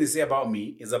negative thing they say about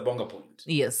me is a bonga point.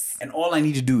 Yes. And all I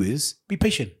need to do is be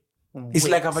patient. It's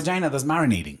like a vagina that's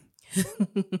marinating.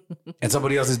 And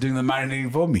somebody else is doing the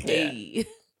marinating for me. Hey.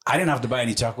 I didn't have to buy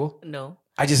any charcoal. No.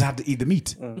 I just had to eat the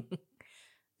meat.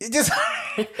 It just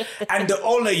and the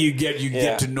older you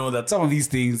get to know that some of these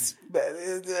things.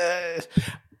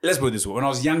 Let's put it this way: when I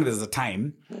was young, there's a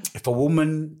time if a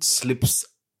woman slips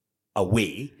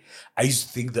away, I used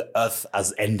to think the earth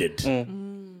has ended.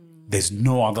 There's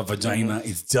no other vagina;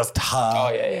 it's just her.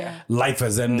 Oh yeah. Life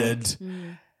has ended.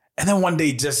 And then one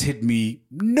day it just hit me.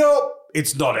 Nope.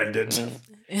 It's not ended.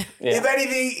 If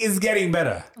anything, it's getting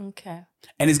better. Okay.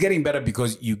 And it's getting better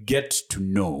because you get to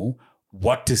know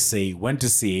what to say, when to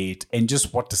say it, and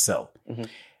just what to sell.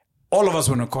 All of us,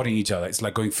 when we're caught each other, it's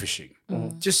like going fishing.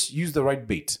 Just use the right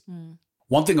bait.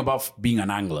 One thing about being an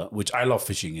angler, which I love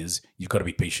fishing, is you've got to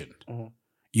be patient.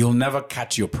 you'll never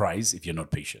catch your prize if you're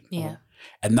not patient. Yeah.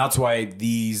 And that's why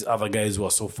these other guys who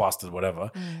are so fast and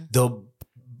whatever, they'll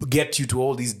get you to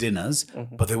all these dinners,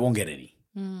 but they won't get any.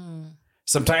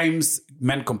 Sometimes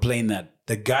men complain that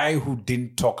the guy who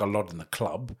didn't talk a lot in the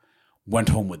club went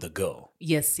home with the girl.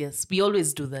 Yes. We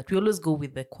always do that. We always go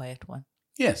with the quiet one.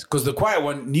 Yes, because the quiet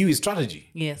one knew his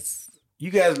strategy. Yes. You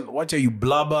guys, watch how you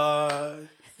blubber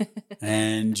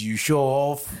and you show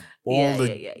off all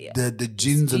the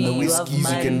gins and the whiskeys you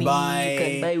can buy. You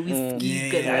can buy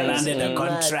whiskey. I landed a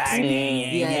contract.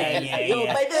 Yo,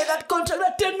 by that contract,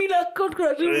 that 10 million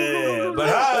contract.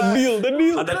 But The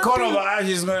deal. at the corner of her eyes,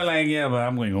 she's going like, yeah, but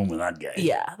I'm going home with that guy.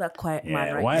 Yeah, that quiet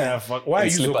man right why there. Why are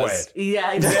you so quiet?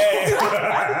 Yeah.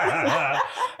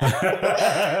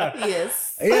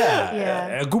 Yes.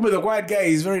 Yeah. Kumbe, the quiet guy,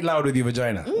 is very loud with your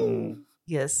vagina.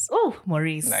 Yes. Oh,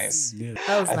 Maurice. Nice. Yeah.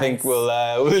 That was I nice. think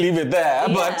we'll leave it there.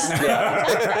 But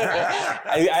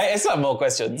I still have more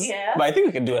questions. Yeah. But I think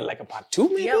we can do it like a part 2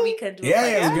 maybe. Yeah, we can do it.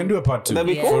 Yeah, we can do a part 2. That'd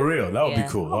be cool. For real. That would be Yeah.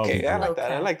 cool. That would Okay, be I cool. like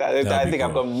that. I like that. That'd I be think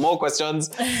I've cool. got more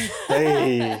questions.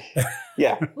 Hey.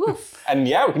 Yeah. And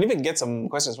we can even get some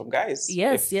questions from guys.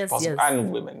 Yes, if possible, yes.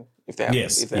 and women if they have more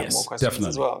questions definitely.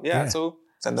 as well. Yeah, so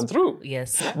send them through.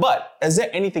 Yes. But is there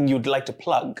anything you'd like to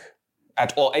plug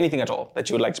at all? Anything at all that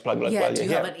you would like to plug? Like, Yeah, while do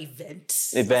you're you have here? an event?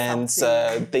 Events,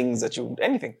 Something? things that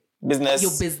anything, business,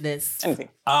 Your business. anything.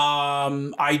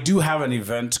 I do have an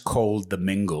event called The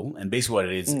Mingle, and basically what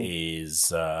it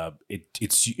is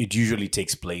it usually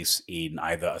takes place in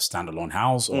either a standalone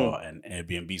house or an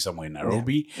Airbnb somewhere in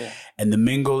Nairobi. Yeah. And The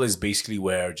Mingle is basically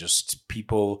where just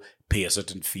people pay a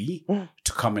certain fee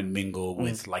to come and mingle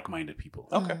with like-minded people.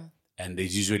 Okay. And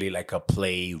there's usually like a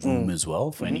play room as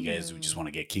well for any guys who just want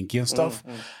to get kinky and stuff.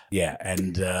 Yeah,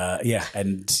 and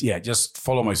just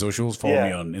follow my socials. Follow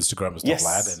me on Instagram and stuff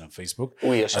like that, and on Facebook.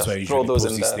 That's where I usually post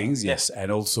these things. Yes,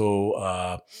 and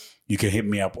also you can hit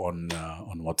me up on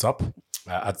WhatsApp.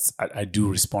 I do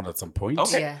respond at some point.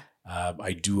 Okay. Yeah.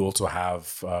 I do also have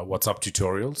WhatsApp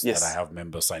tutorials Yes. that I have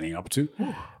members signing up to,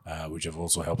 which have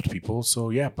also helped people. So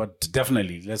yeah, but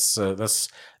definitely let's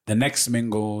the next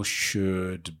mingle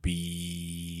should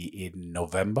be in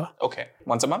November. Okay.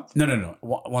 Once a month? No.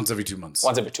 Once every 2 months.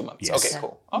 Once every 2 months. Yes. Okay,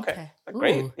 cool. Okay. Okay.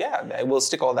 Great. Ooh. Yeah, I will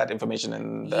stick all that information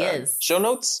in the show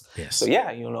notes. Yes. So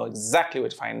yeah, you'll know exactly where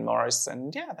to find Maurice.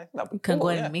 And yeah, I think that'll be You can cool, go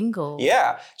and mingle.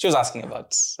 Yeah. She was asking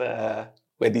about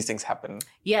where these things happen.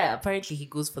 Yeah, apparently he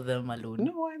goes for them alone.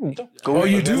 No, I don't go. Oh,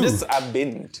 you do? I've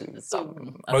been to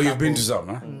some. Oh, you've been to some,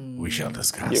 huh? We shall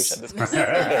discuss. You should discuss.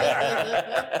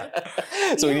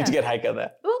 So we need to get Hiker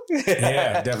there.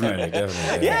 Yeah, definitely.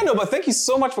 Yeah, no, but thank you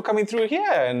so much for coming through here,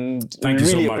 and Thank you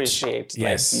so really much. appreciate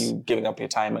Yes. you giving up your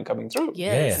time and coming through.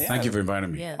 Yes. Yeah, thank you for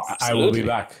inviting me. Yes. I will be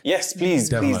back. Yes, please,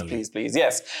 Definitely. please.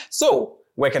 Yes. So,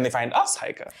 where can they find us,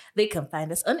 Hiker? They can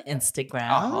find us on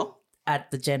Instagram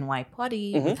at the Gen Y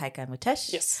Party with Haika and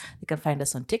Mutesh. Yes. They can find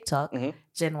us on TikTok,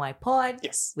 Gen Y Pod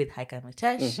Yes. with Haika and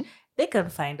Mutesh. They can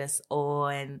find us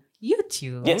on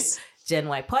YouTube. Yes. Gen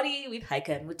Y Party with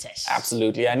Haika and Mutesh.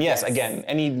 Absolutely. And yes, again,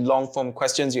 any long form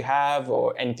questions you have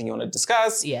or anything you want to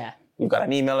discuss, Yeah. we've got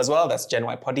an email as well. That's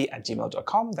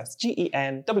genwhypoddy@gmail.com. That's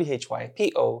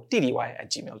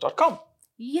genwhypoddy@gmail.com.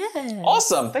 Yeah.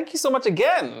 Awesome. Thank you so much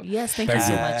again. Yes, thank you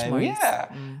so much, Maurice.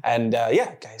 And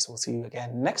guys, we'll see you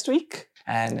again next week.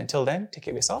 And until then, take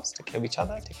care of yourselves, take care of each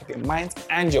other, take care of your minds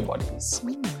and your bodies.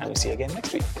 And we'll see you again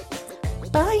next week.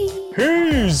 Bye.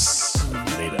 Peace.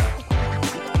 Later.